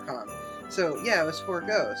future come. So yeah, it was 4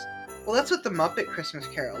 ghosts. Well, that's what the Muppet Christmas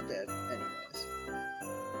Carol did, anyways.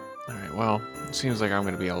 All right. Well, it seems like I'm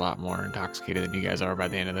going to be a lot more intoxicated than you guys are by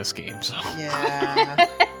the end of this game. So. Yeah.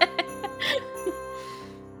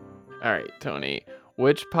 All right, Tony.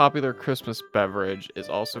 Which popular Christmas beverage is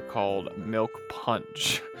also called milk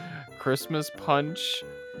punch? Christmas punch,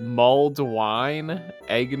 mulled wine,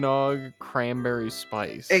 eggnog, cranberry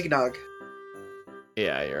spice. Eggnog.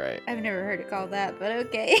 Yeah, you're right. I've never heard it called that, but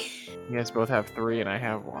okay. You guys both have 3 and I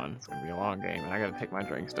have 1. It's gonna be a long game, and I gotta take my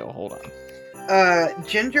drink still. Hold on.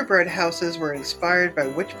 Gingerbread houses were inspired by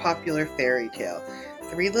which popular fairy tale?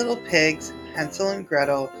 3 Little Pigs, Hansel and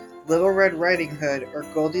Gretel, Little Red Riding Hood, or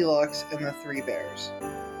Goldilocks and the 3 Bears?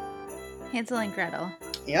 Hansel and Gretel.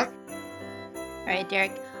 Yep. All right,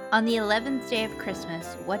 Derek. On the 11th day of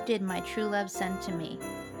Christmas, what did my true love send to me?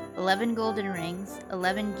 11 golden rings,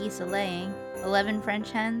 11 geese a-laying, 11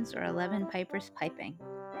 French hens, or 11 pipers piping?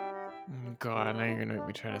 God, now you're gonna make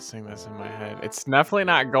me try to sing this in my head. It's definitely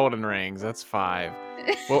not golden rings. That's 5.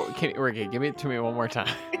 Well, Ricky, give it to me one more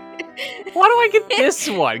time. Why do I get this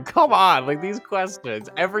one? Come on, like these questions.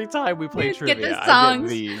 Every time we play Let's get trivia, the I songs. get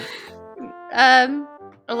these.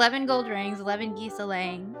 11 gold rings, 11 geese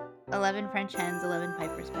a-laying, 11 French hens, 11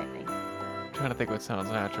 pipers piping. I'm trying to think what sounds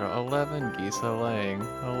natural. 11 geese a-laying,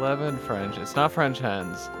 11 French. It's not French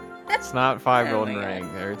hens. It's not 5 Oh golden my God.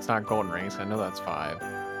 rings. Or it's not golden rings. I know that's 5.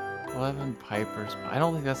 11 pipers. I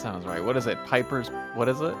don't think that sounds right. What is it? Pipers. What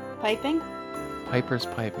is it? Piping? Pipers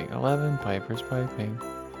piping. 11 pipers piping.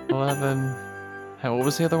 11. Hey, what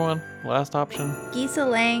was the other one? Last option? Geese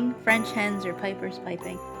a-laying, French hens, or pipers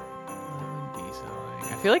piping? 11 geese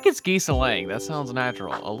a-laying. I feel like it's geese a-laying. That sounds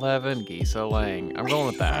natural. 11 geese a-laying. I'm going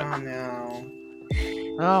with that. Oh no.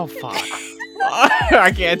 Oh, fuck.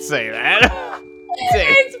 I can't say that. Dang.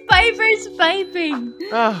 It's pipers piping.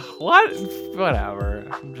 What? Whatever.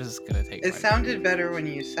 I'm just gonna take It my sounded better when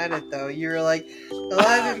you said it though. You were like,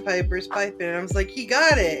 11 pipers piping, and I was like, he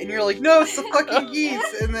got it. And you're like, no, it's the fucking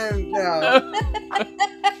geese. And then, no.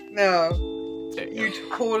 No. Damn. You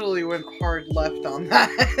totally went hard left on that.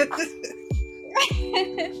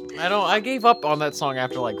 I gave up on that song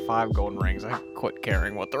after like 5 golden rings. I quit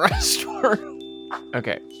caring what the rest were.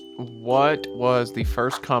 Okay. What was the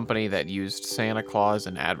first company that used Santa Claus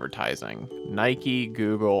in advertising? Nike,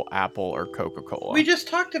 Google, Apple, or Coca-Cola? We just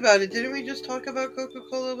talked about it. Didn't we just talk about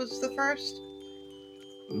Coca-Cola was the first?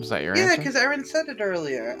 Was that your Yeah, answer? because Erin said it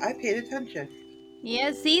earlier. I paid attention.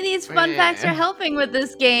 Yeah, see, these fun facts are helping with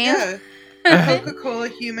this game. Yeah. Coca-Cola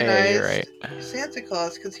Yeah, humanized you're right. Santa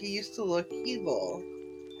Claus because he used to look evil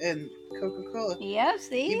in Coca-Cola. Yeah,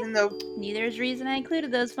 see? Even though, There's reason I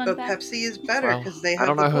included those fun but facts. Pepsi is better Well, because they I have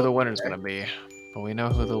don't the know who the Coke winner's there. gonna be, but we know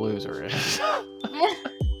who the loser is.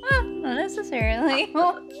 Not necessarily.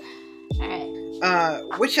 Alright.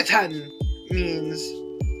 Wichita means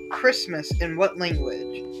Christmas in what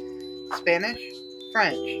language? Spanish,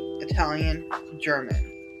 French, Italian, German.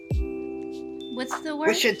 What's the word?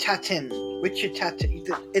 Wichitatan.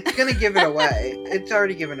 It's gonna give it away. It's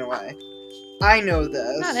already given away. I know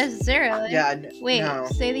this. Not necessarily. Yeah. Wait, no.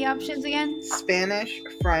 say the options again? Spanish,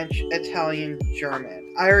 French, Italian,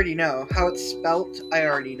 German. I already know. How it's spelt, I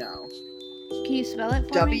already know. Can you spell it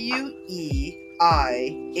for me?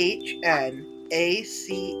 Weihnachtschten.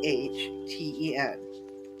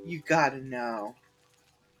 You gotta know.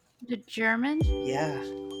 The German? Yeah.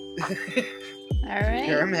 Alright.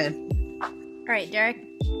 German. Alright, Derek.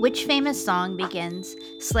 Which famous song begins,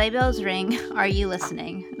 Sleigh bells ring, are you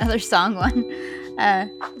listening? Another song one.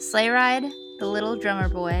 Sleigh Ride, The Little Drummer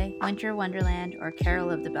Boy, Winter Wonderland, or Carol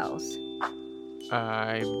of the Bells?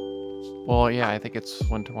 I think it's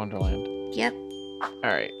Winter Wonderland. Yep.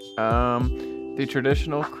 Alright. The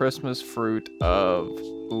traditional Christmas fruit of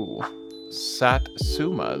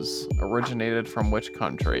satsumas originated from which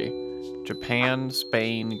country? Japan,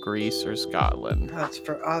 Spain, Greece, or Scotland? That's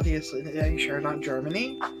for obviously. Are you sure not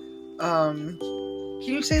Germany? Can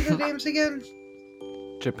you say the names again?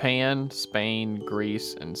 Japan, Spain,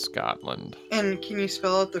 Greece, and Scotland. And can you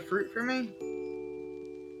spell out the fruit for me?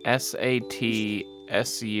 Satsumas.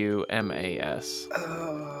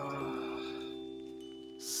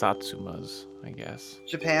 Satsumas, I guess.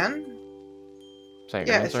 Japan? Is that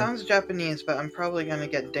your Yeah, it answer? sounds Japanese, but I'm probably gonna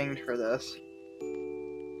get dinged for this.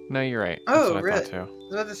 No, you're right. That's Oh, what I really? thought too. I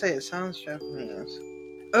was about to say it sounds Japanese.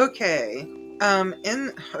 Okay.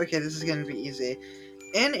 Okay, this is gonna be easy.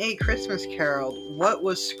 In A Christmas Carol, what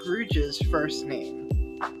was Scrooge's first name?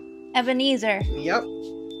 Ebenezer. Yep.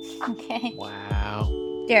 Okay. Wow.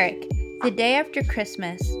 Derek, the day after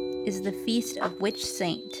Christmas is the feast of which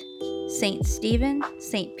saint? Saint Stephen,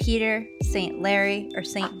 Saint Peter, Saint Larry, or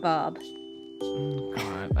Saint Bob?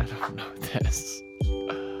 God, I don't know this.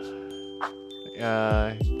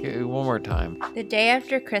 One more time. The day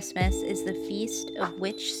after Christmas is the feast of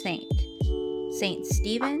which saint? Saint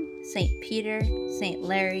Stephen, Saint Peter, Saint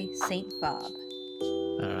Larry, Saint Bob. I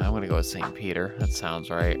don't know, I'm gonna go with St. Peter. That sounds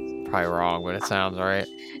right. Probably wrong, but it sounds right.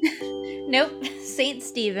 Nope, Saint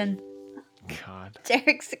Stephen. God.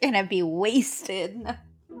 Derek's gonna be wasted.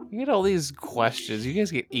 You get all these questions. You guys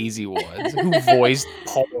get easy ones. Who voiced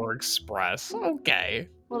Polar Express? Okay.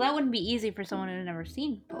 Well, that wouldn't be easy for someone who'd never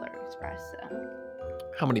seen Polar Express, so.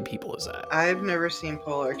 How many people is that? I've never seen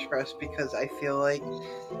Polar Express because I feel like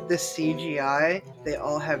the CGI, they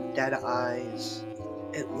all have dead eyes.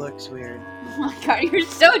 It looks weird. Oh my god, you're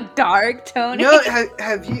so dark, Tony. No,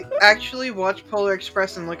 have you actually watched Polar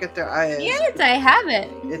Express and look at their eyes? Yes, I have it.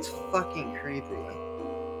 It's fucking creepy.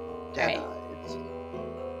 Dead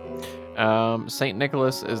eyes. Saint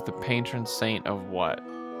Nicholas is the patron saint of what?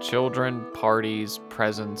 Children, parties,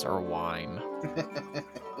 presents, or wine?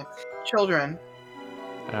 Children.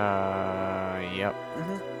 Yep.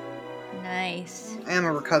 Nice. I am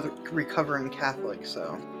a recovering Catholic,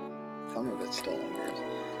 so some of it still lingers.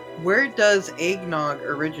 Where does eggnog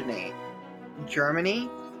originate? Germany,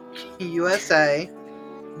 USA,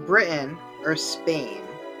 Britain, or Spain?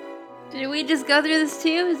 Did we just go through this too?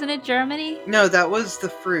 Isn't it Germany? No, that was the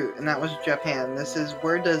fruit, and that was Japan. This is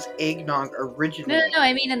where does eggnog originate? No,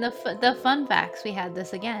 I mean in the fun facts we had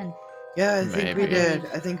this again. Yeah, I think we Maybe. did.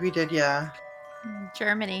 I think we did, yeah.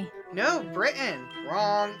 Germany. No, Britain.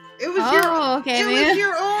 Wrong. It was okay, it man. was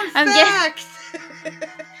your own I'm fact.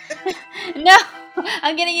 No,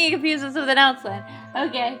 I'm getting you confused with something else then.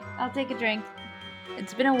 Okay, I'll take a drink.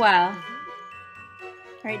 It's been a while.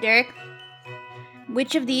 Alright, Derek.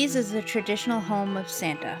 Which of these is the traditional home of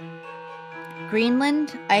Santa?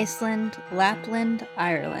 Greenland, Iceland, Lapland,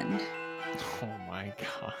 Ireland. Oh my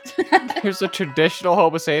god. There's a traditional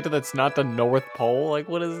home of Santa that's not the North Pole? Like,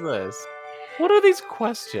 what is this? What are these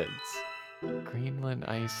questions? Greenland,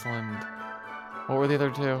 Iceland. What were the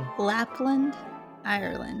other two? Lapland,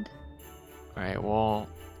 Ireland. Alright, well,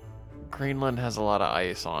 Greenland has a lot of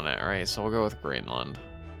ice on it, right? So we'll go with Greenland.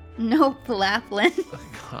 Nope, Lapland.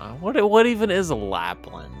 God, what even is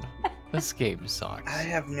Lapland? This game sucks. I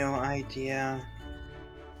have no idea.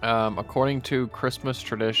 According to Christmas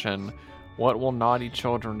tradition, what will naughty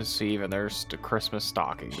children receive in their Christmas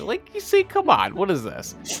stockings? Like, you see, come on, what is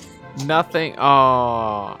this? Nothing.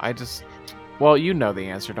 Oh, well, you know the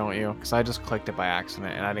answer, don't you? Because I just clicked it by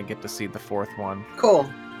accident and I didn't get to see the fourth one. Cool.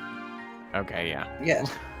 Okay, yeah.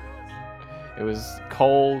 Yes. It was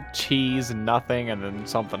coal, cheese, and nothing, and then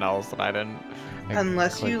something else that I didn't.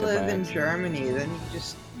 Unless you clicked it by live in accident. Germany, then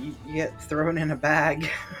you get thrown in a bag.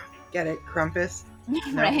 Get it, Krampus? No,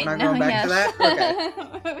 Right? we're not No, going back to yeah.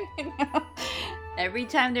 that? No. Every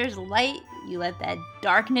time there's light, you let that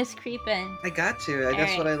darkness creep in. I got to. That's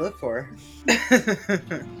Alright. what I live for.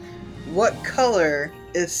 What color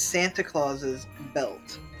is Santa Claus's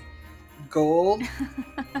belt? Gold.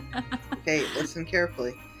 Okay, listen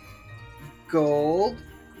carefully. Gold,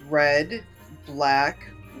 red, black,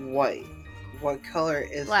 white. What color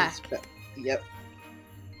is Black. his belt? Yep.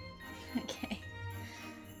 Okay.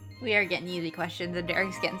 We are getting easy questions, and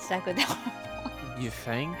Derek's getting stuck with that one. You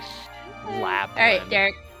think? Lapland. Alright,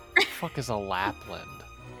 Derek. What the fuck is a Lapland?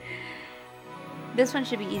 This one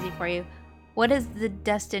should be easy for you. What is the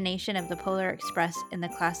destination of the Polar Express in the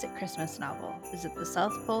classic Christmas novel? Is it the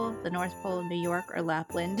South Pole, the North Pole, New York, or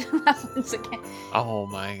Lapland? Lapland's again. Oh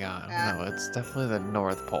my god. No, it's definitely the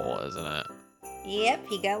North Pole, isn't it? Yep,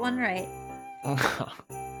 he got one right.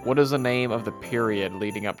 What is the name of the period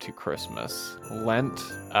leading up to Christmas? Lent,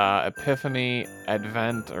 Epiphany,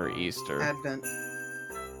 Advent, or Easter? Advent.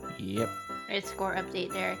 Yep. Alright, score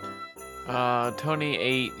update, Derek. Tony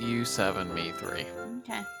 8, you 7, me 3.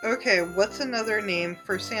 Okay. Okay, what's another name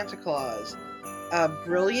for Santa Claus?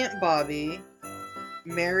 Brilliant Bobby,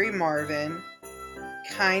 Mary Marvin,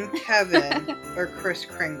 Kind Kevin, or Kris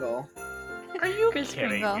Kringle? Are you Kris kidding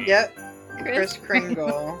Kringle. me? Yep, Kris Kris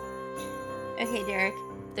Kringle. Okay, Derek.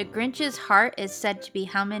 The Grinch's heart is said to be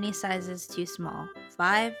how many sizes too small?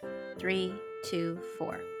 5, 3, 2,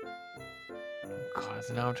 4. God,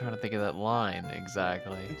 so now I'm trying to think of that line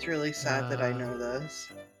exactly. It's really sad that I know this.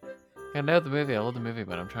 I know the movie. I love the movie,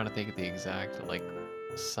 but I'm trying to think of the exact like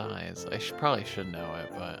size. Probably should know it,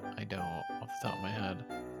 but I don't off the top of my head.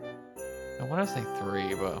 I want to say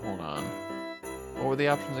 3, but hold on. What were the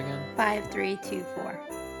options again? 5, 3, 2, 4.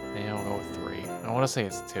 Yeah, I'll go with 3. I want to say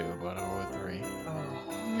it's 2, but I'll go with 3. Oh,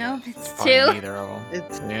 Nope, it's Probably 2. neither of them.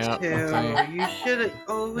 it's Yeah, two. okay. You should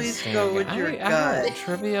always Dang go it. with your I gut. don't-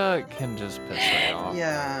 trivia can just piss me off.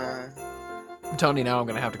 Yeah. Tony, now I'm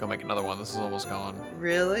gonna have to go make another one. This is almost gone.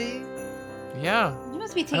 Really? Yeah. You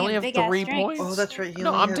must be I only taking have big 3 ass drinks. points. Oh, that's right. He No,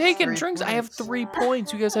 only I'm has taking 3 drinks. I have points. 3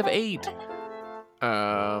 points. You guys have 8.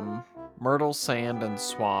 Myrtle, sand, and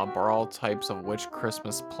swamp are all types of which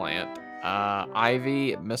Christmas plant?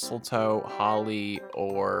 Ivy, mistletoe, holly,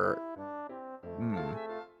 or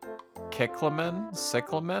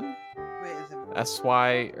cyclamen? Wait, is it?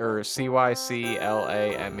 S-Y or C-Y-C-L-A-M-E-N.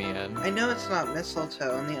 I know it's not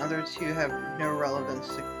mistletoe, and the other two have no relevance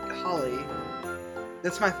to holly.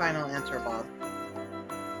 That's my final answer, Bob.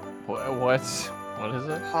 What is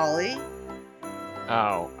it? Holly?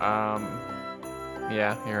 Oh,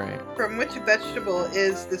 yeah, you're right. From which vegetable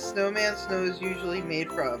is the snowman's nose usually made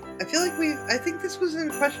from? I feel like I think this was in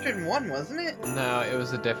question 1, wasn't it? No, it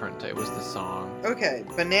was it was the song. Okay,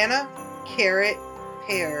 banana, carrot,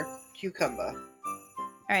 pear, cucumber.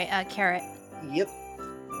 Alright, carrot. Yep.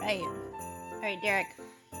 Right. Alright, Derek.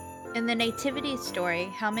 In the nativity story,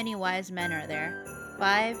 how many wise men are there?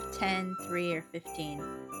 5, 10, 3, or 15?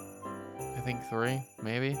 I think 3,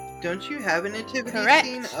 maybe. Don't you have a nativity Correct.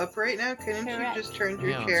 scene up right now? Couldn't Correct. you just turn your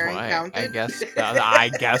Yeah, chair that's and why count I it? guess I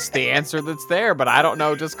guess the answer that's there, but I don't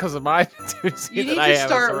know just because of my You need to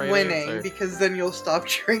start winning because then you'll stop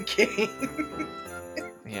drinking.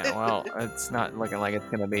 Yeah, well, it's not looking like it's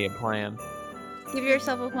gonna be a plan. Give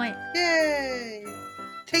yourself a point. Yay!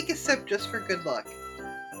 Take a sip just for good luck.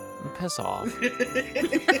 Piss off.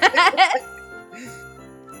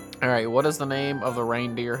 All right, what is the name of the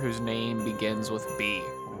reindeer whose name begins with B?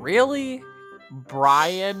 Really?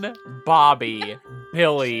 Brian, Bobby,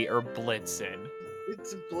 Billy, or Blitzen?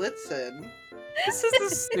 It's Blitzen. This is the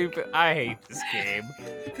stupid. I hate this game.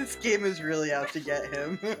 This game is really out to get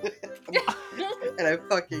him. And I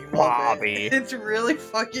fucking love Bobby. it. It's really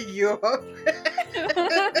fucking you up.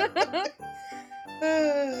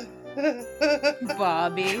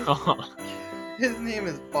 Bobby. His name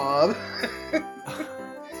is Bob.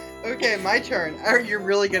 Okay, my turn. You're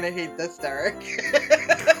really gonna hate this, Derek.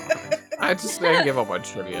 I give up on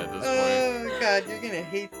trivia at this point. god, you're gonna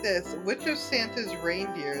hate this. Which of Santa's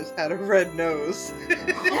reindeers had a red nose?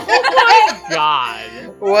 Oh my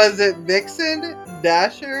god! Was it Vixen,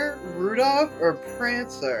 Dasher, Rudolph, or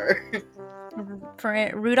Prancer?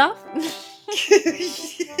 For Rudolph?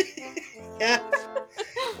 Yeah.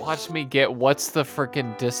 Watch me get what's the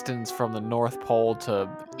freaking distance from the North Pole to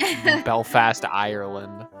Belfast,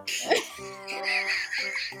 Ireland?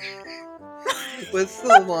 What's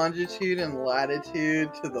the longitude and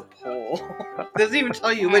latitude to the pole? Doesn't even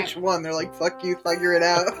tell you which one. They're like, fuck you, figure it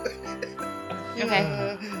out.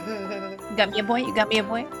 Okay. You got me a point? You got me a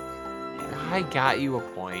point? I got you a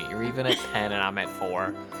point. You're even at 10 and I'm at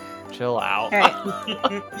 4. Chill out. All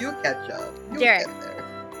right. You'll catch up. You'll Derek. get there.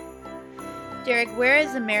 Derek, where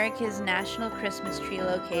is America's national Christmas tree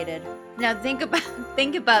located? Now think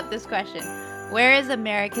about this question. Where is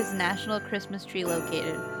America's national Christmas tree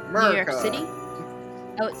located? New York America. City?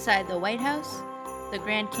 Outside the White House? The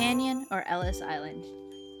Grand Canyon? Or Ellis Island?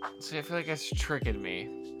 See, I feel like it's tricking me.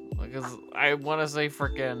 Because I want to say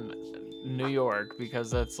freaking New York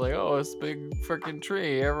because that's like, oh, it's a big freaking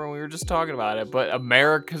tree. Everyone, we were just talking about it. But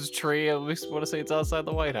America's tree, at least want to say it's outside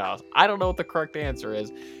the White House. I don't know what the correct answer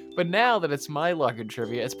is. But now that it's my luck and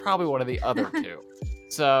trivia, it's probably one of the other two.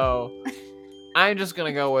 So I'm just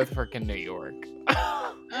going to go with freaking New York.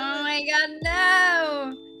 Oh my god,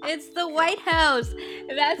 no! It's the White House.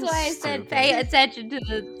 That's why I said pay attention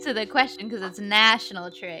to the question because it's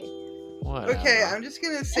national tree. Whatever. Okay, I'm just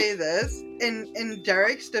gonna say this. In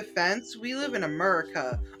Derek's defense, we live in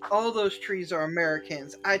America. All those trees are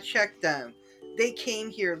Americans. I checked them. They came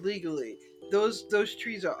here legally. Those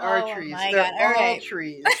trees are our Oh trees. my They're God, all alright.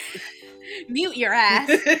 trees. Mute your ass.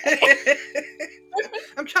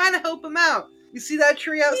 I'm trying to help him out. You see that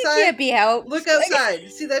tree You outside? can't be helped. Look outside. You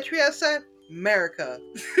see that tree outside? America.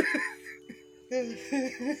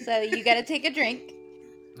 So you gotta take a drink.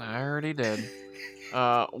 I already did.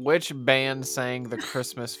 Which band sang the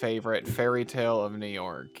Christmas favorite Fairy Tale of New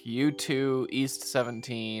York? U2, East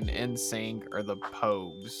 17, NSYNC, or the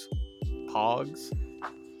Pogues? Pogs?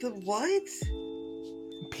 The what?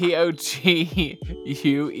 Pogues.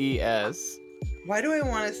 Why do I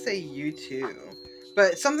want to say U2?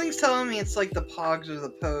 But something's telling me it's like the Pogs or the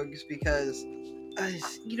Pogues because,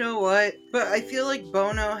 you know what? But I feel like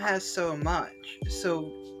Bono has so much, so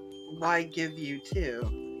why give U2?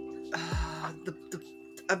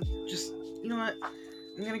 I'm just, you know what?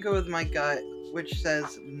 I'm gonna go with my gut, which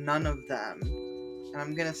says none of them, and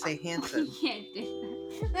I'm gonna say Hanson. You can't do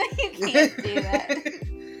that. You can't do that.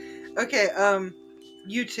 Okay,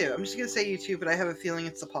 U2. I'm just gonna say U2, but I have a feeling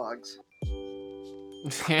it's the Pogs.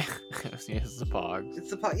 Yes, it's the Pogs. It's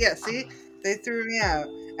the Pogs. Yeah, see? They threw me out.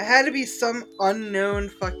 It had to be some unknown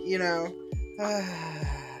you know.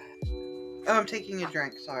 Oh, I'm taking a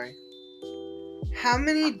drink, sorry. How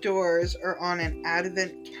many doors are on an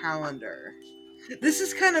advent calendar? This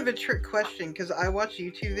is kind of a trick question because I watch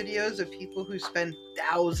YouTube videos of people who spend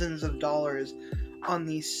thousands of dollars on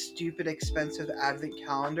these stupid expensive advent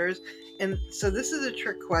calendars. And so this is a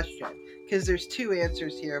trick question because there's two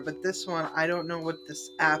answers here, but this one I don't know what this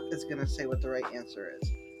app is going to say what the right answer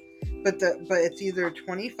is. But it's either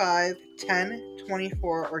 25, 10,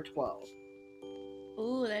 24, or 12.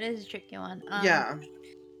 Ooh, that is a tricky one. Yeah.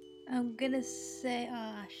 I'm gonna say,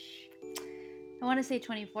 I want to say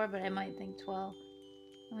 24, but I might think 12.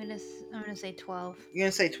 I'm gonna say 12. You're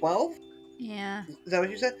going to say 12? Yeah, Is that what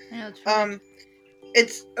you said? I know it's right.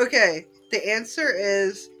 It's okay. The answer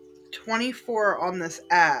is 24 on this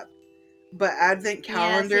app, but advent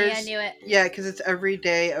calendars. Yeah, see, I knew it. Yeah, because it's every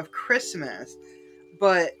day of Christmas.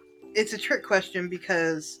 But it's a trick question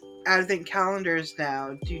because advent calendars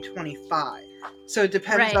now do 25. So it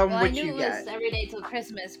depends Right. on Well, what I knew you it get. was every day till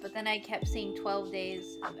Christmas, but then I kept seeing 12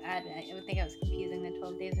 days of Advent. I would think I was confusing the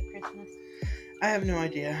 12 days of Christmas. I have no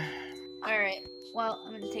idea. All right. Well,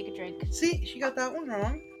 I'm gonna take a drink. See, she got that one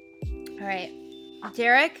wrong. All right,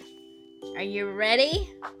 Derek, are you ready?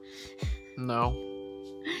 No.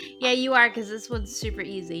 Yeah, you are, because this one's super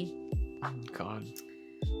easy. Oh, God.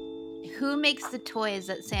 Who makes the toys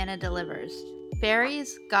that Santa delivers?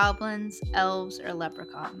 Fairies, goblins, elves, or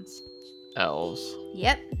leprechauns? Elves.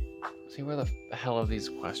 Yep. See, where the hell have these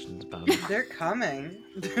questions been? They're coming.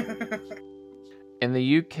 In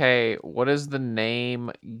the UK, what is the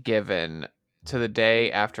name given to the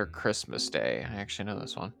day after Christmas Day? I actually know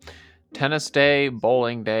this one. Tennis Day,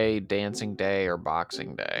 Bowling Day, Dancing Day, or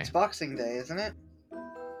Boxing Day? It's Boxing Day, isn't it?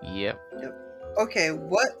 Yep. Okay,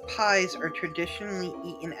 what pies are traditionally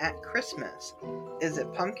eaten at Christmas? Is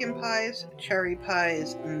it pumpkin pies, cherry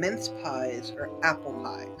pies, mince pies, or apple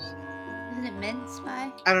pies? Isn't it mince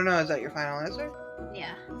pie? I don't know, is that your final answer?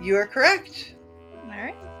 Yeah. You are correct. All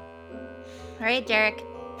right. All right, Derek.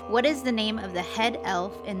 What is the name of the head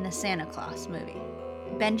elf in the Santa Claus movie?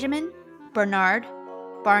 Benjamin, Bernard,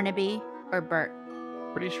 Barnaby, or Bert?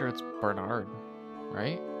 Pretty sure it's Bernard,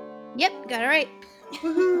 right? Yep, got it right.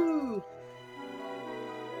 Woohoo!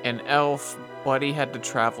 An elf, Buddy had to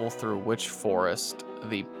travel through which forest?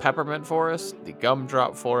 The peppermint forest, the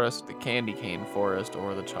gumdrop forest, the candy cane forest,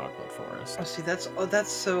 or the chocolate forest? Oh, see,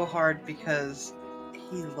 that's so hard because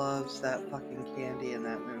he loves that fucking candy in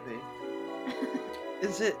that movie.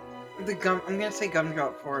 Is it the gum? I'm gonna say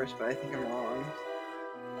Gumdrop Forest, but I think I'm wrong.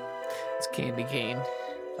 It's candy cane.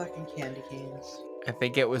 Fucking candy canes. I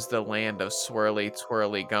think it was the land of swirly,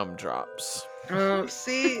 twirly gumdrops. Oh,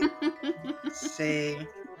 see, see.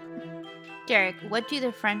 Derek, what do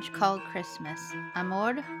the French call Christmas?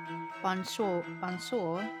 Amour, bonjour,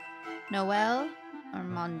 Noël, or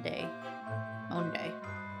Monday? Monday.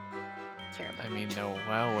 Terrible. I mean,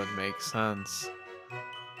 Noel would make sense.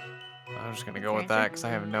 I'm just gonna What's go your with that answer? because I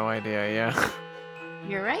have no idea. Yeah.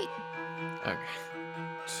 You're right. Okay.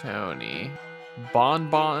 Tony.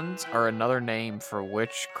 Bonbons are another name for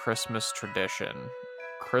which Christmas tradition?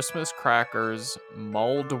 Christmas crackers,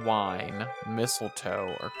 mulled wine,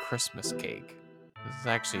 mistletoe, or Christmas cake? This is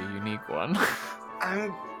actually a unique one.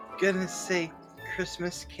 I'm gonna say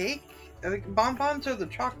Christmas cake. Bonbons are the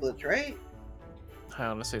chocolates, right? I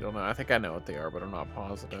honestly don't know. I think I know what they are, but I'm not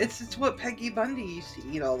positive. It's what Peggy Bundy used to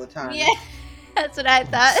eat all the time. Yeah, that's what I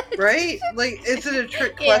thought. Right? Like, is it a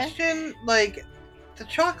trick Yeah. question? Like, the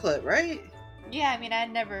chocolate, right? Yeah, I mean, I'd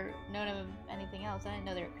never known of anything else. I didn't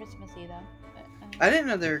know they were Christmassy, though. But, I didn't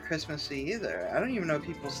know they were Christmassy either. I don't even know if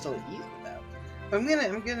people still eat them. But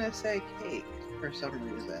I'm gonna say cake for some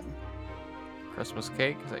reason. Christmas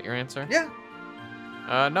cake? Is that your answer? Yeah.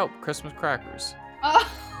 Nope. Christmas crackers. Oh!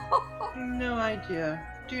 No idea.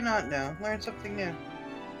 Do not know. Learn something new.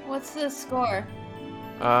 What's the score?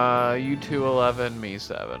 You 2-11, me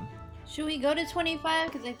 7. Should we go to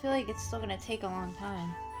 25? Because I feel like it's still going to take a long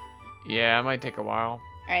time. Yeah, it might take a while.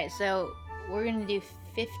 Alright, so we're going to do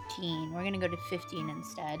 15. We're going to go to 15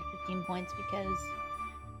 instead. 15 points because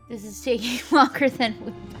this is taking longer than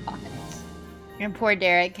we thought. And poor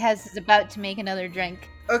Derek is about to make another drink.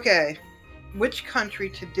 Okay. Which country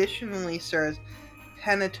traditionally serves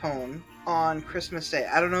panettone on Christmas Day?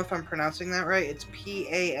 I don't know if I'm pronouncing that right. It's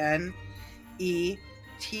Panettone.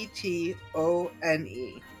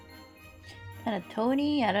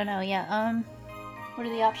 Panettone? I don't know. Yeah. What are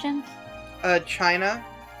the options? China,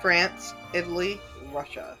 France, Italy,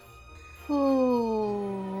 Russia.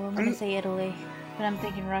 Ooh, I'm gonna say Italy, but I'm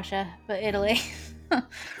thinking Russia, but Italy.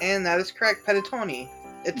 And that is correct. Panettone.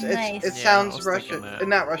 Nice. It Yeah, I sounds was Russian. thinking that.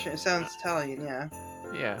 Not Russian. It sounds Italian. Yeah.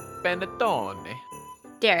 Yeah, panettone.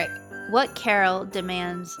 Derek, what carol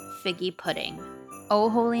demands figgy pudding? Oh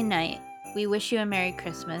Holy Night, We Wish You a Merry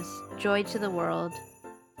Christmas, Joy to the World,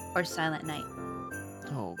 or Silent Night?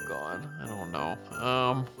 Oh god, I don't know.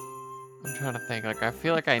 I'm trying to think. Like, I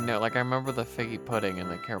feel like I know. Like, I remember the figgy pudding in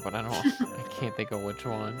the carol, but I don't. I can't think of which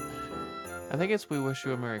one. I think it's "We Wish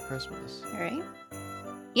You a Merry Christmas." All right.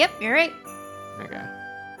 Yep, you're right. Okay.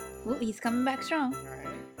 Ooh, he's coming back strong. All right.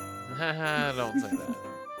 Haha, don't say that.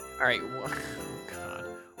 All right. Oh god.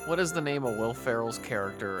 What is the name of Will Ferrell's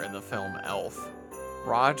character in the film Elf?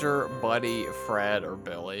 Roger, Buddy, Fred, or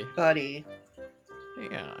Billy? Buddy.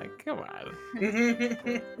 Yeah, come on.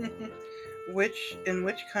 In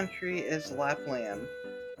which country is Lapland?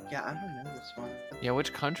 Yeah, I don't know this one. Yeah,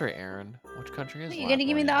 which country, Aaron? Which country is You're gonna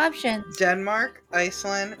give me the Lapland? options. Denmark,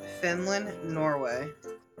 Iceland, Finland, Norway.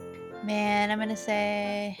 Man, I'm gonna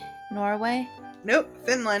say Norway. Nope,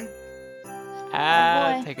 Finland.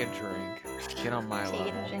 Ah, boy. take a drink. Get on my Take it,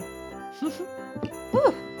 level. Jose.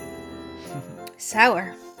 Whew.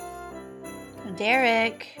 Sour.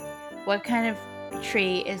 Derek, what kind of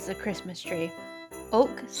tree is the Christmas tree?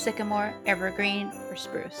 Oak, sycamore, evergreen, or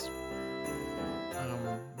spruce?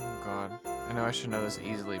 Oh god. I know I should know this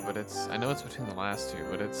easily, but I know it's between the last two,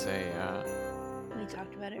 but it's a, We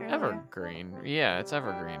talked about it earlier. evergreen. Yeah, it's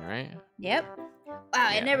evergreen, right? Yep. Wow,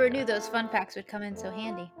 I Yeah, never okay. knew those fun facts would come in so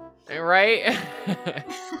handy. Right?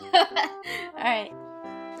 Alright.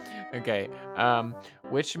 Okay.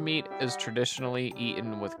 Which meat is traditionally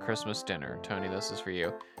eaten with Christmas dinner? Tony, this is for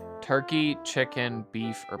you. Turkey, chicken,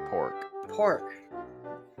 beef, or pork? Pork.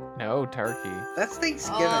 No, turkey. That's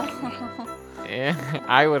Thanksgiving. Oh. Yeah,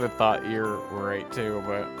 I would have thought you're right too,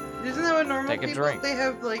 but Isn't that what normal Take a people? drink. They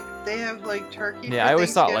have like turkey. yeah, for I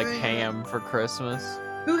always thought like Thanksgiving. ham for Christmas.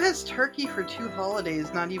 Who has turkey for 2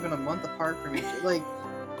 holidays, not even a month apart from each other? Like,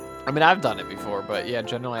 I mean, I've done it before, but yeah,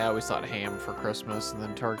 generally I always thought ham for Christmas and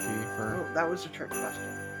then turkey for. oh, that was a trick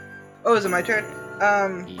question. Oh, is it my turn?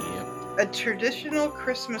 Yep. A traditional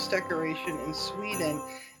Christmas decoration in Sweden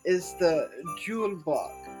is the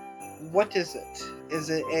julbok. What is it? Is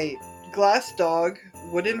it a glass dog,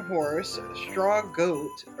 wooden horse, straw goat,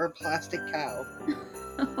 or plastic cow?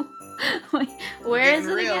 Wait, We're where is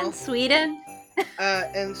getting it again? real. Sweden?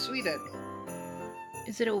 In Sweden.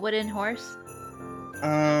 Is it a wooden horse?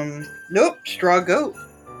 Nope, straw goat.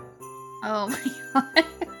 Oh my god.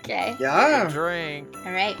 Okay. Yeah. Drink.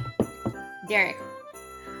 All right. Derek.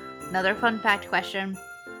 Another fun fact question.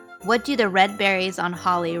 What do the red berries on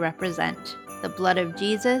holly represent? The blood of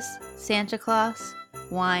Jesus, Santa Claus,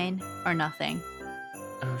 wine, or nothing?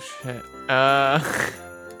 Oh shit. I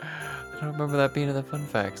don't remember that being in the fun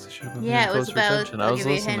facts. I should have been Yeah, paying it was closer about. attention. I I'll was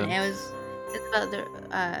give you a hint. listening. It's about the.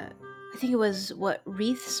 I think it was what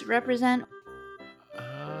wreaths represent.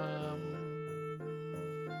 I'm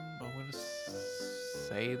gonna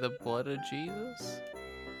say the blood of Jesus.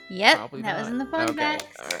 Yep, Probably that was not. in the fun Okay,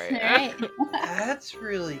 facts. all All right. right. That's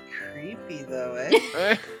really creepy, though,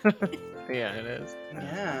 eh? Yeah, it is.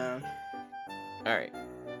 Yeah. All right.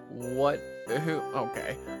 What? Who?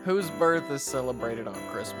 Okay. Whose birth is celebrated on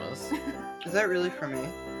Christmas? Is that really for me?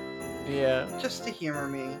 Yeah. Just to humor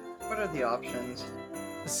me. What are the options?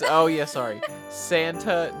 Oh yeah, sorry.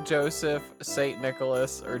 Santa, Joseph, Saint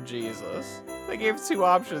Nicholas, or Jesus. They gave 2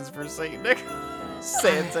 options for Saint Nicholas.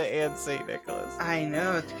 Santa and Saint Nicholas. I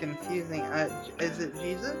know, it's confusing. Is it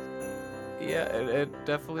Jesus? Yeah, it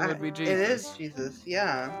definitely would be Jesus. It is Jesus,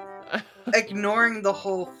 yeah. Ignoring the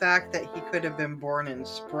whole fact that he could have been born in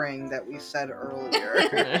spring that we said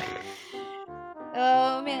earlier.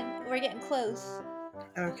 Oh man, we're getting close.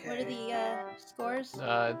 Okay. What are the scores?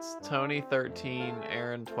 It's Tony 13,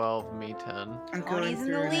 Aaron 12, me 10. I'm Tony's going in the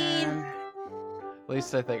through lead. now. At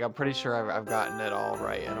least I think. I'm pretty sure I've gotten it all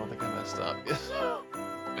right. I don't think I messed up.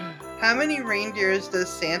 How many reindeers does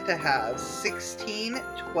Santa have? 16,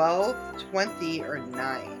 12, 20, or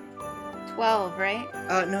 9? 12, right?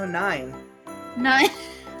 No, 9. 9.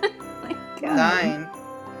 Oh my god. 9.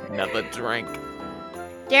 Another drink.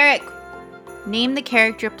 Derek, name the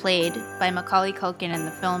character played by Macaulay Culkin in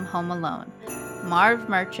the film Home Alone. Marv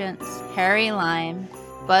Merchants, Harry Lime,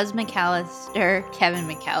 Buzz McAllister, Kevin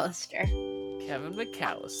McAllister. Kevin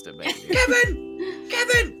McAllister, baby.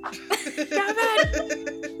 Kevin!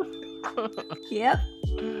 Yep.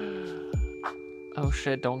 Oh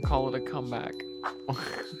shit, don't call it a comeback.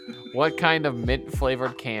 What kind of mint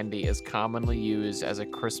flavored candy is commonly used as a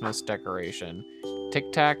Christmas decoration?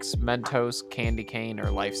 Tic Tacs, Mentos, candy cane, or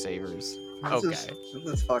Lifesavers? This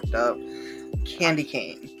is fucked up. Candy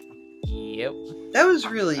cane. Yep. That was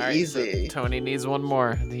really All right, so easy. Tony needs one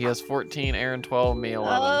more. He has 14, Aaron 12, me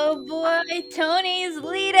 11. Oh boy, Tony's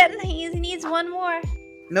leading. He needs one more.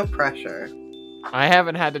 No pressure. I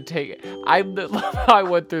haven't had to take. I love how I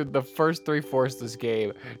went through the first 3/4 of this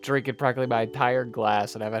game, drinking practically my entire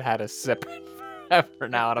glass, and I haven't had a sip forever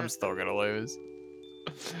now, and I'm still gonna lose.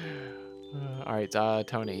 All right,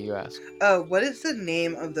 Tony, you ask. What is the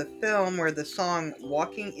name of the film where the song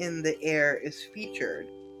 "Walking in the Air" is featured?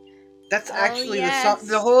 That's actually yes. the song.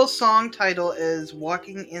 The whole song title is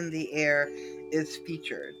 "Walking in the Air" is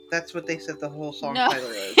featured. That's what they said the whole song title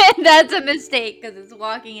is. That's a mistake because it's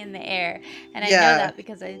walking in the air, and I know Yeah. that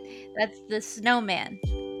because that's the snowman.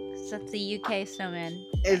 So that's the UK snowman.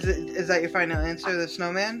 Is that your final answer, the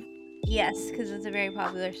snowman? Yes, because it's a very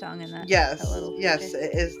popular song in that. Yes. that little Yes, picture.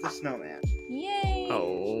 it is the snowman. Yay!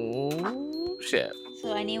 Oh shit.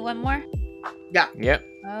 So I need one more. Yep.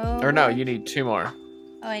 Oh. Or no, boy. you need 2 more.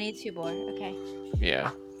 Oh, I need 2 more. Okay.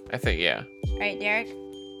 Yeah, I think yeah. All right, Derek.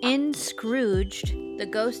 In Scrooged, the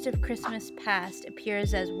ghost of Christmas past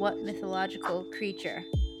appears as what mythological creature?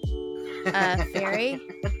 Fairy?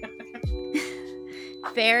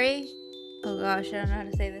 Fairy? Oh gosh, I don't know how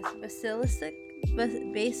to say this. Basilisk?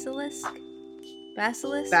 Basilisk?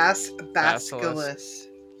 Basilisk? Basilisk.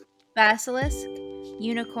 Basilisk?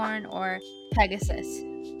 Unicorn or Pegasus?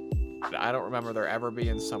 I don't remember there ever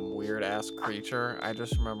being some weird ass creature. I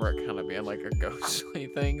just remember it kind of being like a ghostly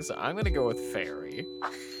thing. So I'm gonna go with fairy.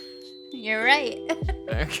 You're right.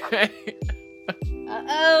 Okay.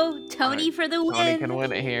 Uh-oh, Tony Alright, for the win. Tony can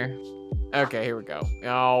win it here. Okay, here we go.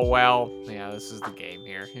 Oh well, yeah, this is the game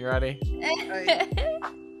here. You ready?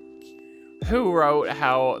 Who wrote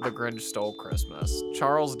How the Grinch Stole Christmas?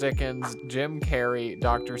 Charles Dickens, Jim Carrey,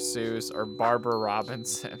 Dr. Seuss, or Barbara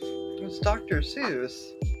Robinson? It's Dr.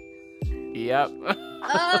 Seuss. Yep.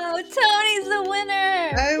 Oh, Tony's the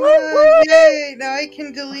winner. I won! Yay! Now I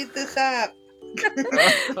can delete this app. Woo!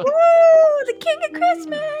 The king of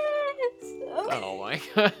Christmas. Okay. Oh my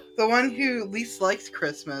god. The one who least likes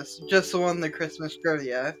Christmas just won the Christmas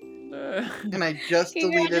trivia. And I just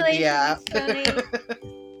deleted the app. Congratulations, Tony.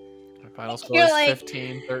 final score You're is like,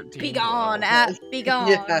 15, be 13, gone, 12. app, be Yeah,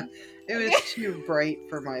 gone. it was too bright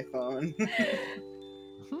for my phone.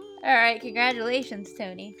 All right, congratulations,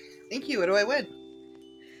 Tony. Thank you. What do I win?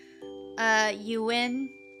 You win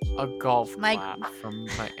A golf My- clap from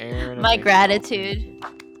my Aaron and my myself. gratitude.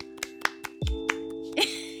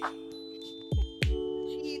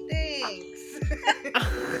 Gee, thanks.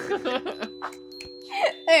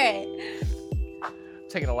 All right.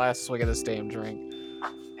 Taking a last swig of this damn drink.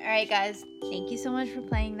 All right, guys. Thank you so much for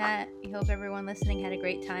playing that. I hope everyone listening had a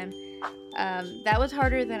great time. That was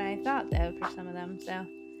harder than I thought, though, for some of them. So,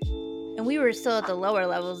 and we were still at the lower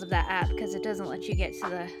levels of that app because it doesn't let you get to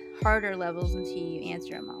the harder levels until you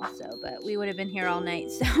answer them all. So, but we would have been here all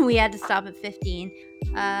night, so we had to stop at 15.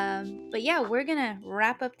 But yeah, we're gonna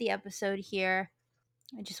wrap up the episode here.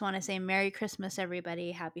 I just want to say Merry Christmas,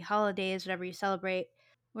 everybody. Happy holidays, whatever you celebrate.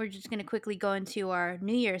 We're just going to quickly go into our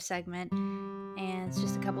New Year's segment, and it's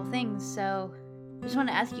just a couple things. So I just want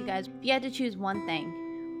to ask you guys, if you had to choose one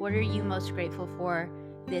thing, what are you most grateful for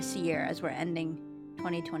this year as we're ending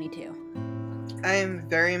 2022? I am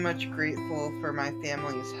very much grateful for my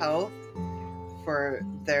family's health, for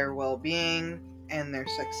their well-being, and their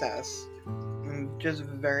success. I'm just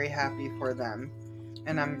very happy for them,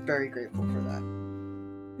 and I'm very grateful for that.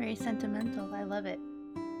 Very sentimental. I love it.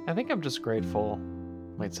 I think I'm just grateful.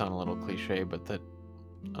 Might sound a little cliche, but that,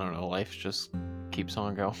 I don't know, life just keeps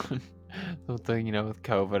on going. with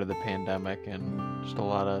COVID and the pandemic and just a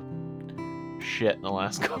lot of shit in the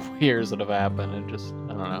last couple of years that have happened, and just,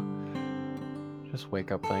 I don't know, just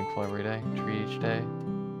wake up thankful every day, treat each day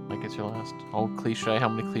like it's your last. Old cliche. How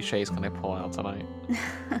many cliches can I pull out tonight?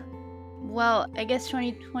 Well, I guess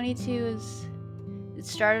 2022 it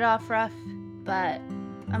started off rough, but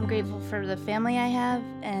I'm grateful for the family I have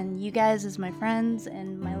and you guys as my friends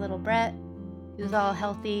and my little Brett, who's all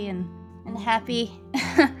healthy and happy.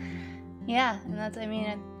 Yeah, and that's,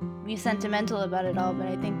 I'd be sentimental about it all, but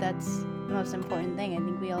I think that's the most important thing. I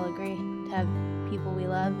think we all agree to have people we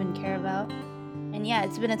love and care about. And yeah,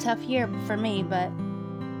 it's been a tough year for me, but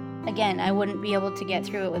again, I wouldn't be able to get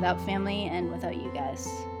through it without family and without you guys.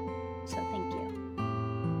 So thank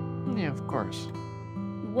you. Yeah, of course.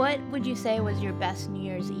 What would you say was your best New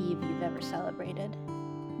Year's Eve you've ever celebrated?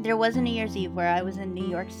 There was a New Year's Eve where I was in New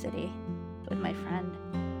York City with my friend,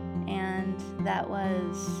 and that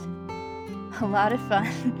was a lot of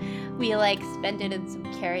fun. We spent it in some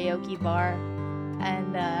karaoke bar,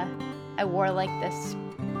 and I wore this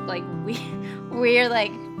weird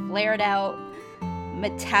flared out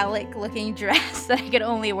metallic looking dress that I could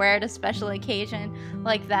only wear at a special occasion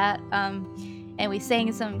like that. And we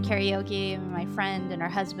sang some karaoke with my friend and her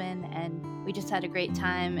husband, and we just had a great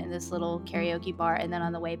time in this little karaoke bar. And then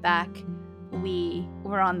on the way back, we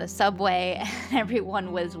were on the subway and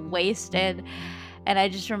everyone was wasted. And I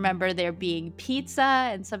just remember there being pizza,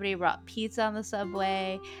 and somebody brought pizza on the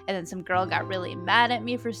subway, and then some girl got really mad at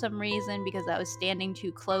me for some reason because I was standing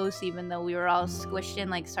too close, even though we were all squished in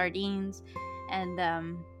like sardines. And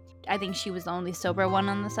I think she was the only sober one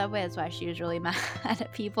on the subway. That's why she was really mad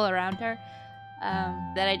at people around her.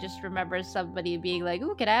 Then I just remember somebody being like,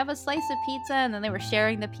 "Ooh, can I have a slice of pizza?" And then they were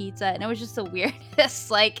sharing the pizza, and it was just the weirdest,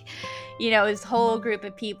 this whole group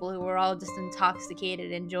of people who were all just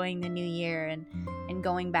intoxicated, enjoying the new year and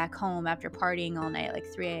going back home after partying all night,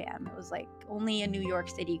 3 a.m. It was like, only in New York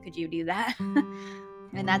City could you do that.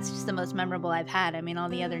 And that's just the most memorable I've had. All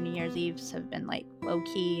the other New Year's Eves have been low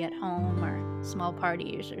key at home or small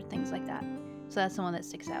parties or things like that. So that's the one that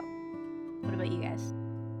sticks out. What about you guys?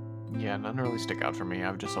 Yeah, none really stick out for me.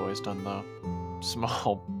 I've just always done the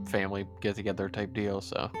small family get-together type deal,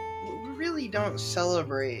 so. We really don't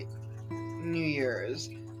celebrate New Year's.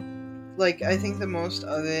 I think the most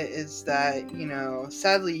of it is that,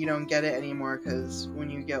 sadly you don't get it anymore because when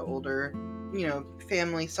you get older,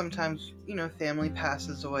 family sometimes, family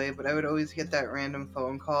passes away, but I would always get that random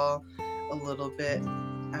phone call a little bit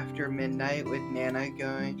after midnight with Nana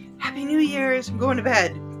going, "Happy New Year's, I'm going to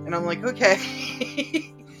bed." And I'm like, okay.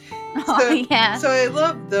 Yeah. So I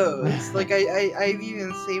love those. I've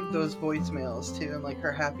even saved those voicemails too, and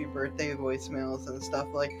her happy birthday voicemails and stuff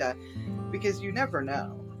like that, because you never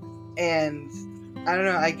know. And I don't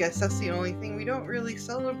know, I guess that's the only thing we don't really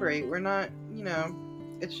celebrate. We're not,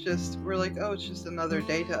 it's just, we're like, oh, it's just another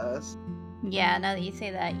day to us. Yeah, now that you say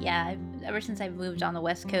that, yeah, ever since I've moved on the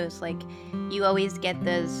West Coast, you always get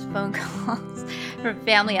those phone calls from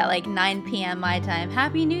family at 9 p.m. my time.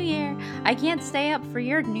 "Happy New Year! I can't stay up for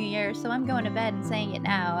your New Year, so I'm going to bed and saying it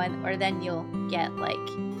now." Or then you'll get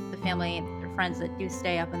the family or friends that do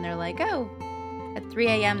stay up, and they're like, "Oh, at 3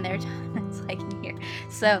 a.m. their time, it's New Year."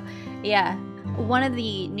 So, yeah, One of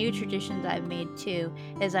the new traditions I've made too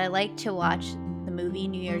is I like to watch the movie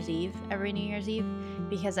New Year's Eve every New Year's Eve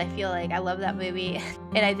because I feel like I love that movie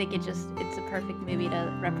and I think it's a perfect movie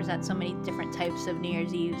to represent so many different types of New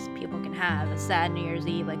Year's Eves people can have. A sad New Year's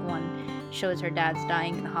Eve, like one shows her dad's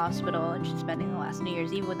dying in the hospital and she's spending the last New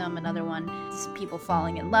Year's Eve with him. Another one is people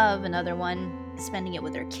falling in love. Another one spending it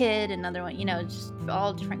with their kid. Another one, just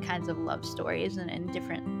all different kinds of love stories and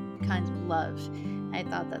different kinds of love. I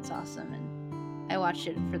thought that's awesome. And I watched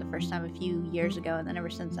it for the first time a few years ago, and then ever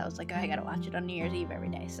since I was like, oh, I gotta watch it on New Year's Eve every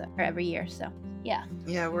day, or every year. So yeah.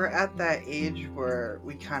 Yeah, we're at that age where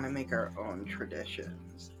we kind of make our own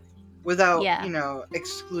traditions. Without, Yeah.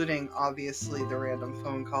 Excluding obviously the random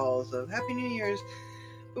phone calls of Happy New Year's,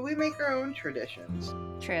 but we make our own traditions.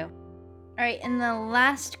 True. All right, and the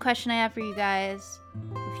last question I have for you guys,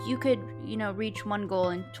 if you could, reach one goal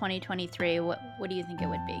in 2023, what do you think it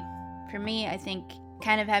would be? For me, I think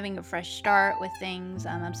kind of having a fresh start with things.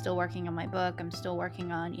 I'm still working on my book. I'm still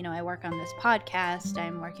working on, I work on this podcast.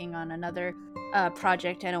 I'm working on another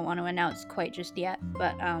project I don't want to announce quite just yet,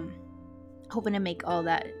 but hoping to make all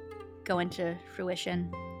that go into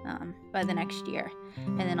fruition by the next year.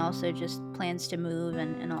 And then also just plans to move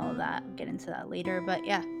and all of that. I'll get into that later, but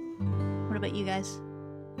yeah. What about you guys?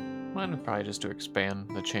 Mine would probably just to expand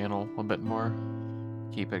the channel a bit more,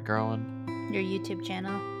 keep it growing. Your YouTube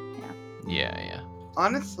channel? Yeah.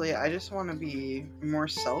 Honestly, I just want to be more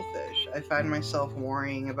selfish. I find myself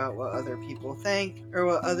worrying about what other people think or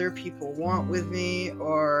what other people want with me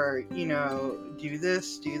or, do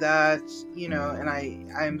this, do that,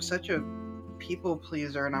 and I'm such a people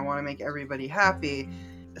pleaser and I want to make everybody happy.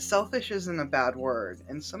 Selfish isn't a bad word,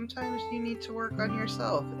 and sometimes you need to work on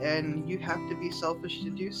yourself, and you have to be selfish to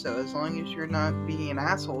do so. As long as you're not being an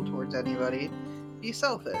asshole towards anybody, be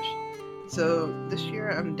selfish. So this year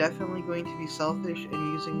I'm definitely going to be selfish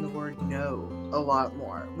and using the word no a lot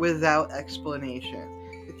more without explanation.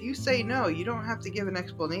 If you say no, you don't have to give an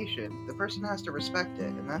explanation. The person has to respect it,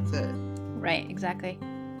 and that's it. Right, exactly.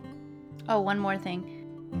 Oh, one more thing.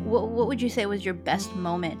 What would you say was your best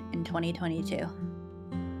moment in 2022? I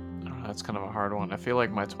don't know, that's kind of a hard one. I feel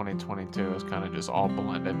like my 2022 is kind of just all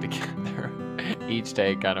blended together. Each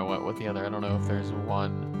day kind of went with the other. I don't know if there's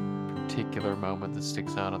one particular moment that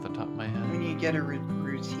sticks out at the top of my head. When you get a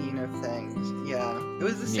routine of things, yeah. It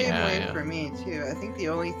was the same way for me too. I think the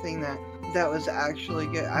only thing that was actually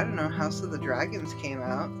good, I don't know, House of the Dragons came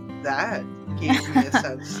out. That gave me a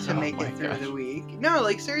sense to make it through the week. No,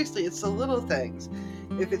 like seriously, it's the little things.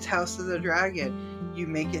 If it's House of the Dragon, you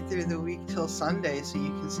make it through the week till Sunday so you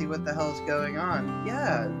can see what the hell's going on.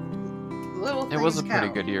 Yeah, little things It was a count.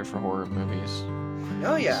 pretty good year for horror movies.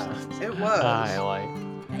 Oh yeah, it was.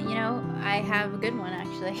 I have a good one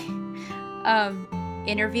actually.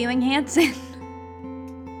 Interviewing Hanson.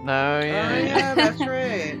 No, yeah, that's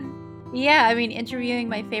right. Yeah, I mean, interviewing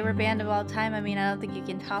my favorite band of all time, I don't think you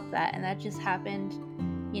can top that. And that just happened,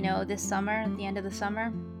 this summer, at the end of the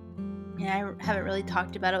summer. And I haven't really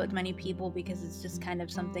talked about it with many people because it's just kind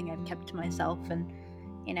of something I've kept to myself and,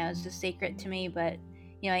 it's just sacred to me. But,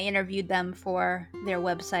 I interviewed them for their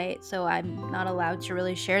website, so I'm not allowed to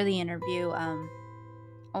really share the interview,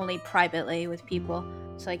 only privately with people.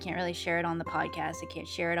 So I can't really share it on the podcast. I can't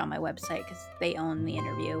share it on my website because they own the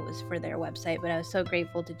interview. It was for their website, but I was so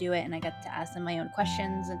grateful to do it, and I got to ask them my own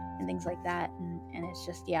questions and things like that. And it's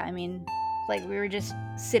just, like we were just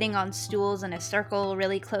sitting on stools in a circle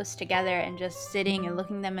really close together and just sitting and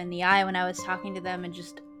looking them in the eye when I was talking to them, and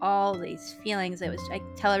just all these feelings. I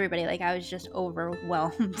tell everybody, like, I was just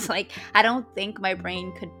overwhelmed. Like, I don't think my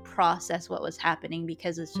brain could process what was happening,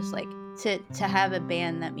 because it's just like to have a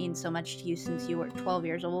band that means so much to you since you were 12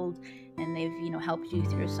 years old, and they've helped you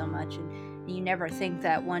through so much, and you never think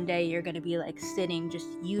that one day you're going to be like sitting just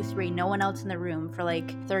you three, no one else in the room, for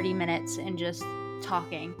like 30 minutes and just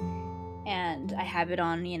talking. And I have it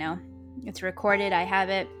on, it's recorded, I have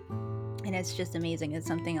it, and it's just amazing. It's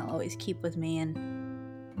something I'll always keep with me, and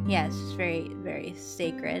yeah, it's just very, very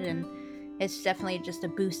sacred, and it's definitely just a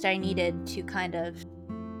boost I needed to kind of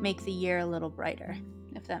make the year a little brighter,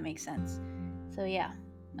 if that makes sense. So yeah,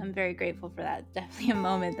 I'm very grateful for that. Definitely a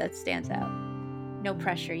moment that stands out. No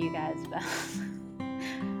pressure, you guys, but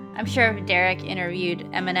I'm sure if Derek interviewed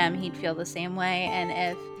Eminem, he'd feel the same way, and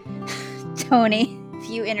if Tony, if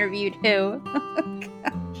you interviewed who?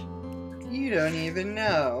 You don't even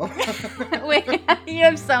know. Wait, you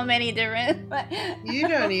have so many different. You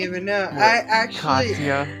don't even know. I actually.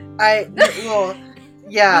 Katya.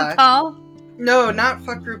 Yeah. RuPaul? No, not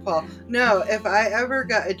fuck RuPaul. No, if I ever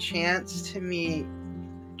got a chance to meet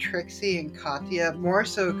Trixie and Katya, more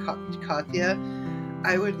so Katya,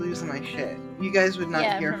 I would lose my shit. You guys would not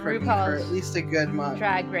Yeah, hear from from me for at RuPaul's least a good month.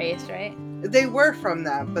 Drag Race, right? They were from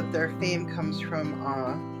that, but their fame comes from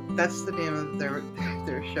that's the name of their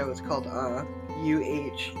show. It's called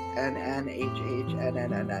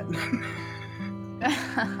UHNNHHNNNN.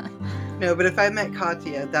 No, but if I met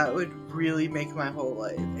Katya, that would really make my whole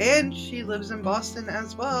life. And she lives in Boston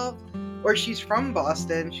as well. Or she's from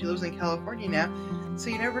Boston. She lives in California now. So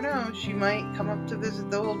you never know. She might come up to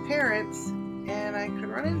visit the old parents and I could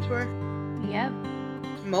run into her. Yep.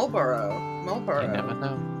 Marlboro. You never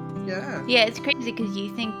know. Yeah. Yeah, it's crazy because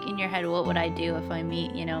you think in your head, what would I do if I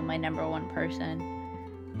meet, my number one person?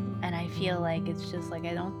 And I feel like it's just like,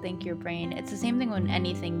 I don't think your brain, it's the same thing when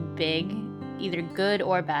anything big, either good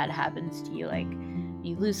or bad, happens to you. Like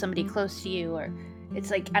you lose somebody close to you, or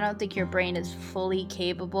it's like, I don't think your brain is fully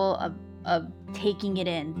capable of taking it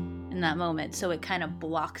in that moment. So it kind of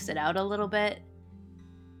blocks it out a little bit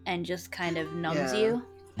and just kind of numbs you.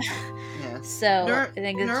 Yeah. So I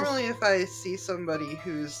think it's Normally, if I see somebody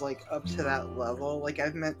who's like up to that level, like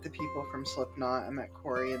I've met the people from Slipknot, I met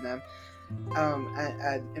Corey and them,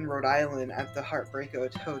 in Rhode Island at the Heartbreak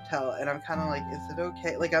Hotel, and I'm kind of like, is it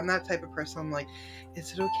okay? Like I'm that type of person. I'm like,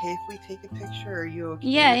 is it okay if we take a picture? Are you okay?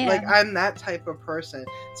 Yeah. Like I'm that type of person.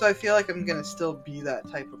 So I feel like I'm gonna still be that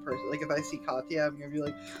type of person. Like if I see Katya, I'm gonna be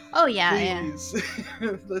like, oh yeah, please,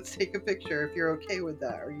 let's take a picture. If you're okay with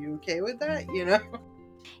that, are you okay with that? You know?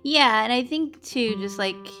 Yeah, and I think too, just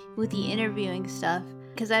like with the interviewing stuff,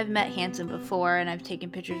 because I've met Hanson before and I've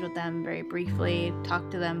taken pictures with them very briefly,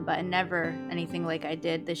 talked to them, but never anything like I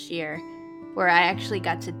did this year, where I actually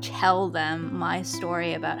got to tell them my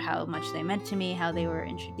story about how much they meant to me, how they were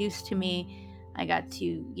introduced to me. I got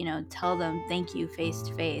to, tell them thank you face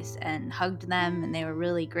to face and hugged them, and they were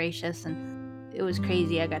really gracious. And it was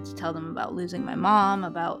crazy. I got to tell them about losing my mom,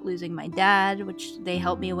 about losing my dad, which they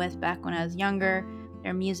helped me with back when I was younger,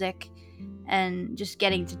 their music, and just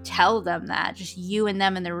getting to tell them that, just you and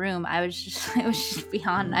them in the room, it was just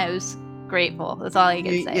beyond, I was grateful. That's all I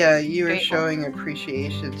can say. Yeah, you were Grateful. showing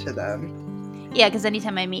appreciation to them. Yeah, because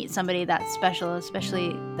anytime I meet somebody that's special,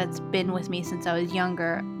 especially that's been with me since I was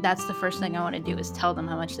younger, that's the first thing I want to do is tell them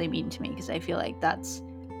how much they mean to me, because I feel like that's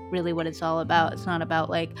really what it's all about. It's not about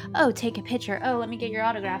like, oh, take a picture, oh, let me get your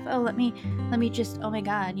autograph, oh, let me just, oh my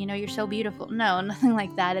god, you're so beautiful. No, nothing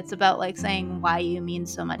like that. It's about like saying why you mean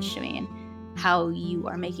so much to me and how you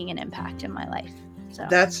are making an impact in my life. So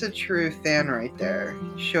That's a true fan right there.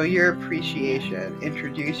 Show your appreciation.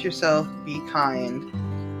 Introduce yourself. Be kind.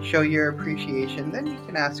 Show your appreciation. Then you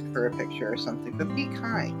can ask for a picture or something, but be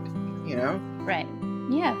kind, you know? right.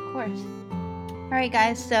 Yeah, of course. All right,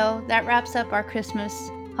 guys, so that wraps up our Christmas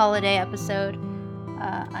holiday episode.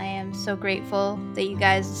 I am so grateful that you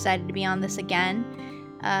guys decided to be on this again.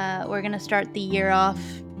 We're going to start the year off,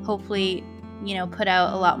 hopefully, put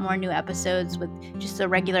out a lot more new episodes with just the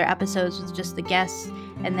regular episodes with just the guests,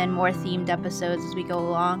 and then more themed episodes as we go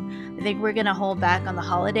along. I think we're going to hold back on the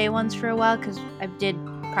holiday ones for a while because I did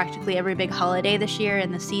practically every big holiday this year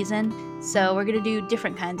in the season. So we're going to do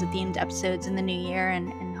different kinds of themed episodes in the new year,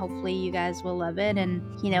 and hopefully you guys will love it and,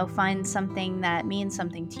 find something that means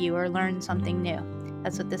something to you or learn something new.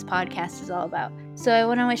 That's what this podcast is all about. So I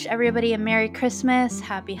want to wish everybody a Merry Christmas,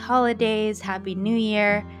 Happy Holidays, Happy New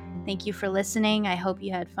Year. Thank you for listening. I hope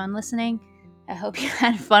you had fun listening. I hope you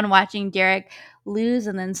had fun watching Derek lose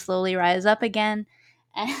and then slowly rise up again.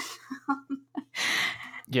 And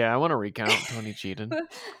Yeah, I want to recount. Tony cheated.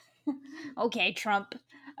 okay, Trump.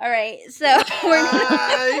 All right, so we're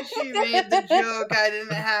gonna... She made the joke. I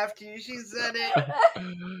didn't have to. She said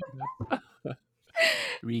it.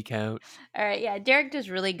 Recount. All right, yeah, Derek does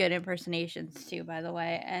really good impersonations too, by the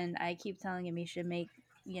way, and I keep telling him he should make,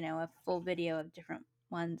 a full video of different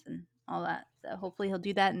ones and all that. So hopefully he'll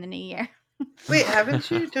do that in the new year. Wait, haven't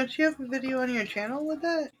you? Don't you have a video on your channel with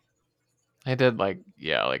that? I did like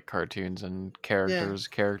cartoons and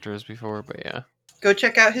characters before, but yeah. Go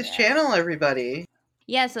check out his Yeah. channel, everybody.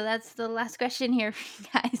 Yeah, so that's the last question here for you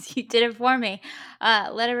guys. You did it for me.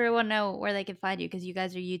 Let everyone know where they can find you, because you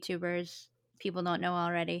guys are YouTubers. People don't know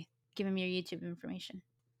already. Give them your YouTube information.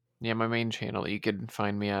 Yeah, my main channel you can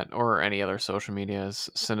find me at, or any other social media, is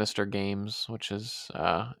Sinister Games, which is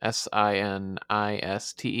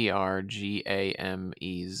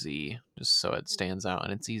SINISTERGAMEZ, just so it stands out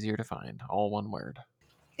and it's easier to find. All one word.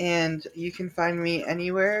 And you can find me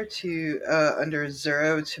anywhere under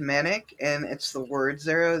Zero to Manic, and it's the word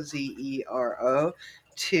zero, ZERO,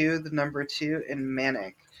 the number 2, and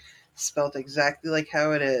Manic, spelled exactly like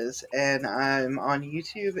how it is. And I'm on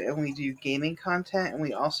YouTube, and we do gaming content, and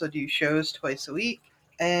we also do shows twice a week.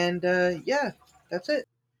 And yeah, that's it.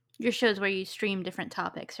 Your shows where you stream different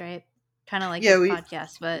topics, right? kind of like Yeah, this we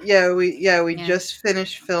podcast, but we yeah. just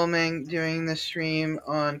finished filming doing the stream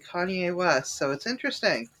on Kanye West, so it's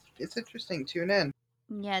interesting. It's interesting. Tune in.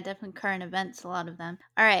 Yeah, definitely current events, a lot of them.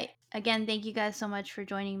 All right. Again, thank you guys so much for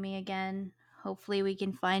joining me again. Hopefully, we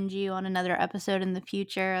can find you on another episode in the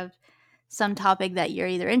future of some topic that you're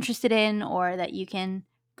either interested in or that you can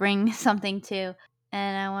bring something to.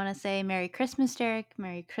 And I want to say Merry Christmas, Derek.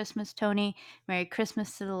 Merry Christmas, Tony. Merry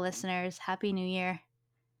Christmas to the listeners. Happy New Year.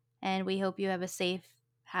 And we hope you have a safe,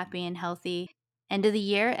 happy, and healthy end of the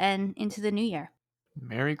year and into the new year.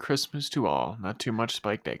 Merry Christmas to all. Not too much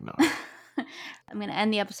spiked eggnog. I'm going to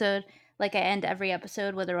end the episode like I end every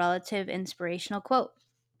episode with a relative inspirational quote.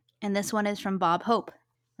 And this one is from Bob Hope.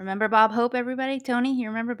 Remember Bob Hope, everybody? Tony, you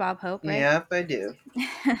remember Bob Hope, right? Yep, I do.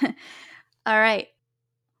 All right.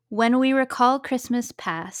 When we recall Christmas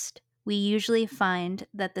past, we usually find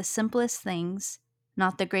that the simplest things,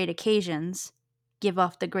 not the great occasions, give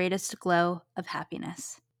off the greatest glow of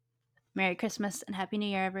happiness. Merry Christmas and Happy New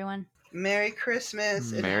Year, everyone. Merry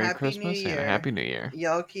Christmas and Merry Happy New Christmas and a Year. Happy New Year.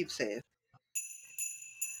 Y'all keep safe.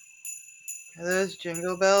 Are those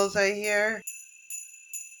jingle bells I hear?